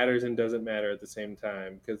it matters and doesn't matter at the same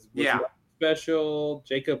time, because special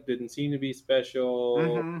Jacob didn't seem to be special.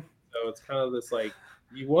 So it's kind of this like,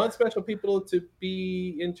 you want special people to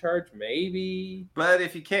be in charge, maybe, but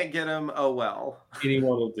if you can't get them, oh well,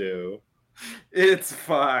 anyone will do. It's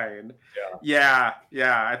fine. Yeah.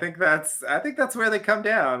 I think that's where they come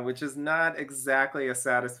down, which is not exactly a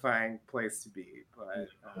satisfying place to be,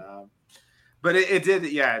 but it did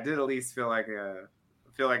at least feel like a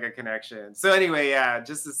connection. So anyway,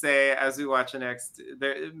 just to say, as we watch the next,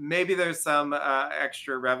 there's some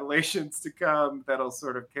extra revelations to come that'll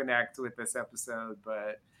sort of connect with this episode,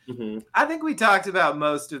 but I think we talked about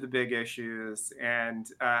most of the big issues, and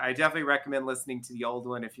I definitely recommend listening to the old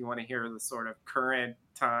one if you want to hear the sort of current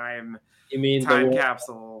time. You mean time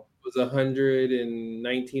capsule? Was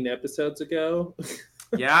 119 episodes ago?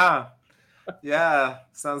 Yeah,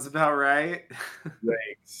 sounds about right.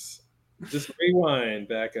 Thanks. Just rewind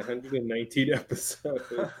back 119 episodes.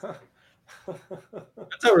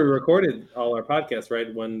 That's how we recorded all our podcasts,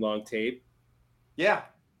 right? One long tape. Yeah.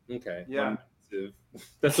 Okay. Yeah. expensive.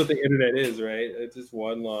 That's what the internet is, right? It's just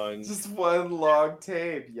one long, Just one long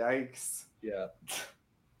tape. Yikes. yeah,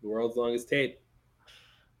 the world's longest tape.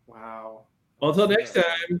 Wow. Until next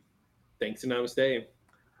time, thanks and namaste.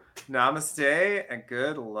 Namaste and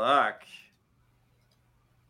good luck.